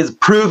is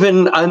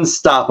proven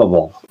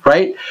unstoppable,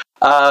 right?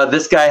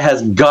 This guy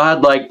has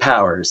godlike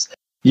powers.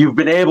 You've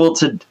been able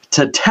to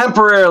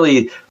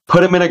temporarily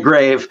put him in a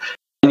grave.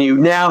 And you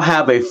now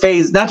have a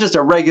phase, not just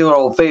a regular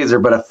old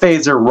phaser, but a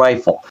phaser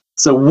rifle.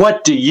 So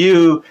what do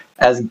you,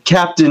 as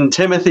Captain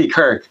Timothy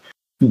Kirk,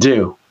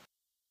 do?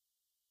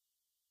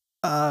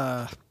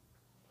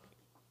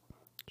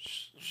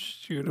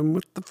 shoot him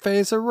with the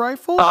phaser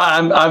rifle.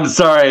 I'm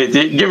sorry.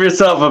 Give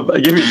yourself a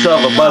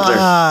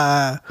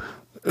buzzer.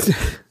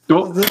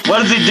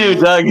 What does he do,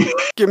 Doug?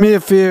 Give me a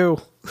few.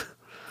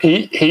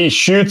 He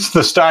shoots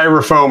the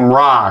styrofoam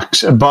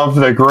rocks above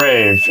the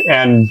grave,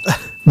 and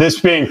this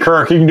being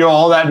Kirk, he can do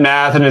all that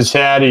math in his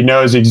head. He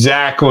knows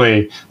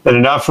exactly that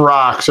enough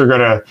rocks are going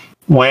to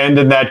land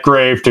in that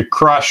grave to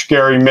crush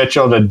Gary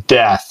Mitchell to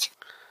death.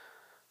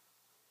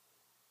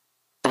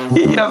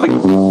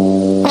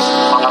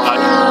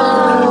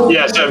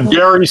 Yes, a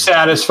very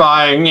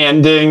satisfying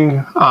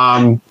ending.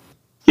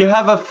 You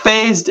have a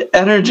phased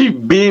energy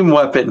beam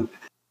weapon.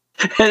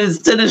 And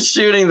instead of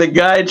shooting the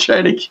guy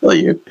trying to kill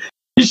you,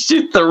 you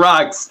shoot the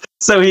rocks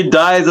so he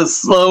dies a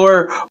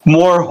slower,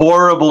 more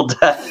horrible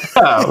death.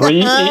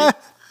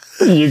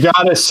 You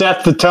got to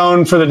set the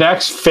tone for the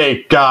next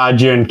fake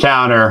god you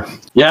encounter.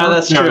 Yeah,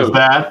 that's true.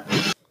 That.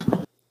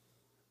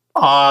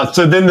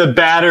 So then the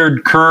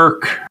battered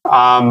Kirk,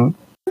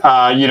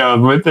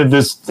 with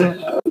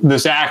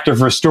this act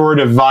of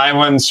restorative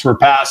violence, we're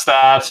past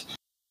that.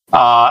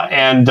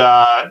 And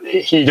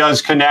he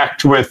does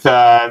connect with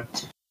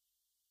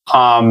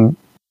Daner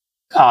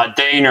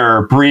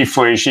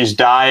briefly. She's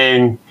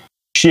dying.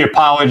 She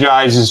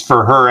apologizes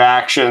for her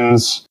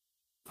actions,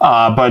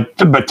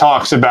 but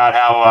talks about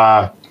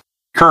how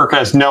Kirk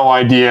has no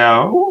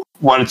idea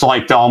what it's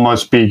like to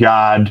almost be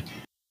God.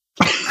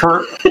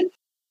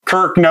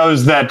 Kirk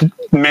knows that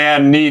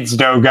man needs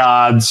no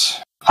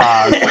gods.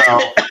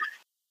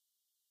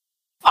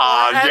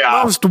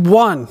 Most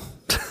one.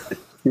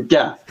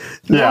 Yeah.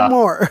 No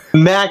more.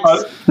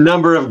 Max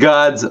number of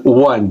gods,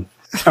 1.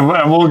 And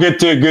we'll get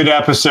to a good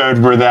episode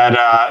where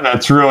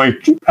that's really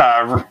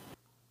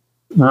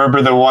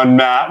remember the one,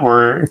 Matt,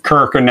 where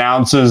Kirk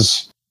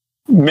announces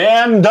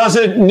man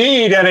doesn't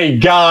need any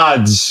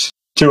gods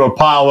to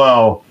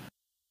Apollo.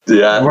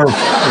 Yeah.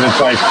 And it's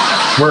like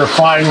we're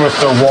fine with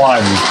the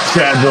one.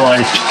 And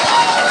like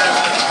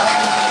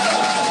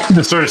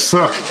the sort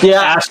of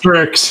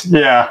asterisks.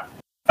 Yeah.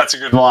 That's a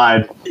good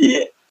line.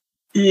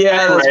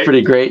 Yeah, that's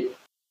pretty great.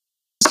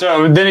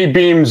 So then he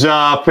beams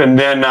up, and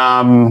then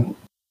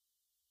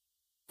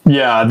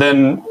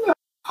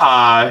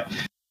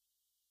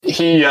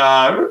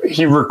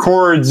he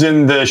records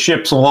in the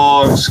ship's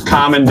logs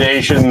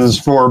commendations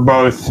for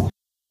both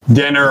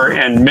Dinner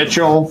and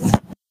Mitchell.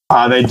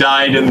 They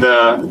died in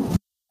the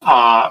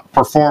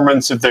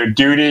performance of their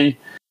duty,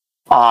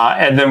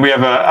 and then we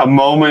have a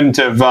moment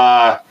of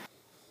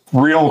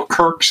real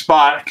Kirk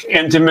Spock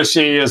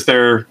intimacy as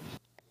they're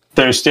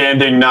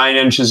standing 9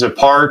 inches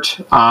apart.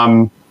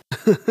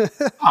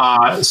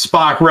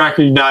 Spock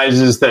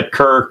recognizes that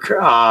Kirk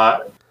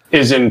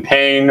is in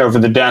pain over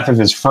the death of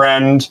his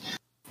friend,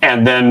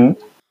 and then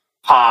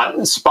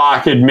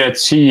Spock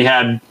admits he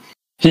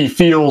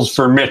feels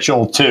for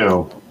Mitchell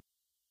too.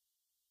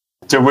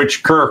 To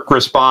which Kirk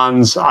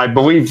responds, "I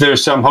believe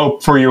there's some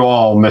hope for you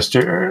all,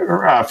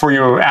 for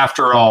you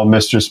after all,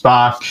 Mr.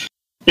 Spock."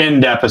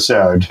 End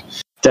episode.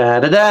 Da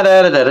da da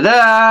da da da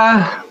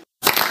da.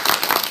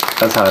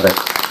 That's how it is.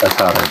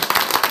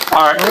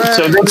 All right.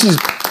 So this is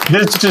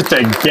just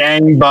a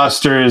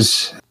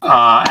gangbusters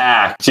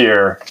act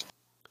here.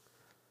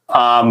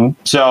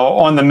 So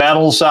on the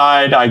metal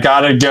side, I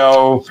gotta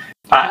go.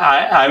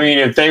 I mean,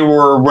 if they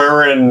were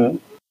wearing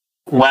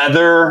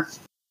leather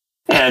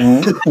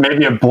and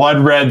maybe a blood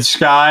red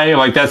sky,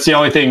 like that's the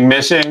only thing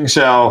missing.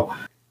 So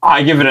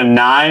I give it a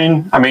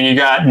 9. I mean, you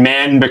got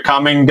man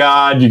becoming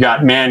God, you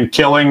got man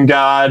killing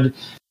God.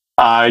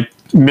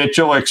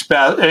 Mitchell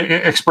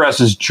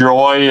expresses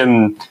joy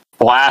and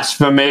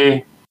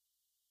blasphemy.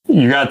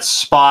 You got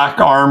Spock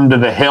armed to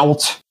the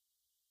hilt.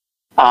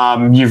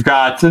 You've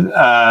got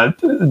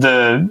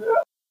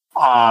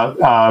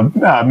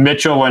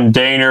Mitchell and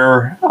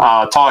Daner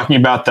talking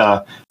about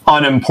the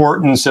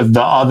unimportance of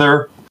the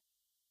other,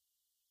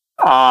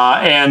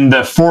 and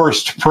the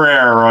forced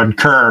prayer on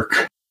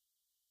Kirk.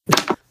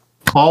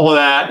 All of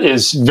that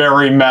is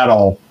very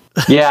metal.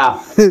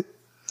 Yeah, it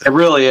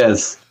really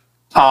is.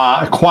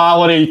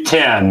 Quality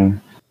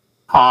 10.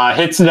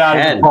 Hits it out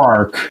of the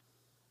park.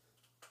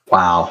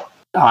 Wow.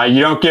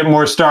 You don't get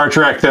more Star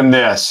Trek than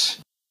this.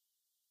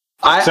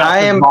 I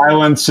am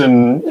violence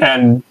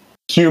and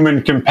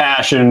human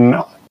compassion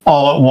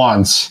all at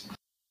once.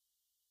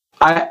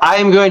 I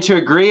am going to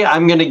agree.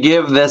 I'm going to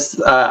give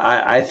this.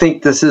 I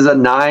think this is a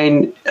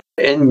 9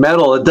 in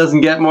metal. It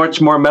doesn't get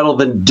much more metal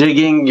than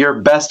digging your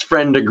best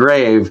friend a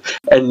grave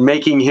and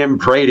making him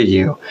pray to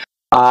you.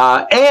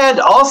 And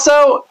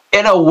also,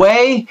 in a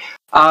way,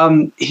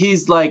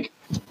 he's like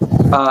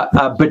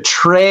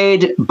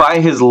betrayed by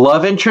his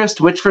love interest,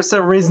 which for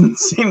some reason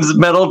seems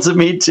metal to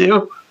me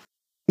too.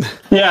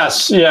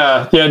 Yes,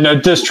 yeah. No,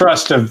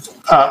 distrust of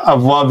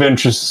love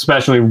interests,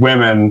 especially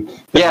women.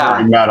 Yeah,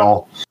 very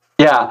metal.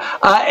 Yeah.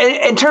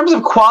 In terms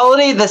of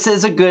quality, this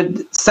is a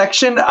good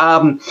section.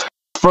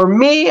 For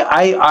me,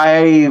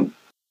 I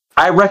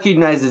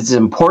recognize its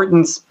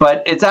importance,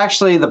 but it's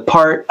actually the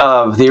part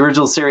of the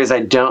original series I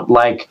don't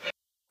like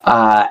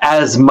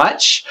as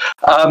much,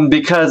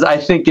 because I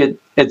think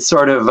it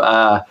sort of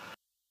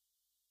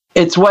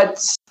it's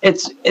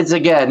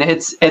again,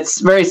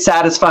 it's very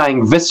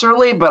satisfying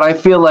viscerally, but I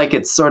feel like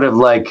it's sort of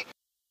like,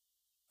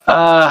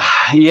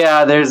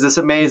 yeah, there's this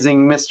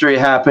amazing mystery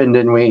happened,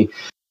 and we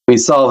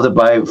solved it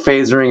by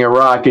phasering a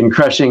rock and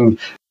crushing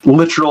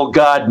literal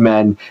god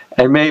men,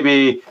 and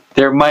maybe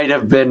there might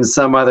have been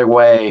some other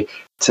way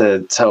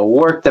to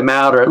work them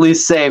out, or at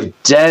least save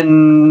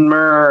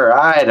Denmer.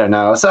 I don't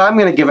know. So I'm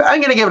gonna give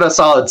it a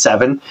solid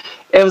 7.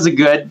 It was a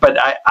good, but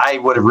I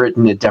would have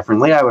written it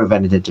differently. I would have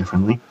ended it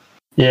differently.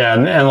 Yeah,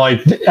 and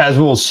like as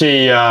we'll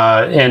see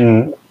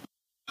in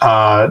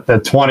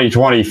the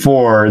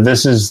 2024,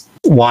 this is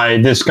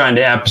why this kind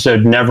of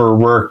episode never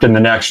worked in the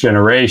Next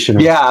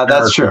Generation. Yeah,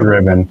 that's true.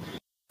 Driven.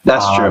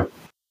 That's true.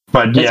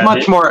 But it's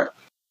much more.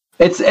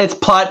 It's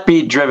plot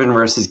beat driven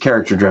versus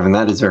character driven.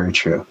 That is very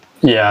true.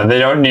 Yeah, they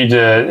don't need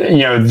to.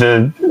 You know,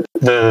 the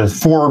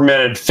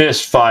 4-minute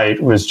fist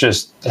fight was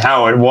just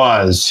how it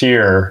was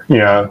here. You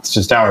know, it's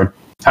just how it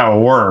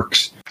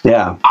works.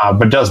 Yeah,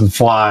 but doesn't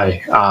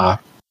fly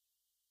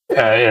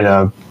in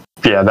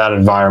that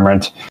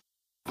environment.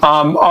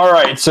 All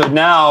right, so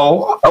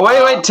now. Oh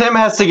wait! Tim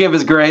has to give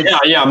his grade.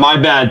 Yeah. My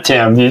bad,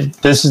 Tim.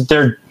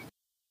 They're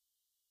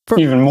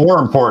even more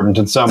important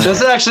in some.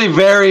 This is actually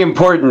very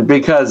important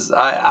because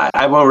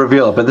I won't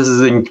reveal it, but this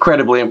is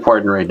incredibly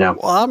important right now.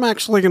 Well, I'm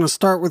actually going to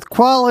start with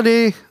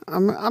quality.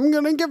 I'm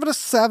going to give it a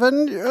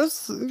 7.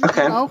 Yes.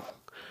 Okay.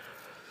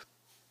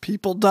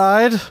 People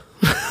died.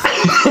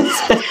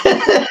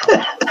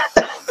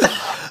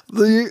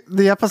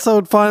 The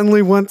episode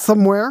finally went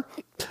somewhere.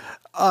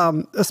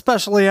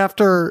 Especially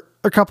after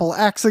a couple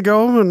acts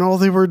ago, and all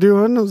they were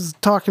doing was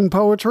talking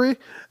poetry.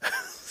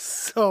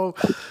 So,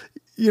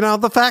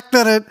 the fact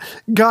that it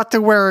got to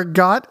where it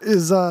got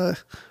is a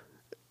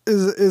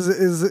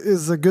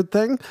good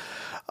thing.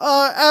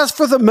 As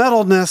for the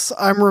metalness,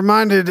 I'm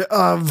reminded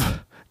of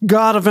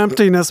 "God of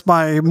Emptiness"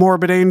 by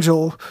Morbid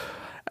Angel,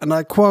 and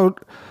I quote: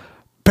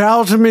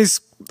 bow to me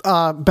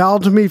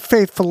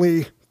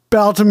faithfully,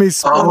 bow to me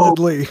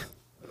splendidly." Oh,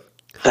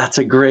 that's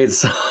a great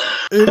song.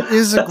 It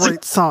is a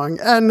great song.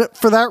 And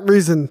for that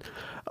reason,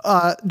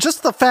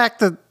 just the fact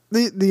that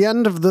the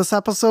end of this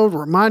episode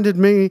reminded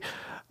me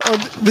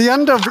of the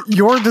end of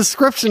your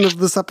description of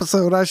this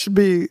episode. I should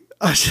be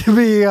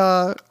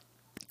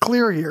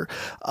clear here.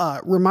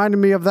 Reminded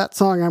me of that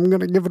song. I'm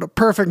going to give it a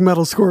perfect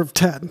metal score of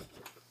 10.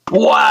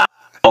 Wow.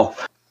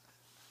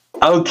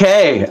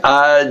 Okay.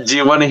 Do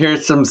you want to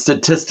hear some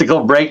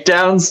statistical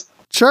breakdowns?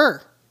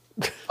 Sure.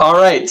 All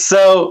right.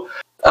 So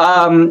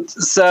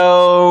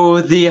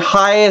the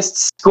highest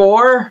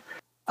score,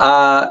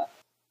 a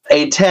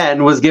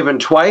 10, was given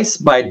twice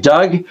by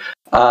Doug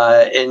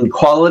in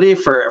quality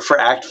for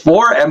Act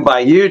 4, and by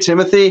you,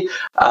 Timothy,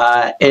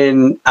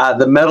 in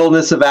the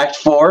metalness of Act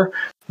 4.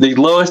 The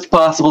lowest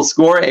possible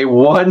score, a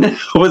 1,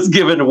 was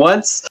given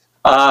once.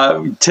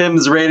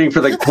 Tim's rating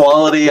for the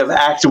quality of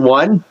Act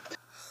 1.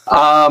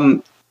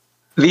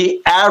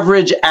 The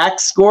average act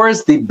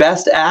scores, the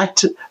best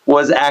act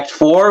was Act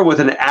 4 with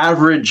an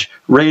average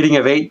rating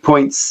of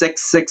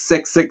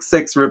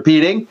 8.66666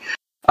 repeating.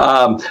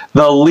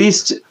 The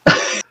least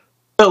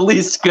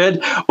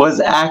good was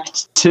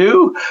Act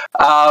 2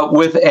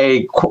 with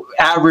a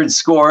average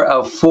score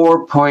of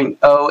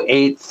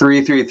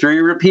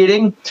 4.08333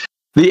 repeating.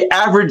 The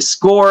average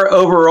score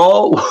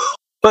overall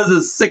was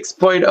a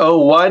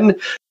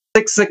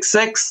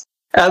 6.01666,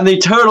 and the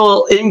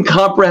total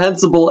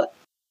incomprehensible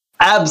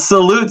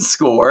absolute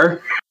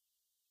score.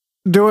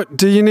 Do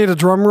you need a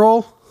drum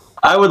roll?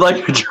 I would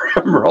like a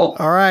drum roll.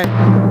 All right.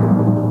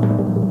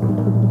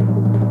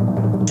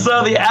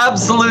 So the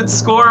absolute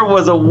score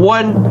was a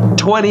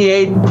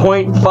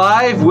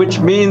 128.5, which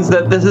means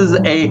that this is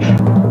a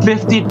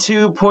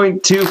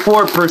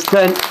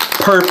 52.24%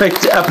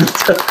 perfect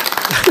episode.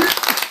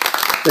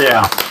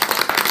 Yeah.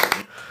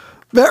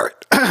 Very,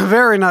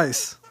 very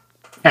nice.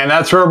 And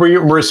that's where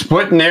we're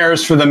splitting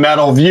hairs for the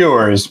metal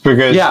viewers,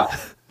 because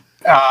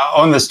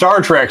on the Star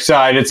Trek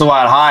side, it's a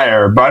lot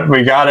higher, but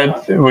we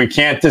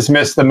can't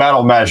dismiss the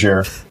metal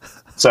measure.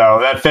 So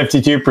that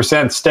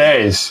 52%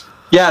 stays.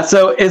 Yeah,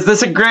 so is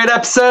this a great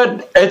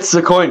episode? It's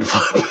a coin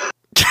flip.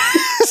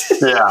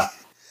 Yeah.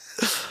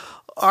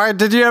 All right,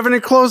 did you have any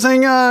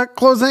closing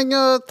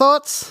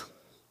thoughts?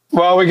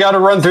 Well, we got to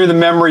run through the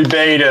memory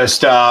beta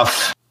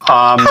stuff.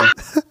 All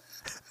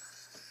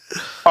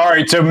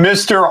right, so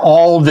Mr.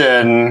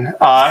 Alden,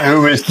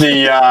 who is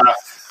the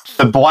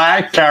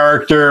black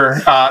character,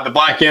 the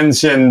black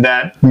ensign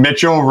that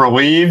Mitchell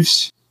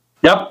relieves.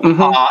 Yep.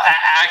 Mm-hmm.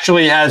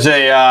 Actually has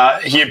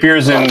he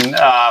appears in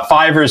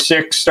 5 or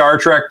 6 Star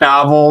Trek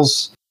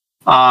novels,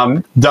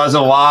 does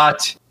a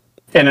lot.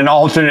 In an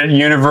alternate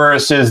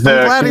universe is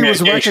the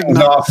communications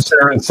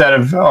officer instead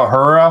of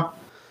Uhura.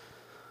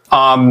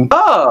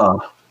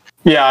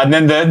 Yeah, and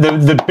then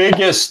the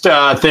biggest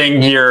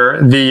thing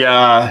here,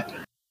 the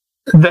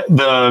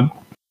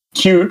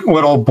cute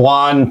little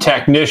blonde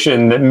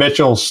technician that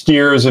Mitchell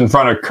steers in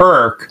front of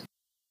Kirk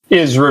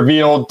is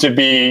revealed to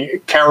be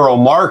Carol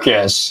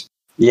Marcus.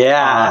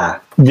 Yeah.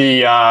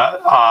 The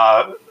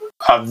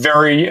a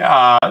very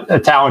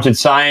talented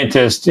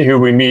scientist who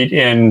we meet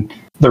in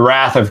The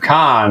Wrath of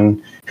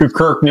Khan, who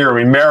Kirk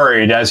nearly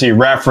married, as he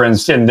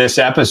referenced in this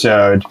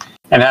episode,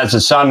 and has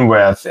a son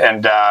with.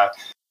 And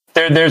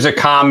there's a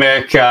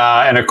comic,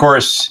 and of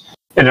course,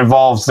 it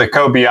involves the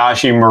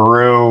Kobayashi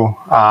Maru,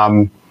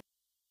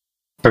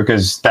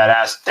 because that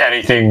asked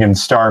anything in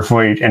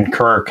Starfleet, and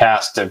Kirk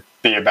has to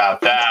be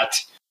about that.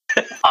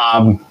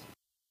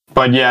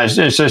 But yeah,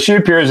 so she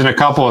appears in a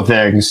couple of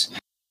things.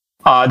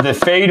 The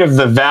fate of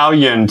the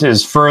Valiant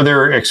is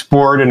further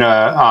explored in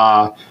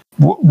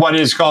what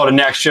is called a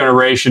Next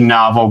Generation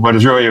novel, but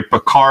is really a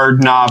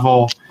Picard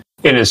novel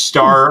in his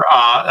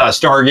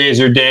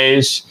Stargazer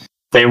days.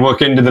 They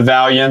look into the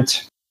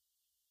Valiant.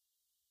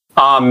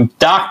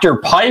 Dr.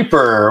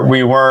 Piper,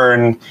 we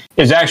learn,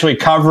 is actually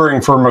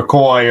covering for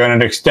McCoy on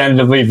an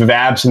extended leave of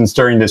absence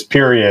during this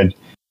period,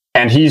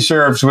 and he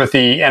serves with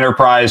the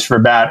Enterprise for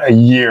about a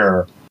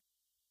year.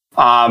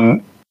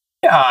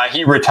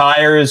 He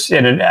retires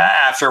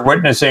after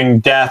witnessing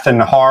death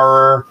and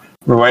horror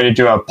related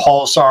to a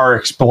pulsar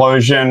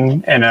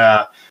explosion in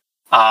one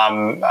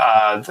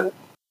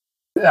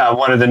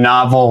of the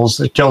novels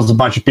that kills a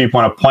bunch of people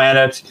on a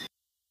planet.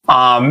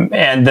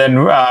 And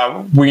then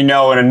we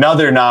know in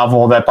another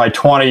novel that by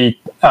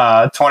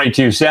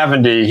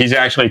 2270, he's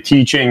actually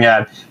teaching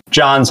at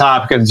Johns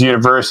Hopkins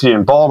University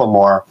in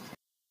Baltimore.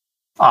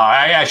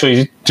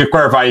 To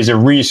clarify, he's a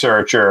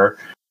researcher.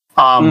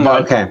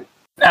 Okay.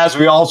 As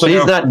we also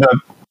know,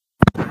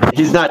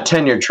 he's not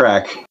tenure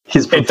track.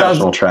 He's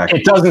professional track.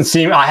 It doesn't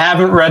seem. I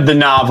haven't read the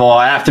novel.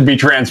 I have to be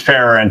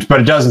transparent,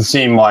 but it doesn't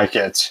seem like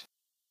it.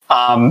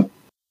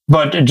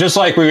 But just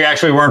like we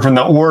actually learned from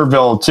the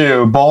Orville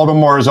too,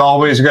 Baltimore is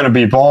always going to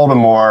be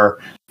Baltimore,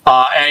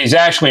 and he's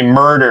actually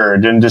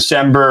murdered in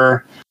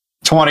December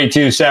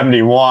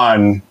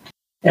 2271,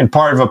 in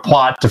part of a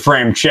plot to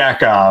frame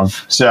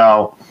Chekhov.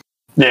 So,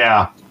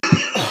 yeah.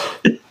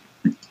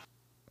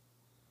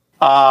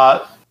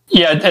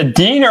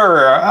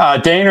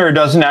 Daner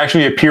doesn't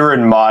actually appear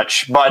in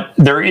much, but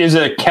there is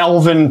a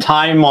Kelvin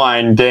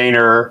timeline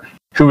Daner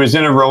who is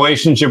in a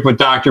relationship with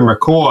Dr.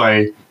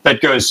 McCoy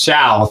that goes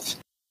south.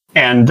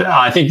 And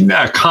I think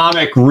a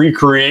comic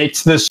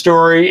recreates this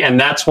story, and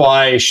that's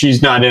why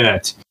she's not in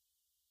it.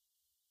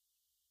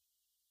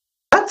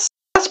 That's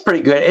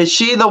pretty good. Is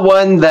she the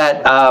one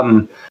that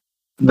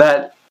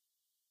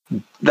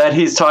that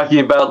he's talking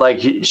about? Like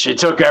she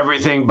took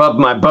everything but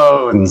my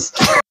bones.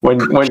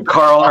 When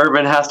Carl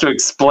Urban has to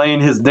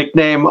explain his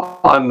nickname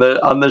on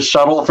the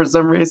shuttle for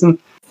some reason.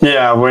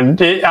 Yeah,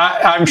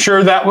 I'm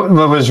sure that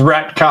was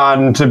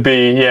retconned to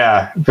be,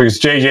 because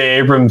J.J.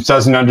 Abrams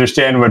doesn't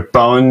understand what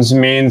bones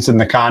means in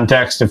the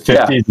context of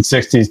 50s and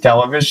 60s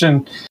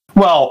television.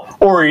 Well,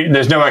 or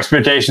there's no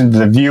expectation that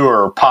the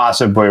viewer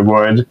possibly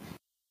would.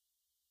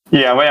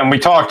 Yeah, and we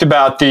talked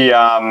about the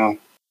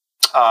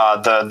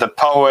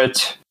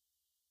poet.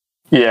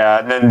 Yeah,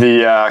 and then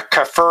the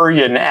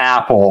Kafurian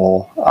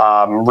apple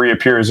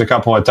reappears a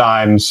couple of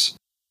times.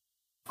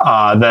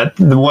 That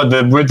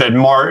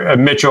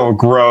Mitchell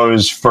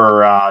grows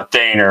for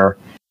Daner.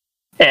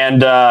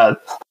 And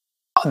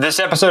this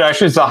episode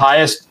actually is the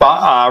highest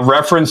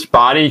referenced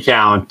body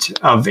count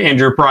of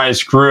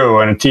Enterprise crew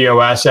in a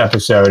TOS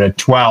episode at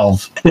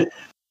 12. The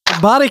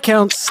body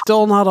count's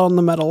still not on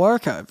the Metal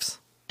Archives.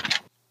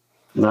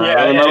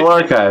 Metal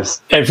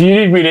Archives. If you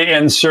need me to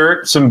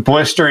insert some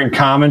blistering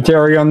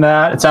commentary on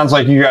that, it sounds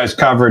like you guys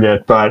covered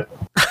it, but...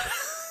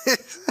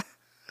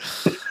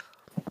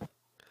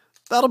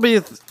 That'll be,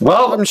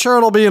 I'm sure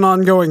it'll be an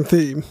ongoing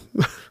theme.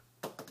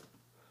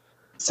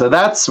 So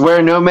that's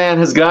where no man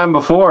has gone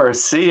before.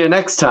 See you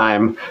next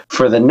time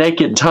for The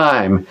Naked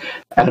Time,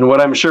 and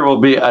what I'm sure will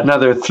be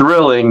another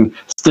thrilling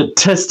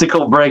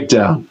statistical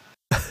breakdown.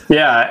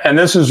 Yeah, and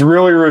this is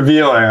really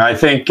revealing. I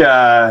think,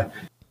 I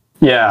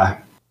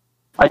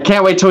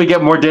can't wait till we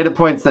get more data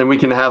points, then we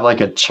can have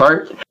like a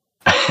chart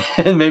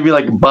and maybe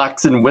like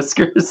box and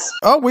whiskers.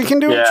 Oh, we can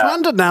do a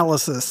trend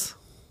analysis.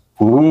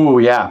 Ooh,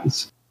 yeah.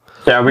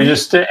 Yeah, we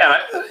just, and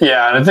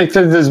I think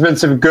that there's been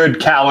some good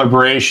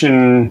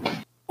calibration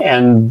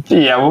and,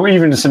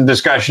 even some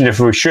discussion if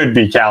we should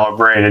be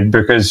calibrated,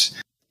 because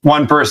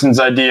one person's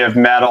idea of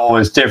metal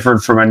is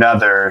different from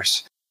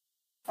another's.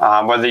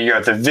 Whether you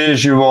got the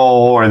visual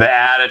or the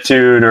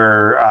attitude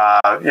or,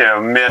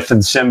 myth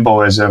and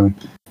symbolism,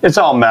 it's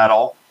all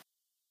metal.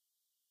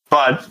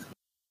 But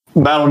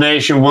Metal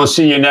Nation, we'll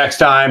see you next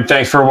time.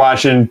 Thanks for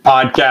watching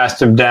Podcast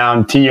Them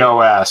Down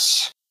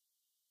TOS.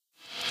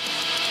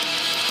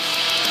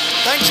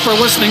 Thanks for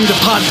listening to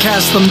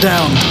Podcast Them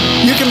Down.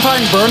 You can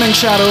find Burning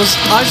Shadows,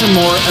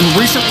 Eisenmore, and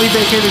recently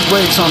vacated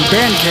Graves on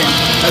Bandcamp,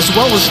 as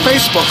well as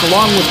Facebook,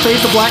 along with Fade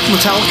to Black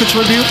Metallica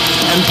Tribute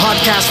and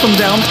Podcast Them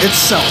Down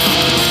itself.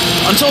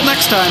 Until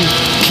next time,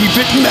 keep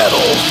it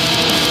metal.